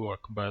could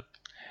work, but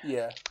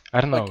I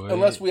don't know.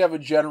 Unless we have a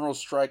general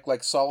strike,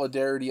 like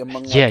solidarity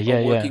among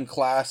the working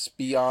class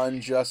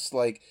beyond just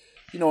like,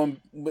 you know,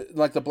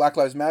 like the Black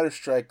Lives Matter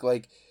strike,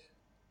 like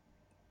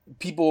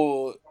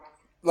people,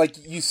 like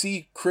you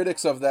see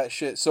critics of that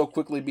shit so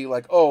quickly be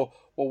like, oh,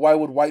 well, why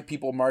would white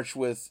people march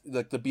with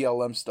like the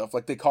BLM stuff?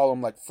 Like they call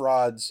them like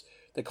frauds.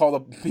 They call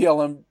the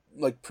BLM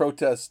like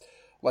protests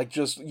like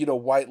just, you know,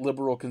 white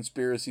liberal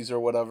conspiracies or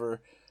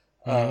whatever.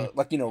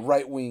 Like, you know,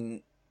 right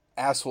wing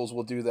assholes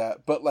will do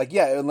that. But like,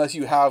 yeah, unless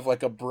you have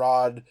like a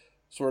broad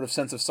sort of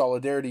sense of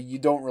solidarity, you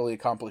don't really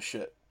accomplish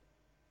shit.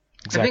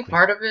 Exactly. I think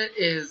part of it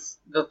is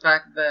the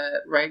fact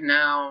that right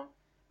now,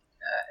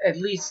 at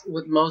least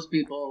with most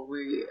people,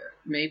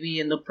 maybe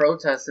in the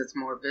protests it's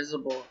more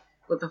visible,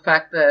 but the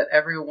fact that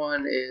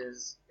everyone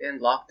is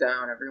in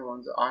lockdown,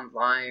 everyone's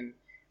online,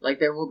 like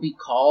there will be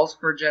calls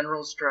for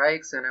general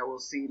strikes, and I will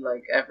see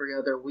like every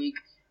other week,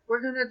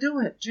 we're gonna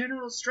do it,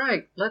 general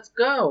strike, let's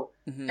go.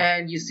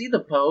 And you see the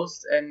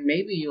post, and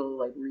maybe you'll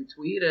like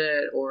retweet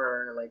it,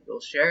 or like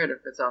you'll share it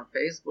if it's on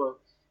Facebook,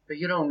 but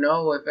you don't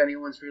know if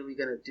anyone's really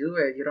going to do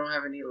it. You don't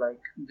have any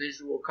like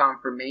visual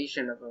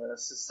confirmation of a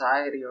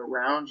society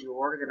around you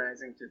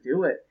organizing to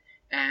do it.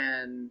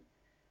 And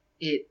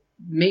it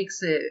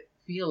makes it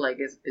feel like,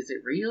 is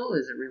it real?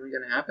 Is it really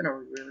going to happen? Are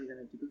we really going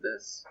to do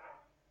this?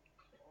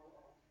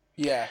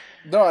 Yeah.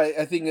 No,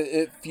 I think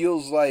it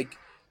feels like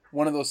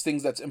one of those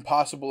things that's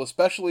impossible,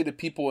 especially to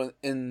people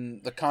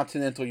in the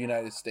continental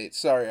United States.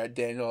 Sorry,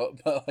 Daniel,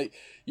 but like,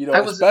 you know,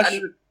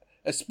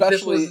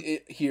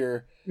 especially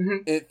here,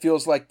 it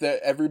feels like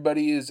that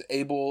everybody is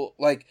able,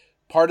 like,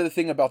 part of the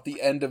thing about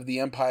the end of the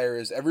empire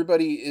is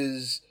everybody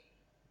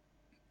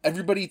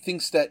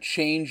thinks that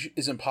change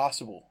is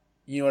impossible.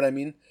 You know what I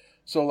mean?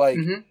 So like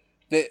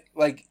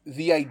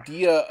the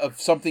idea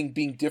of something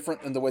being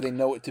different than the way they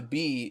know it to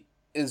be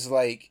is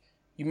like,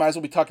 you might as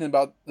well be talking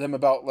about them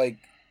about like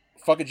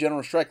fuck a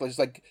general strike, like just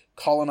like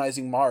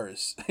colonizing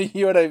Mars.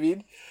 You know what I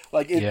mean?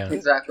 Like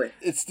exactly.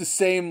 It's the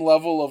same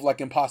level of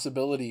like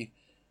impossibility.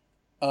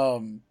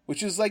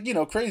 Which is like, you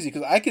know, crazy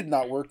because I could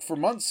not work for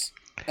months,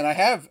 and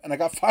I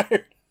got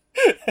fired.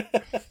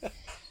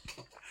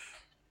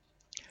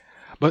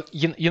 But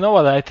you know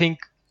what? I think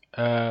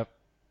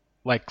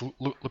like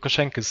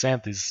Lukashenko's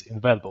end is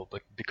inevitable,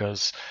 but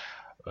because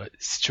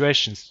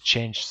situations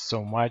changed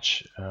so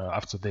much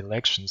after the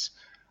elections.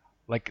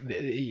 Like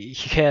he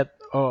had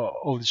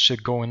all this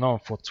shit going on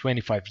for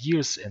 25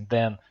 years, and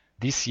then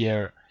this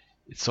year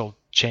it's all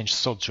changed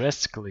so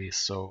drastically.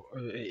 So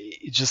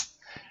it just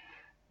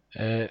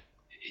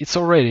it's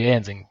already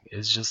ending.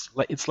 It's just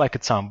like it's like a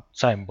time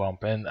bomb,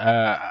 and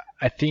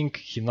I think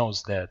he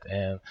knows that,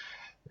 and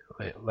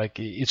like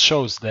it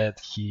shows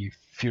that he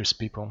fears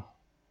people.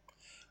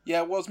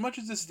 Yeah, well, as much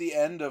as this is the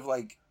end of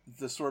like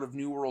the sort of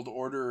new world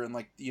order and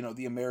like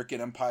the American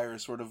empire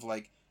is sort of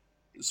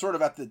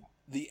at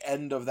the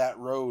end of that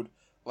road,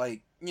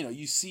 like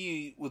you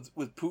see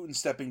with Putin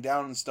stepping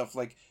down and stuff,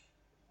 like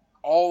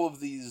all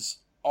of these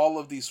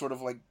sort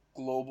of like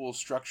global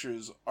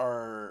structures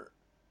are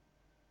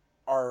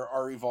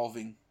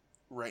evolving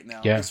right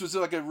now. Yeah. This was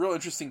like a real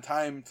interesting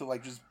time to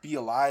like just be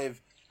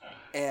alive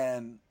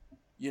and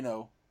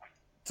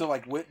to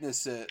like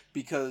witness it,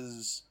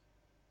 because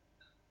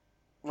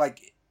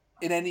like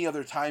in any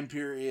other time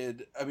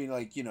period, I mean,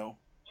 like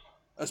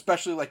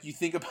especially like you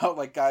think about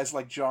like guys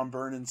like John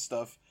Byrne and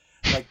stuff,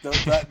 like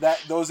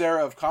those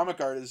era of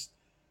comic artists,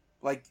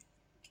 like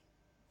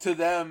to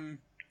them,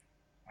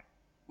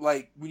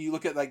 like when you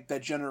look at like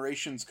that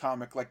generation's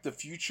comic, like the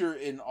future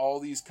in all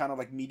these kind of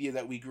like media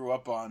that we grew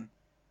up on,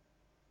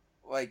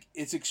 like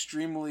it's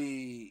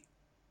extremely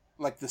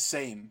like the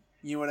same.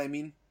 You know what I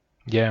mean?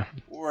 Yeah.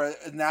 Or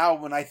now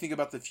when I think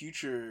about the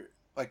future,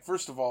 like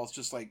first of all, it's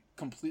just like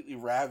completely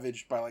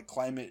ravaged by like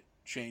climate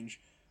change,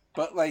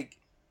 but like,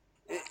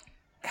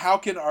 how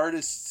can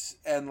artists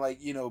and like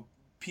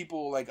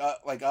people like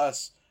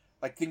us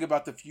like think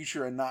about the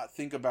future and not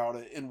think about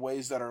it in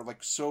ways that are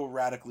like so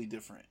radically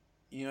different?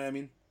 You know what I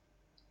mean?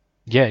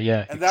 Yeah,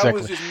 yeah. And exactly. that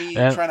was just me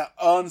trying to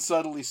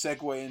unsubtly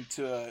segue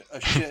into a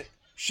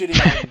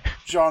shitting on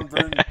John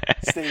Byrne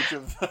stage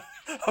of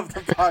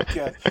the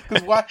podcast.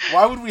 Because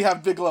why would we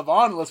have Big Love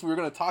on unless we were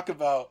going to talk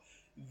about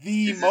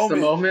the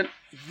moment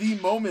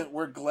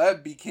where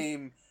Gleb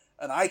became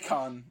an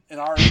icon in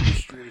our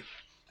industry?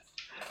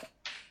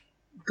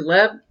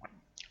 Gleb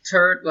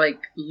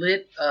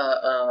lit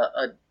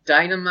a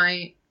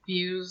dynamite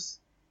fuse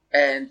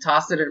and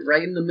tossed it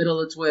right in the middle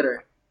of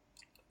Twitter.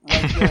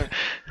 Right there.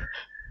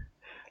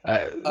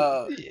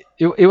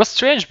 It was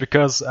strange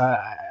because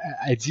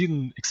I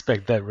didn't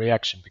expect that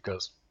reaction,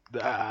 because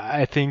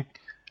I think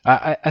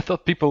I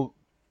thought people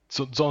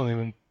don't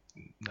even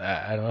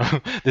I don't know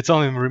they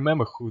don't even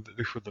remember who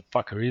the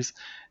fucker is,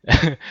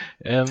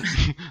 and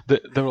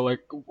they were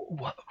like,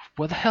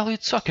 what the hell are you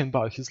talking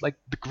about? He's like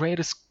the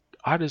greatest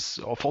artist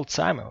of all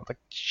time. I was like,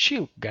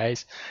 chill,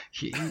 guys.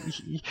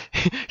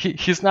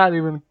 He's not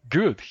even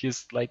good.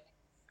 He's like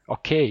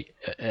okay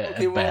at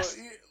best.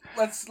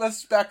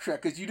 Let's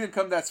backtrack, because you didn't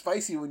come that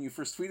spicy when you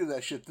first tweeted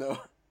that shit, though.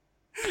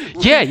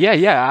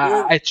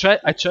 Yeah. I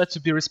tried to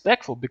be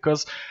respectful,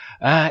 because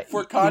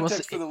for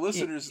context for the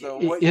listeners, though,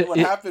 what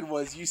happened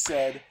was you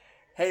said,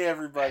 "Hey,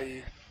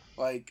 everybody,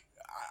 like."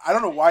 I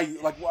don't know why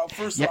you like. Well,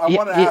 first, I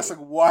want to ask like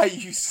why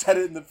you said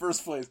it in the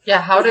first place. Yeah,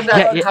 how did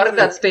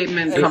that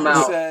statement come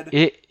out?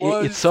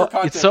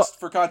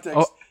 For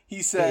context,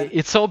 he said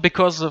it's all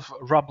because of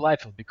Rob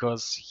Liefeld,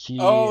 because he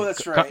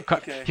that's right.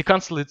 He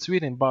constantly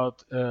tweeting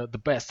about the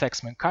best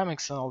X-Men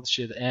comics and all the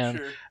shit,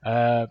 and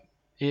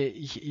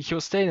he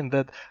was stating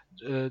that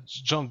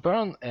John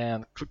Byrne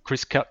and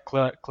Chris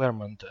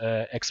Claremont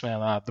X-Men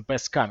are the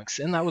best comics,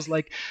 and I was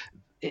like,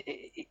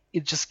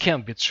 it just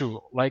can't be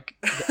true. Like,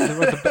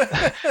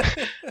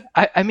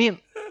 I mean,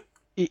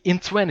 in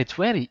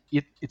 2020,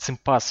 it's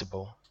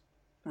impossible.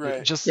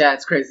 Right.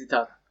 It's crazy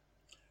tough.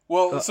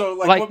 Well, so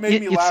like what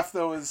made me laugh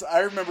though is I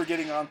remember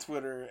getting on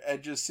Twitter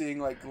and just seeing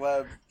like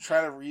Gleb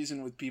try to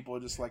reason with people,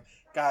 just like,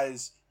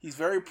 guys, he's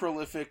very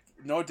prolific,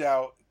 no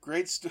doubt,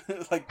 great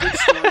like good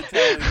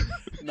storytelling,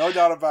 no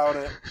doubt about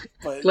it.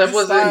 But Gleb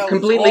was in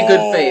completely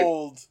good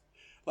faith.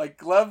 Like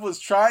Gleb was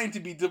trying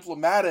to be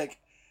diplomatic,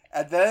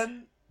 and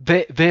then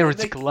they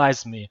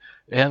ridiculized me,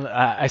 and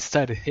I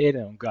started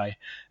hating him, guy.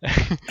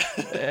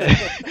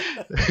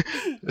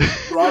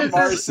 Ron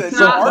Mars said,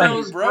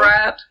 Ron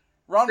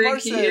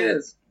Mars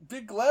said,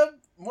 Big Gleb?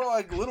 More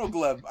like Little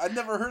Gleb. I'd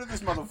never heard of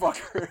this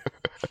motherfucker.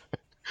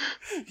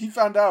 He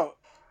found out.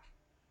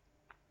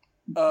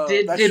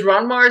 Did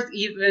Ron Mars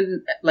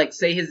even like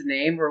say his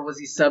name, or was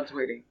he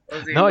subtweeting?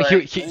 No, he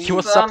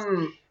was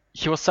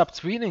he was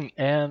subtweeting,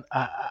 and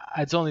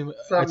I don't even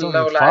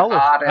follow.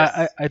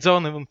 I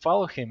don't even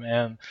follow him,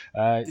 and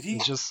I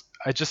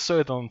just saw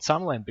it on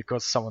timeline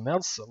because someone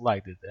else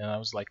liked it, and I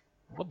was like,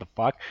 what the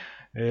fuck?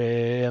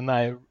 And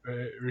I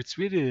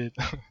retweeted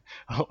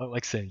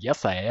like saying,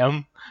 yes, I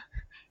am.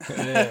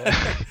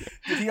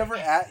 Did he ever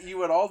at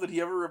you at all? Did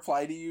he ever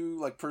reply to you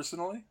like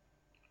personally?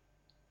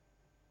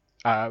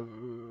 Or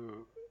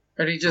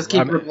did he just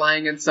keep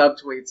replying in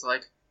subtweets?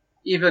 Like,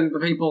 even the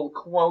people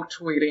quote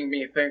tweeting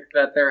me think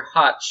that they're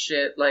hot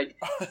shit. Like,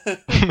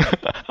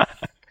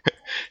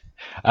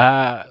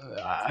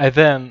 I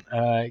then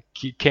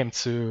came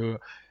to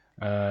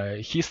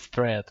his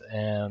thread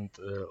and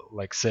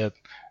like said,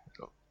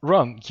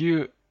 Ron,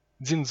 you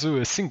didn't do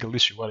a single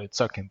issue. What are you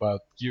talking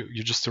about?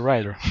 You're just a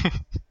writer.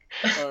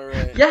 All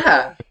right.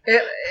 Yeah,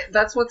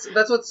 that's what's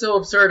so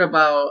absurd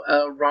about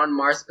Ron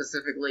Mars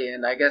specifically,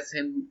 and I guess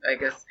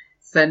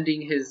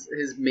sending his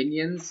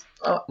minions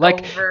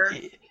Like over.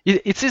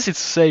 it's easy to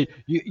say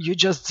you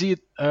just did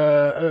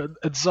a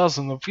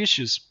dozen of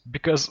issues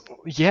because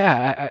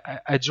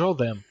I draw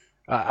them.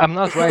 I'm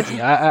not writing.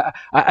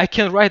 I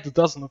can write a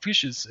dozen of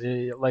issues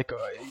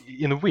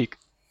in a week.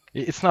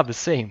 It's not the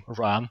same,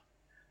 Ron.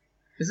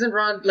 Isn't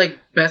Ron like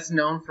best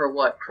known for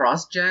what,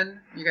 CrossGen?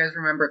 You guys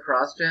remember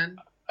CrossGen?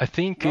 I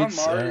think Ron it's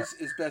Mars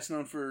is best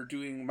known for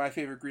doing my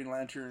favorite Green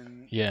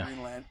Lantern, Yeah.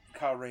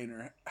 Kyle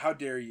Rayner. How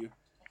dare you?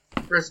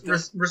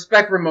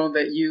 Respect, Ramon,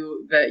 that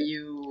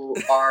you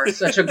are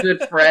such a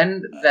good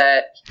friend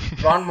that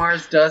Ron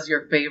Mars does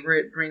your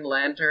favorite Green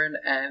Lantern,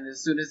 and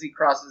as soon as he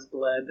crosses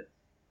blood,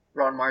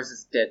 Ron Mars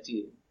is dead to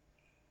you.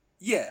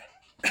 Yeah.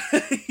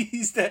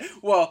 He's dead.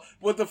 Well,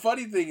 what the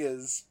funny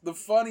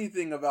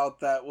thing about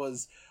that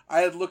was I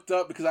had looked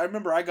up because I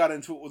remember I got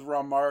into it with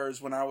Ron Mars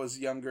when I was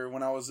younger,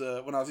 when I was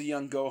a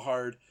young go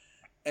hard,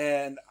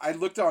 and I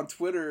looked on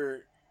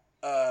Twitter,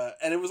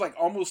 and it was like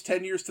almost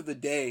 10 years to the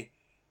day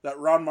that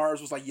Ron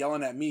Mars was like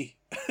yelling at me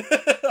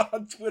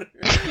on Twitter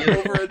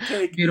over a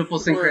take. Beautiful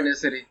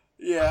synchronicity.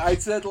 Yeah, I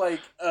said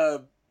like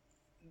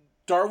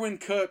Darwin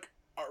Cook,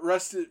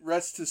 rest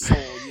his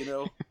soul, you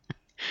know,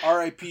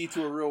 R.I.P.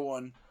 to a real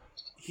one.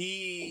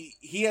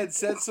 He had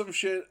said some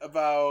shit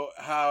about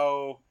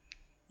how,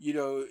 you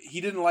know,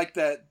 he didn't like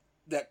that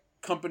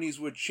companies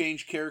would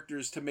change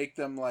characters to make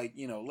them like,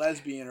 you know,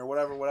 lesbian or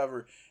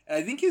whatever. And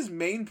I think his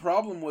main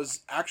problem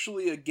was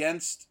actually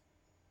against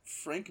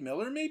Frank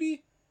Miller,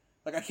 maybe.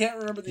 Like I can't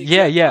remember the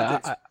exact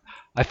context.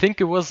 I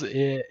think it was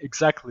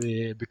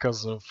exactly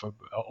because of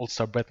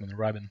All-Star Batman and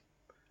Robin.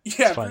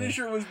 Yeah, I'm pretty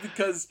sure it was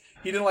because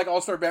he didn't like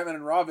All-Star Batman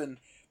and Robin,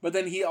 but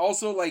then he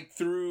also like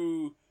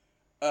threw.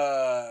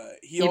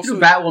 He threw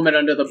Batwoman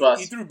under the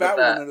bus. He threw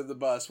Batwoman under the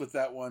bus with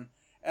that one,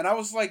 and I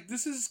was like,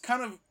 "This is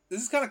kind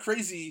of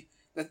crazy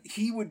that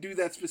he would do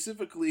that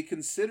specifically,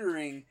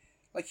 considering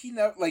like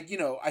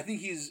I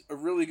think he's a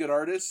really good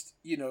artist,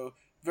 you know,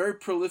 very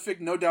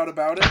prolific, no doubt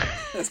about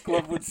it, as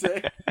Glove would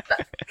say."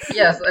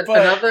 Yes,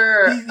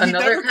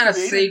 another kind of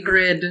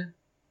sacred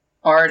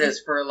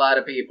artist for a lot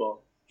of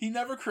people. He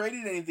never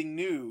created anything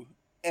new,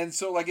 and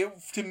so like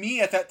to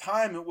me at that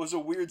time, it was a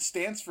weird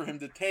stance for him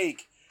to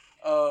take.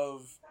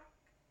 Of,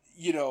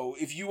 you know,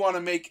 if you want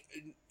to make,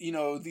 you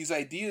know, these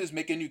ideas,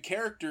 make a new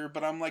character,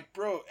 but I'm like,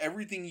 bro,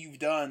 everything you've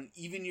done,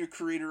 even your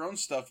creator-owned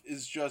stuff,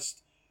 is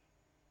just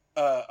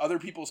other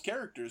people's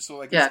characters. So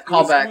like,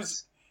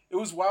 callbacks. It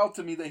was wild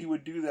to me that he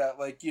would do that.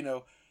 Like, you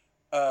know,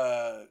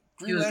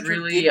 Green Lantern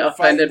really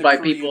offended by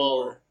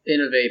people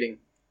innovating.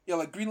 Yeah,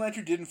 like Green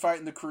Lantern didn't fight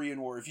in the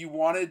Korean War. If you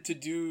wanted to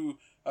do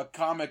a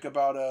comic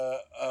about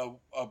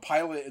a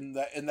pilot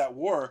in that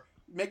war,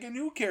 make a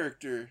new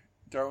character.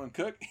 Darwin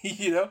Cook,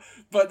 you know,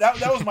 but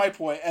that was my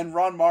point. And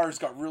Ron Mars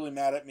got really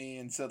mad at me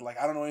and said like,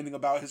 I don't know anything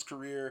about his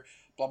career,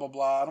 blah blah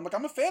blah. And I'm like,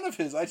 I'm a fan of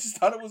his. I just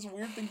thought it was a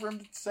weird thing for him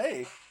to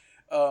say.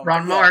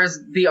 Ron Mars,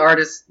 the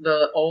artist,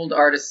 the old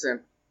artist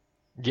simp.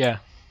 Yeah.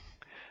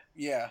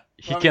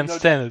 He can't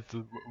stand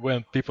it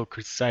when people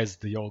criticize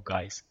the old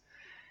guys.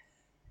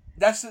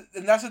 That's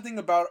the thing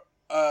about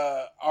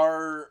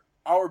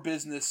our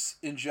business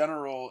in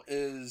general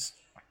is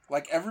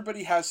like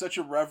everybody has such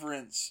a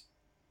reverence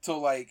to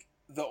like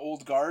the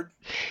old guard.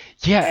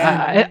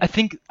 Yeah, I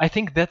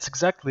think that's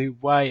exactly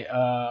why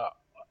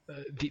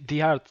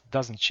the art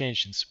doesn't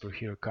change in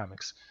superhero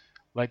comics.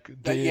 Like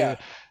the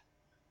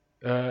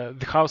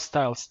house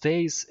style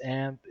stays,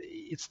 and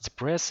it's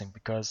depressing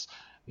because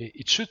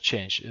it should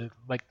change.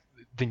 Like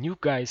the new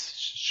guys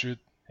should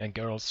and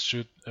girls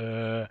should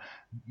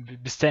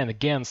be stand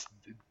against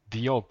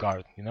the old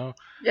guard, you know?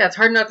 Yeah, it's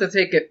hard not to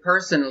take it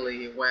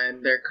personally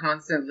when they're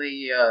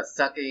constantly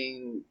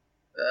sucking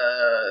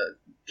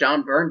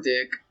John Byrne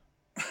dick,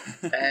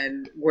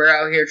 and we're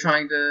out here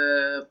trying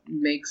to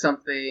make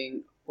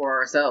something for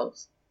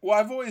ourselves. Well,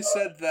 I've always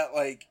said that,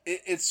 like,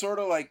 it's sort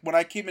of like, when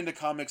I came into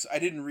comics, I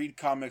didn't read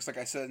comics, like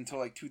I said, until,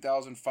 like,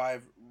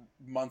 2005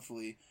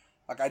 monthly.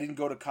 Like, I didn't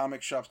go to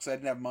comic shops because I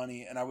didn't have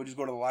money, and I would just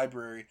go to the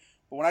library.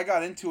 But when I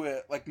got into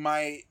it, like,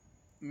 my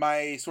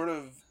sort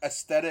of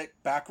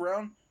aesthetic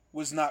background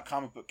was not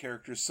comic book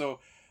characters. So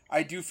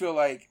I do feel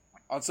like,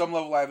 on some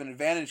level, I have an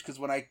advantage, because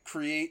when I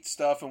create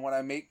stuff and when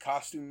I make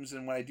costumes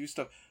and when I do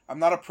stuff, I'm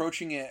not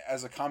approaching it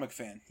as a comic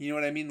fan. You know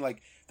what I mean?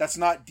 Like, that's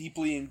not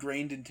deeply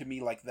ingrained into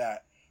me like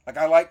that. Like,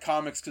 I like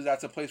comics because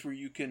that's a place where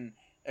you can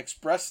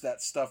express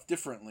that stuff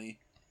differently.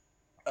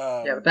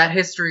 Yeah, but that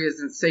history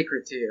isn't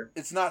sacred to you.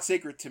 It's not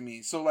sacred to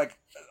me. So, like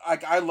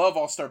I love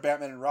All-Star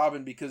Batman and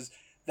Robin because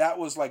that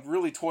was, like,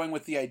 really toying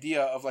with the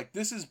idea of, like,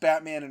 this is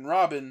Batman and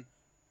Robin,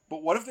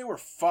 but what if they were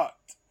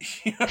fucked?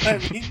 You know what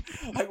I mean?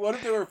 Like, what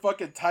if they were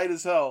fucking tight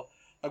as hell?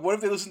 Like, what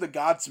if they listened to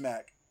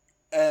Godsmack?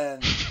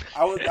 And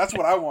that's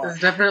what I want.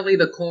 It's definitely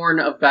the corn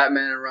of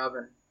Batman and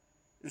Robin.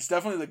 It's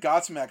definitely the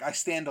Godsmack. I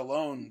stand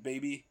alone,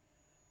 baby.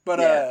 But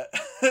Yeah.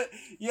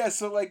 yeah.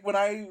 So like when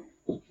I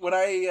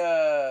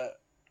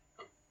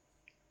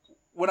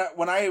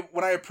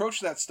approach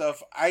that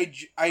stuff, I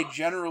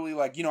generally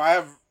like, you know, I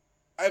have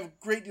a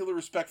great deal of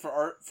respect for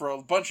art, for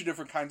a bunch of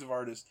different kinds of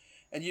artists,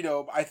 and you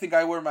know, I think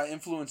I wear my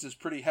influences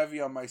pretty heavy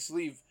on my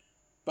sleeve.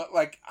 But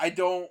like I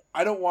don't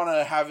want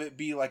to have it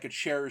be like a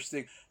cherished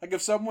thing. Like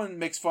if someone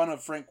makes fun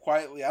of Frank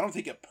Quietly, I don't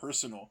take it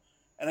personal.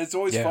 And it's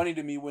always funny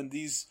to me when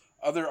these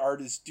other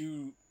artists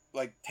do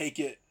like take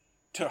it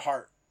to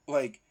heart.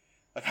 Like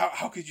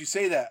how could you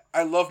say that?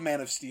 I love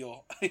Man of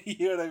Steel.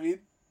 You know what I mean?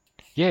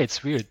 Yeah,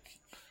 it's weird.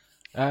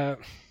 I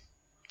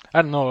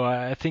don't know.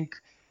 I think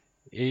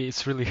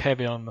it's really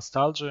heavy on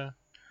nostalgia,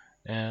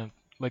 and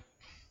like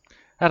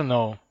I don't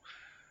know.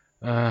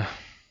 Uh,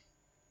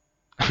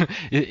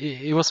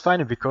 it was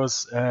funny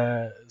because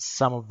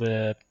some of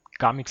the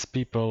comics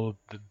people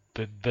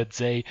that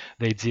they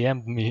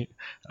DM'd me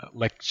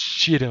like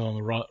shitting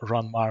on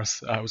Ron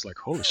Mars. I was like,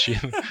 holy shit,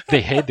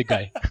 they hate the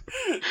guy.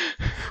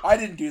 I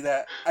didn't do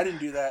that.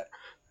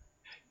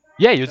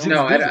 Yeah, you didn't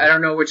No, do I that.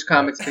 don't know which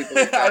comics people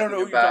you're I don't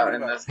know talking what you're about talking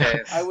in about. this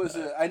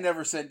case. I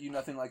never sent you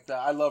nothing like that.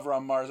 I love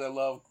Ron Mars. I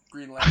love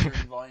Green Lantern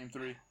Volume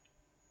 3.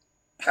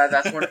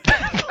 That's one.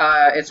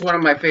 It's one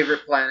of my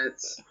favorite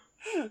planets.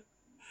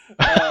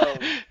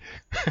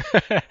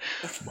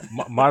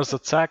 Mars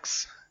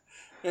Attacks.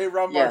 Hey,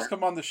 Ron Mars,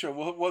 come on the show.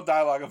 We'll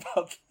dialogue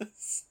about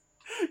this.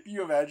 Can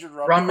you imagine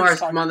Ron Mars,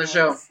 come on the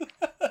show. us?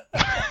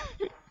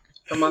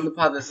 Come on the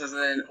pod. This is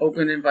an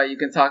open invite. You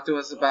can talk to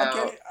us about.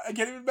 I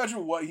can't even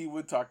imagine what he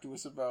would talk to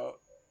us about.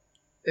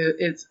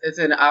 It's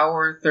an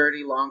hour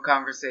 30 long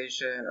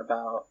conversation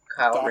about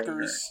Kyle Dockers,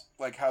 Rayner.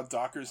 like how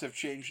Dockers have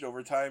changed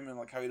over time, and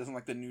like how he doesn't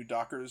like the new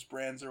Dockers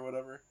brands or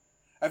whatever.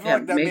 I feel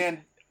like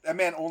that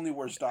man only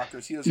wears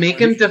Dockers. He doesn't make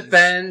wear him jeans.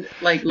 defend.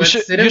 Like let's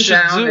sit him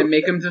down and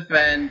make him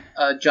defend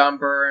John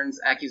Burns'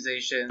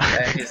 accusations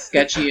and his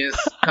sketchiest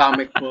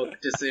comic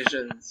book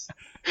decisions.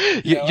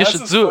 You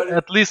should do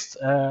at least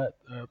a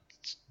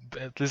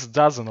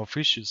dozen of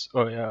issues,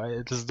 or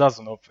at least a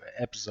dozen of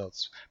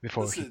episodes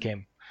before he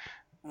came.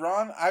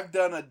 Ron, I've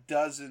done a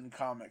dozen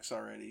comics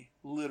already,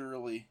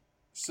 literally.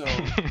 So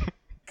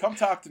come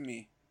talk to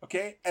me,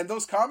 okay? And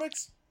those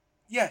comics,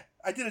 yeah,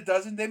 I did a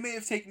dozen. They may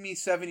have taken me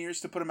 7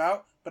 years to put them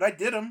out, but I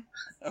did them.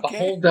 Okay? A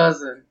whole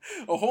dozen.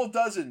 A whole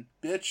dozen,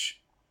 bitch.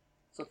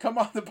 So come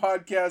on the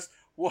podcast.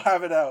 We'll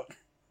have it out.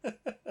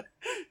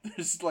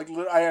 There's like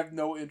I have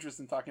no interest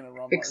in talking to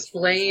Ron Mars.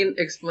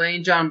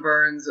 Explain John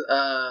Burns'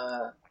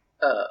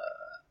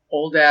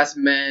 old ass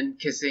men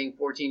kissing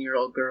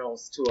 14-year-old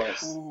girls to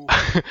us.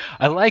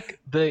 I like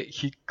that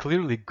he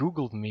clearly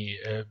Googled me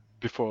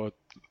before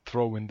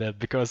throwing that,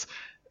 because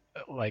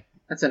like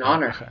that's an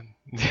honor.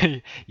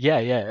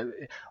 yeah.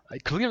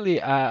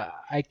 Clearly,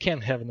 I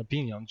can't have an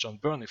opinion on John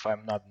Byrne if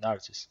I'm not an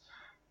artist.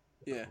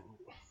 Yeah.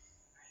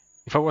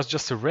 If I was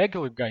just a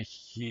regular guy,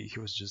 he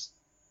was just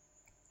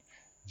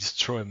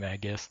destroying me, I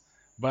guess.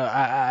 But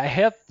I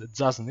had a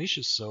dozen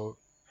issues, so.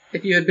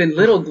 If you had been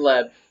Little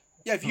Gleb.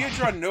 Yeah, if you had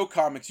drawn no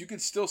comics, you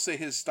could still say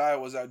his style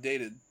was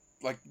outdated.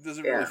 Like, it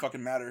doesn't really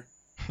fucking matter.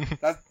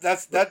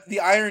 That's the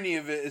irony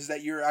of it is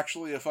that you're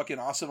actually a fucking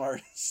awesome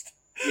artist.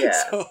 Yeah.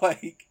 So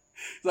like,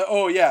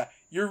 oh yeah,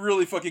 you're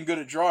really fucking good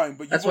at drawing,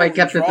 but that's why I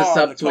kept it to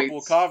subtweets. A couple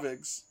of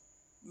comics.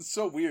 It's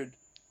so weird.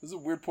 This is a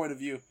weird point of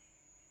view.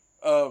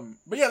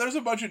 But yeah, there's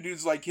a bunch of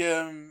dudes like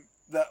him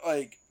that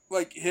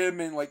like him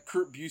and like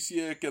Kurt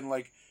Busiek and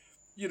like,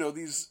 you know,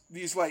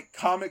 these like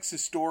comics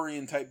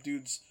historian type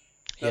dudes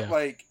that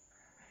like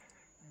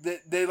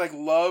they like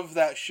love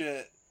that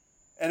shit.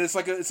 And it's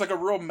like a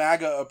real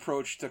MAGA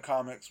approach to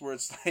comics where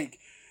it's like,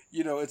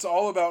 you know, it's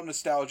all about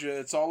nostalgia.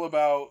 It's all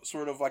about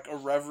sort of like a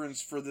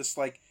reverence for this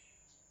like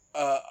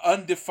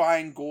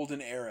undefined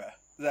golden era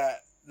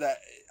that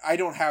I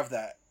don't have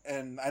that,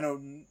 and I know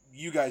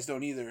you guys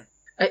don't either.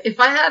 If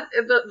I had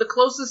the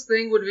closest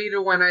thing would be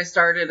to when I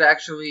started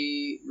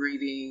actually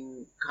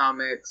reading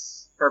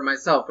comics for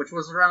myself, which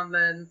was around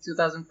then,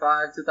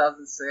 2005,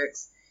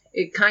 2006.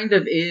 It kind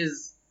of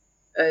is,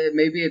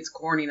 maybe it's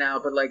corny now,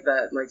 but like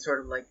that, like sort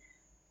of like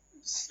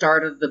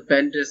start of the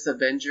Bendis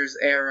Avengers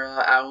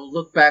era. I will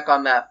look back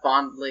on that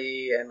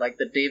fondly, and like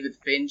the David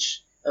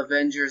Finch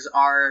Avengers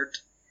art,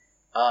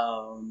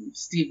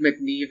 Steve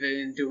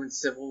McNiven doing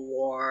Civil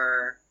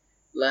War,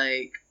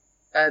 like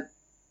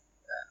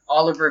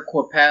Oliver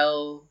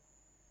Coipel.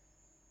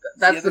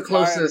 That's the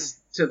closest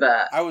to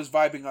that. I was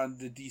vibing on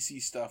the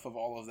DC stuff of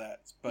all of that,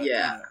 but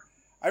yeah, you know,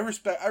 I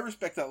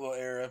respect that little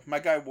era. My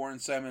guy Warren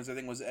Simons, I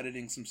think, was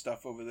editing some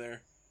stuff over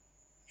there.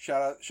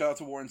 Shout out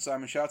to Warren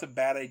Simon. Shout out to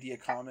Bad Idea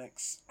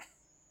Comics.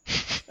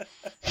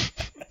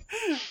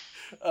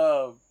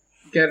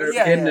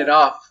 Getting it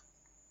off.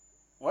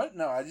 What?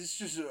 No, I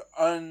just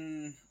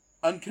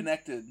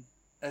unconnected.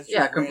 That's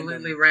just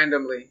completely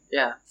randomly.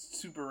 Yeah,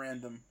 super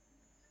random.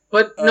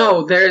 But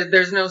no,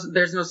 there's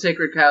no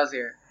sacred cows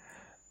here.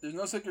 There's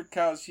no sacred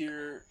cows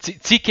here.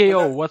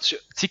 TKO,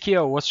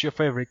 what's your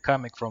favorite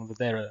comic from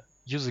the era?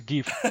 Use a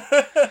GIF.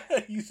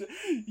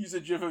 use a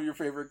GIF of your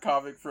favorite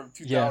comic from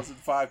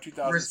 2005,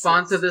 2006.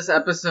 Response to this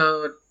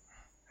episode.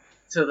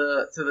 to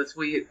the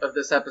tweet of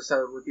this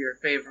episode with your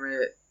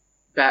favorite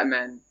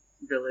Batman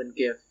villain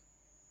gif.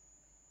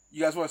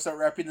 You guys want to start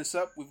wrapping this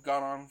up? We've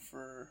gone on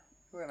for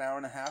an hour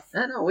and a half.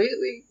 No,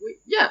 we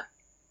yeah.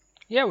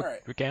 Yeah, All right.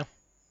 we can.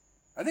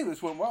 I think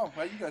this went well.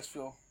 How do you guys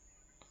feel?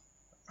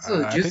 This is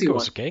a I juicy think it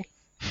was one. okay.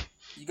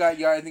 You got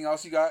anything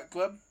else you got,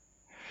 Gleb?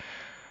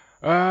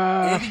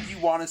 Anything you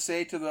want to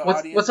say to the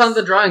audience? What's on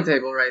the drawing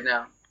table right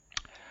now?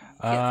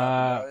 You can't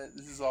talk about it.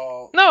 This is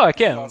all. No, I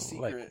this is can. all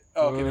secret. Like,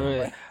 Oh, okay,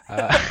 never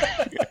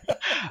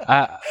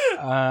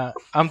mind.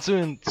 I'm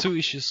doing 2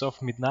 issues of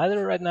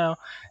Midnighter right now,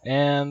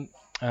 and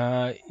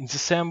in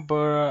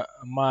December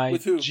my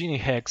With who? Genie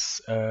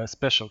Hex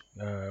special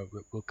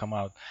will come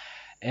out,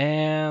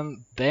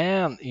 and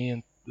then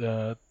in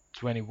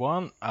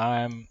 21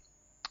 I'm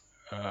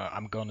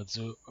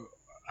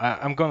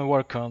gonna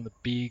work on the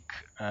big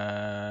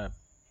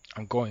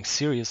ongoing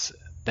series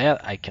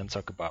that I can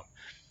talk about.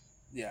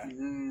 Yeah,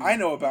 Mm, I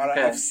know about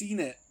okay. it. I've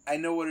seen it. I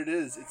know what it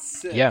is. It's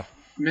sick. Yeah.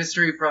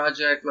 Mystery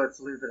project. Let's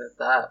leave it at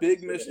that.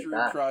 Big Let's leave it at mystery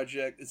that.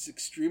 project. It's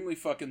extremely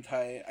fucking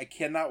tight. I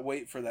cannot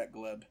wait for that,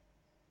 Gleb.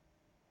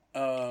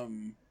 Oh,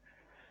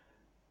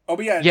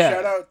 but yeah. Yeah.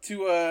 Shout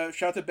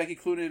out to Becky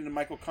Cloonan and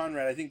Michael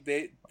Conrad. I think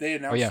they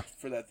announced yeah.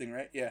 for that thing,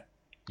 right? Yeah.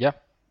 Yeah.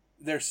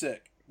 They're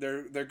sick.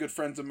 They're good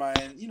friends of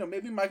mine. You know,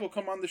 maybe Michael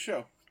come on the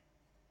show.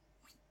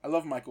 I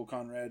love Michael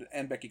Conrad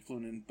and Becky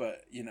Cloonan,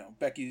 but you know,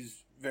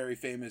 Becky's very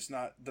famous.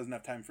 Doesn't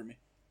have time for me.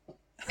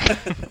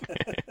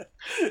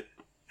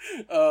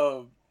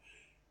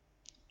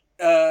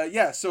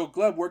 Yeah. So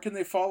Gleb, where can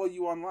they follow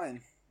you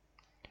online?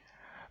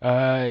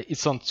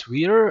 It's on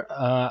Twitter.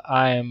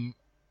 I'm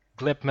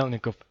Gleb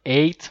Melnikov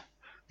 8.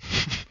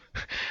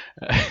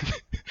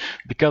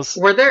 Because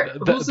Were there?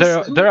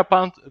 there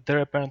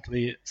are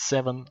apparently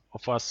 7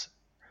 of us.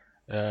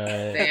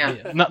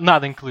 Damn.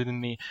 Not including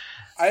me.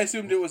 I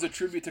assumed it was a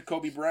tribute to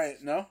Kobe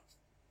Bryant. No.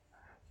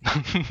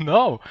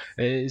 No,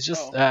 it's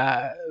just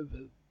I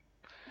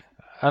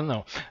don't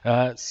know.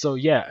 So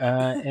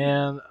yeah,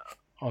 and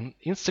on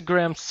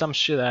Instagram, some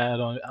shit I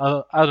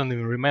don't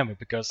even remember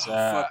because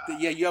Fuck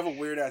yeah, you have a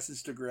weird ass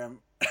Instagram.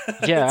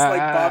 Yeah, it's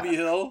like Bobby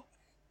Hill.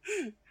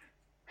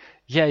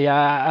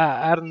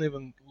 yeah, I don't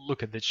even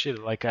look at that shit.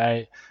 Like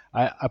I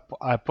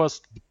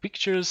post the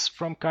pictures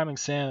from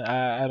comics and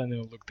I don't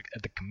even look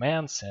at the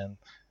comments and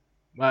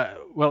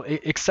well,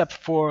 except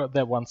for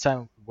that one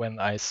time when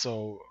I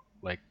saw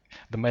like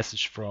the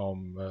message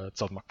from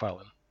Todd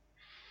McFarlane.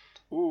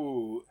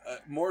 Ooh,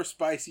 more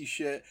spicy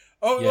shit.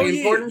 Yeah. Oh yeah.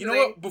 Important You know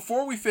thing- what?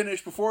 Before we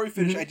finish,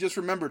 Mhm. I just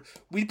remembered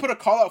we put a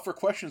call out for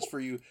questions for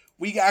you.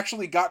 We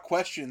actually got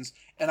questions,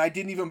 and I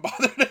didn't even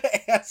bother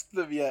to ask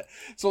them yet.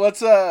 So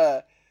let's.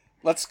 I'll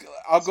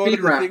go Speed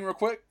to the round. thing real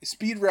quick.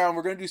 Speed round.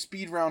 We're gonna do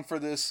speed round for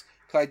this.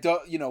 Cause I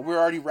don't. You know, we're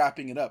already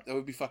wrapping it up. That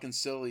would be fucking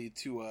silly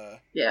to.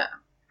 Yeah.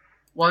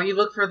 While you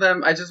look for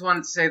them, I just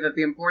wanted to say that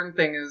the important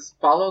thing is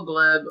follow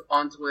Gleb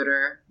on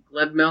Twitter,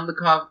 Gleb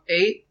Melnikov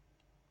 8,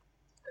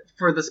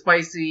 for the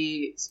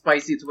spicy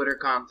Twitter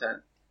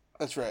content.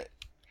 That's right.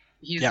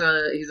 He's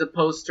Yeah. he's a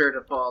poster to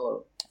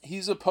follow.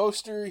 He's a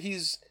poster.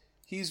 He's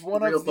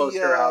one Real of the.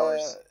 poster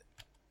hours.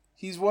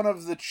 He's one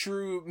of the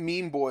true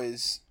meme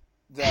boys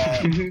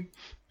that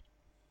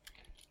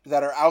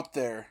that are out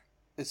there.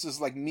 It's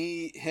just like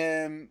me,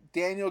 him.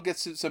 Daniel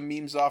gets some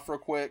memes off real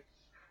quick.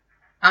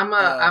 I'm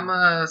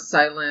a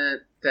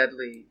silent,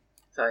 deadly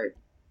type.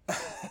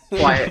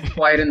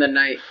 Quiet in the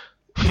night.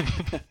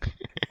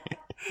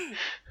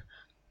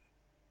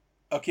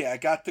 Okay, I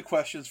got the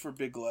questions for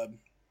Big Gleb.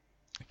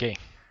 Okay.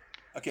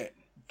 Okay,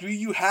 do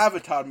you have a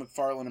Todd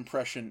McFarlane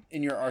impression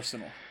in your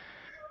arsenal?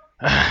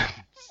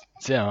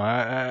 Damn,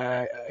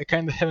 I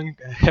kind of having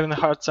a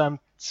hard time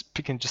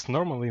speaking just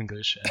normal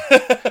English.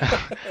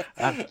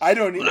 I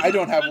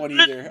don't have one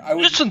either. I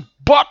would. Listen,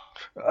 but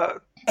Oh,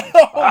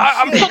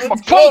 I'm shit, talking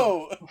let's about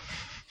go.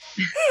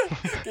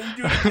 Can you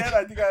do it again?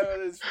 I think I have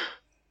this.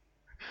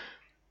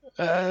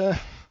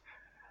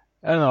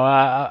 I don't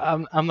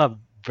know. I'm not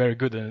very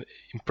good at It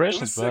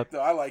impressions, was but sick though.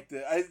 I liked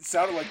it. It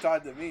sounded like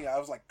Todd to me. I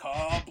was like,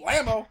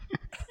 "Blammo!"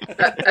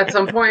 At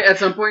some point,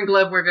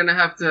 Gleb, we're gonna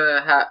have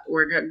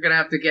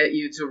to get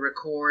you to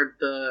record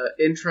the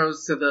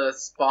intros to the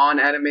Spawn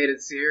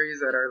animated series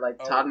that are like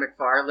Oh. Todd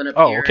McFarlane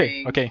oh,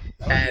 appearing okay.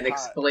 That would and be hot.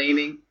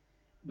 explaining.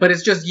 But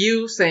it's just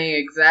you saying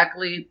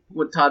exactly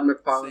what Todd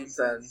McFarlane Same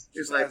says. thing,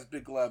 It's just like, as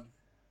Big Gleb.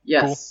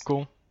 yes.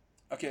 Cool.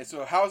 Okay,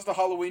 so how's the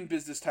Halloween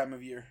business time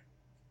of year?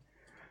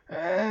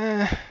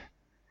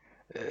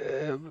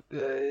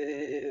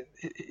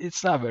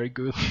 It's not very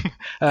good.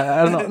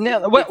 I don't know.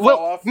 Yeah, Big fall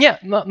off? yeah,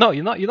 no.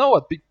 You know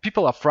what?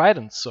 People are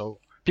frightened, so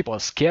people are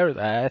scared.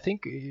 I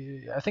think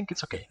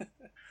it's okay.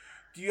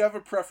 Do you have a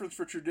preference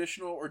for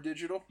traditional or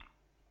digital?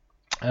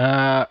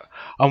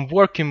 I'm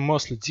working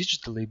mostly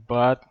digitally,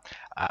 but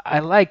I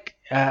like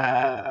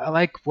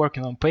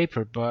working on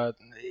paper, but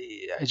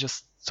I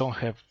just don't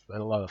have a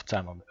lot of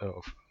time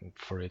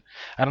for it.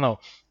 I don't know.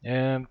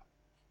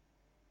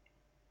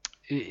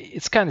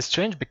 It's kind of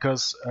strange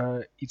because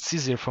it's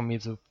easier for me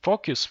to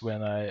focus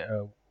when I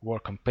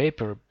work on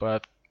paper,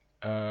 but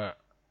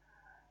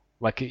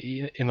like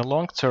in the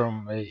long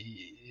term,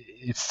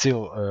 it's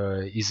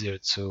still easier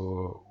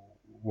to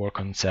work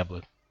on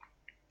tablet.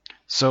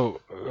 So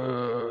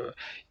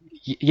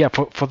yeah,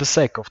 for the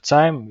sake of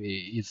time,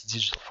 it's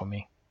digital for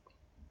me.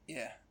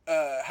 Yeah.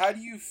 How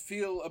do you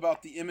feel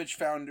about the Image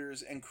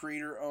Founders and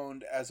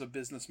creator-owned as a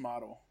business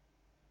model?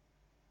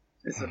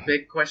 It's a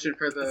big question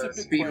for It's a the big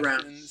speed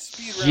round. question.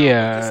 Speed round.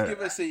 Yeah. Just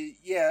give us a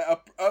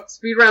up.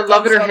 Speed round,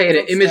 love it or Thumbs up, hate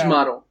it. thumbs Image down.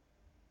 model.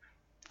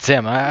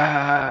 Damn,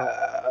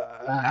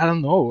 I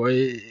don't know.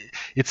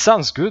 It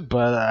sounds good,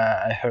 but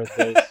I heard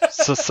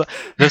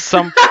there's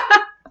some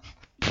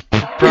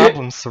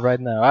problems right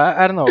now.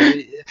 I don't know.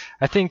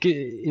 I think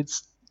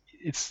it's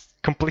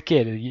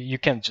complicated. You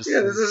can't just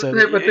Yeah, this is say,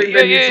 the type of thing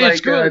that needs like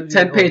a good,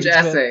 10-page it's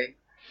bad. essay.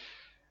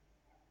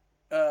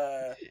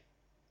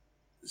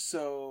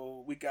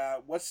 So we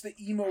got, what's the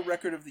emo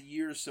record of the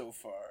year so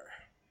far?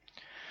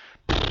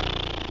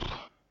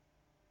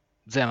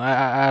 Damn,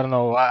 I don't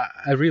know. I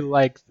really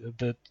like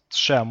the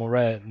Shea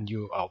Moret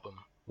new album,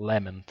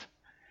 Lament.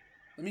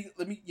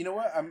 Let me. You know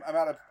what? I'm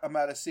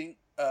out of sync.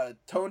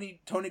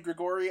 Tony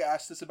Grigori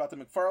asked us about the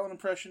McFarlane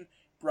impression.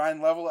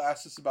 Brian Level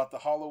asked us about the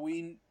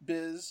Halloween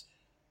biz.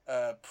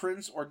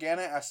 Prince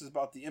Organa asked us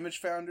about the Image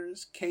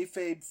Founders.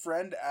 Kayfabe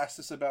Friend asked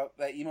us about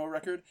that emo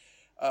record.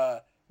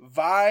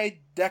 Vi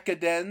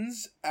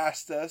Decadens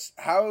asked us,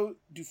 how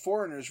do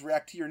foreigners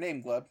react to your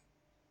name, Gleb?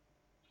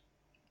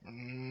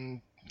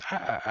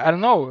 I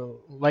don't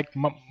know. Like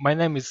my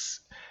name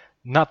is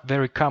not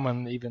very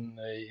common even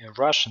in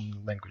Russian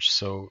language,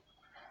 so.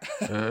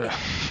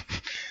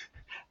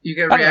 You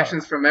get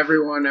reactions from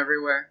everyone,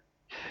 everywhere.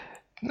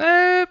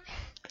 Kinda.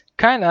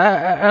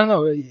 I don't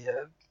know.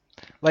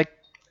 Like,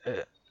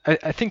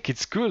 I think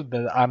it's good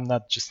that I'm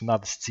not just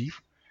another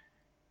Steve.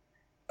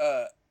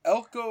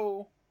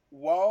 Elko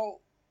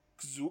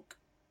Walkzuk,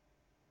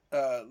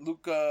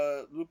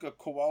 Luka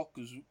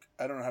Kowalkuzuk.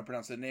 I don't know how to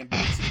pronounce that name.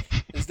 But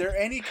is there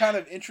any kind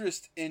of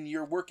interest in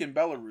your work in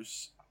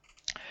Belarus?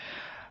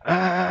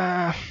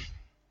 Yeah,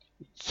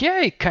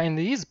 it kind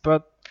of is,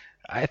 but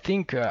I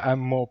think I'm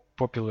more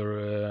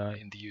popular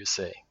in the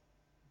USA.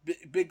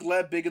 Big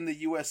Gleb, big in the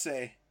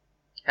USA.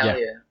 Hell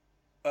Yeah.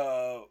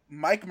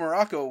 Mike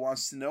Morocco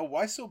wants to know,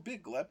 why so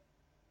big, Gleb?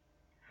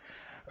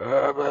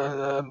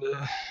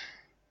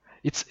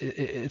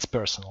 It's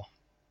personal.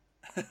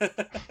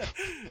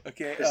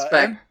 Okay.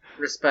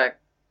 Respect.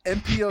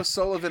 MPO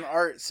Sullivan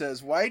Art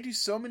says, why do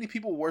so many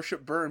people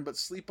worship Burn but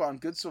sleep on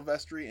Good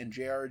Silvestri and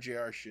JR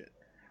shit?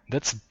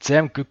 That's a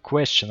damn good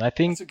question. I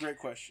think that's a great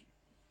question.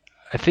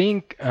 I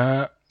think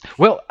I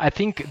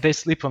think they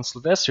sleep on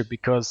Silvestri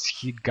because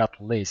he got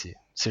lazy.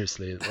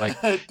 Seriously, like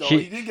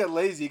he didn't get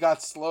lazy. He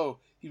got slow.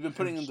 He's been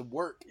putting in the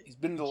work. He's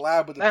been in the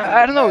lab with the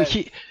I don't know.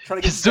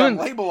 Trying to get that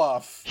label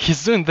off.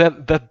 He's doing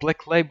that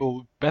Black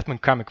Label Batman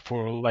comic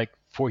for like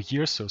 4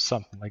 years or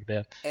something like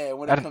that. And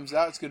when it comes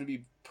out, it's going to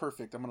be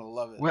perfect. I'm going to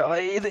love it. Well,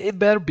 it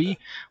better be.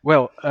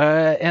 Well,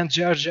 and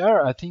Jar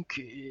Jar, I think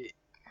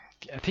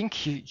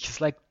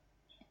he's like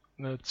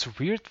too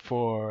weird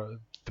for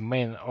the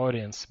main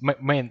audience,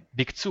 main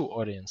Big Two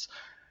audience,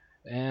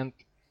 and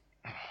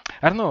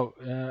I don't know.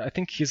 I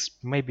think he's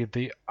maybe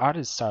the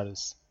artist.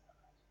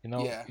 You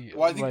know. Yeah.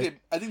 Well,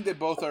 I think they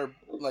both are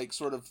like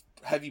sort of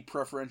heavy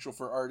preferential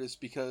for artists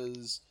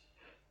because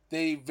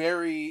they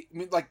vary. I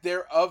mean, like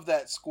they're of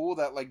that school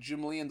that like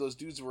Jim Lee and those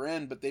dudes were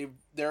in, but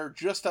they're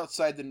just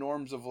outside the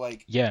norms of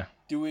like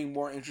doing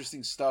more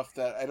interesting stuff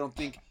that I don't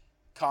think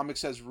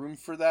comics has room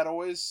for that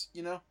always.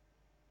 You know,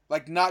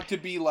 like not to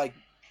be like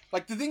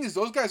the thing is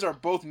those guys are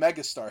both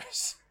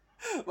megastars.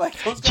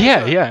 Like those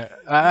guys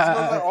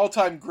are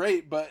all-time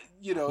great, but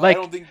you know, like, I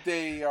don't think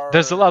they are.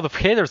 There's a lot of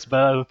haters, but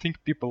I don't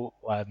think people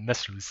are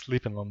necessarily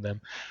sleeping on them.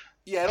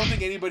 Yeah, I don't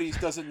think anybody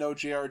doesn't know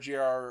JR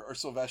or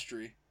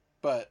Silvestri,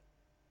 but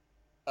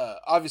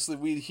obviously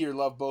we here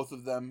love both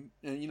of them.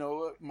 And you know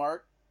what,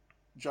 Mark,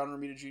 John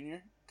Romita Jr.,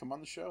 come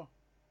on the show.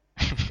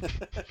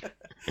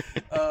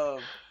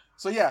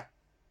 So yeah,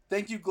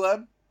 thank you,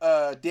 Gleb.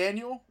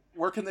 Daniel,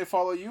 where can they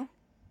follow you?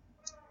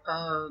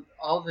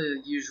 All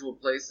the usual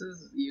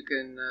places. You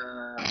can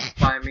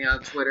find me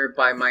on Twitter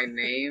by my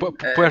name.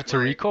 Puerto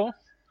Rico?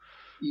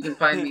 You can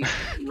find me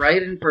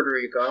right in Puerto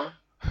Rico.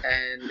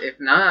 And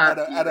if not...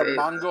 At a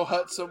mango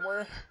hut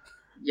somewhere?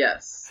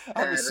 Yes.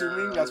 I'm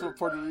assuming that's what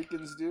Puerto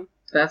Ricans do?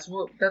 That's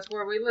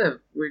where we live.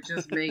 We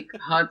just make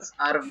huts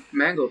out of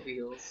mango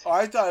peels. Oh,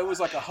 I thought it was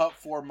like a hut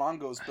for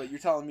mangos, but you're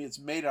telling me it's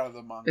made out of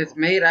the mango. It's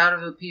made out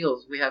of the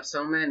peels. We have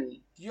so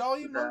many. Do y'all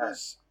eat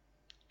mangoes?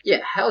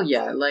 Yeah, hell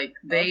yeah! Like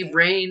they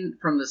rain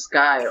from the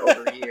sky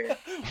over here.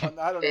 Well,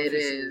 I don't know it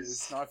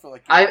is. No, I feel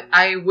like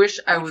I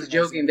wish I was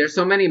joking. There's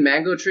so many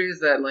mango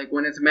trees that like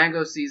when it's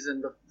mango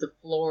season, the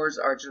floors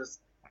are just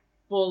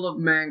full of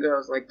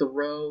mangoes. Like the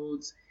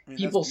roads,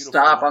 people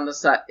stop on the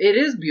side. It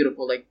is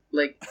beautiful.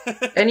 Like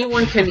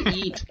anyone can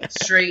eat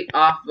straight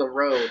off the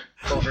road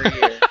over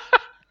here.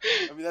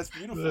 I mean that's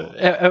beautiful.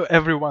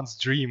 Everyone's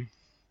dream.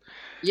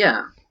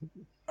 Yeah.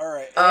 All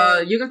right.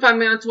 You can find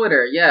me on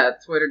Twitter. Yeah,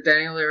 Twitter,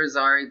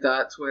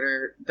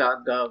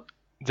 DanielIrizarry.twitter.gov.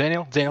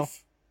 Daniel,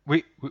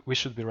 we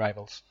should be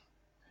rivals.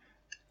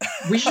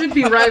 We should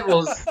be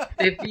rivals.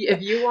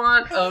 If you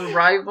want a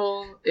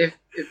rival, if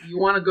you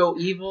want to go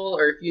evil,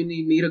 or if you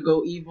need me to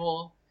go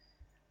evil,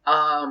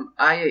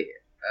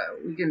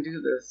 we can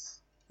do this.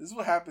 This is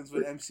what happens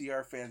when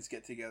MCR fans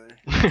get together.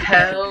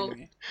 Hell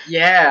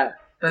yeah,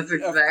 that's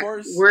exactly. Of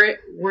course,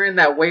 we're in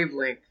that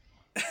wavelength.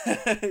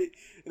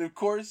 And of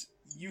course,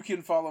 you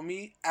can follow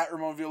me at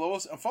Ramon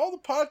Villalobos and follow the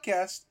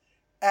podcast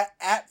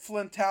at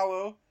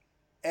Flintalo.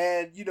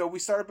 And, you know, we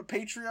started up a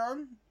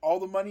Patreon. All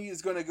the money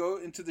is going to go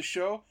into the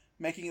show,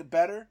 making it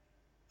better,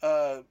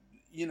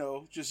 you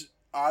know, just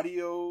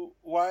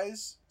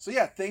audio-wise. So,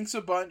 yeah, thanks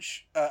a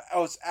bunch.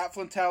 It's at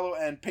Flintalo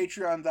and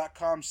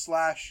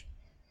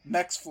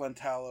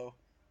patreon.com/MexFlintalo.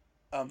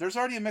 There's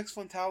already a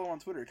MexFlintalo on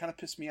Twitter. It kind of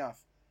pissed me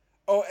off.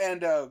 Oh,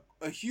 and a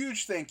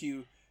huge thank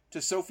you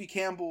to Sophie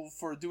Campbell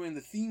for doing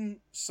the theme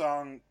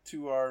song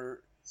to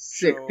our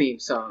sick show. Theme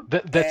song.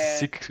 That's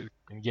sick.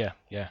 Yeah.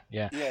 Yeah,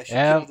 she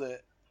killed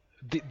it.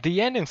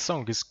 The ending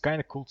song is kind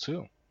of cool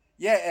too.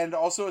 Yeah, and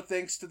also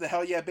thanks to the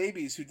Hell Yeah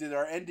Babies who did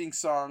our ending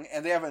song,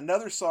 and they have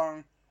another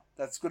song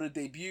that's going to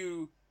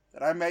debut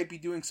that I might be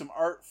doing some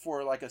art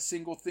for, like a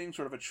single thing,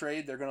 sort of a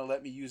trade. They're going to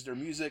let me use their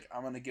music.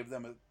 I'm going to give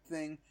them a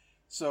thing.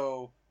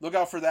 So look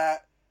out for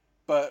that.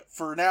 But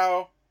for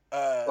now...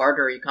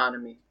 barter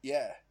economy.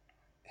 Yeah.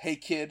 Hey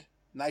kid,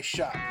 nice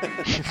shot.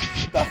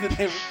 That's the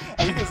name.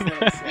 I think that's the name of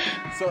the song.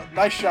 So,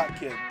 nice shot,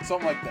 kid.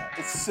 Something like that.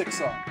 It's a sick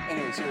song.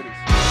 Anyways, here it is.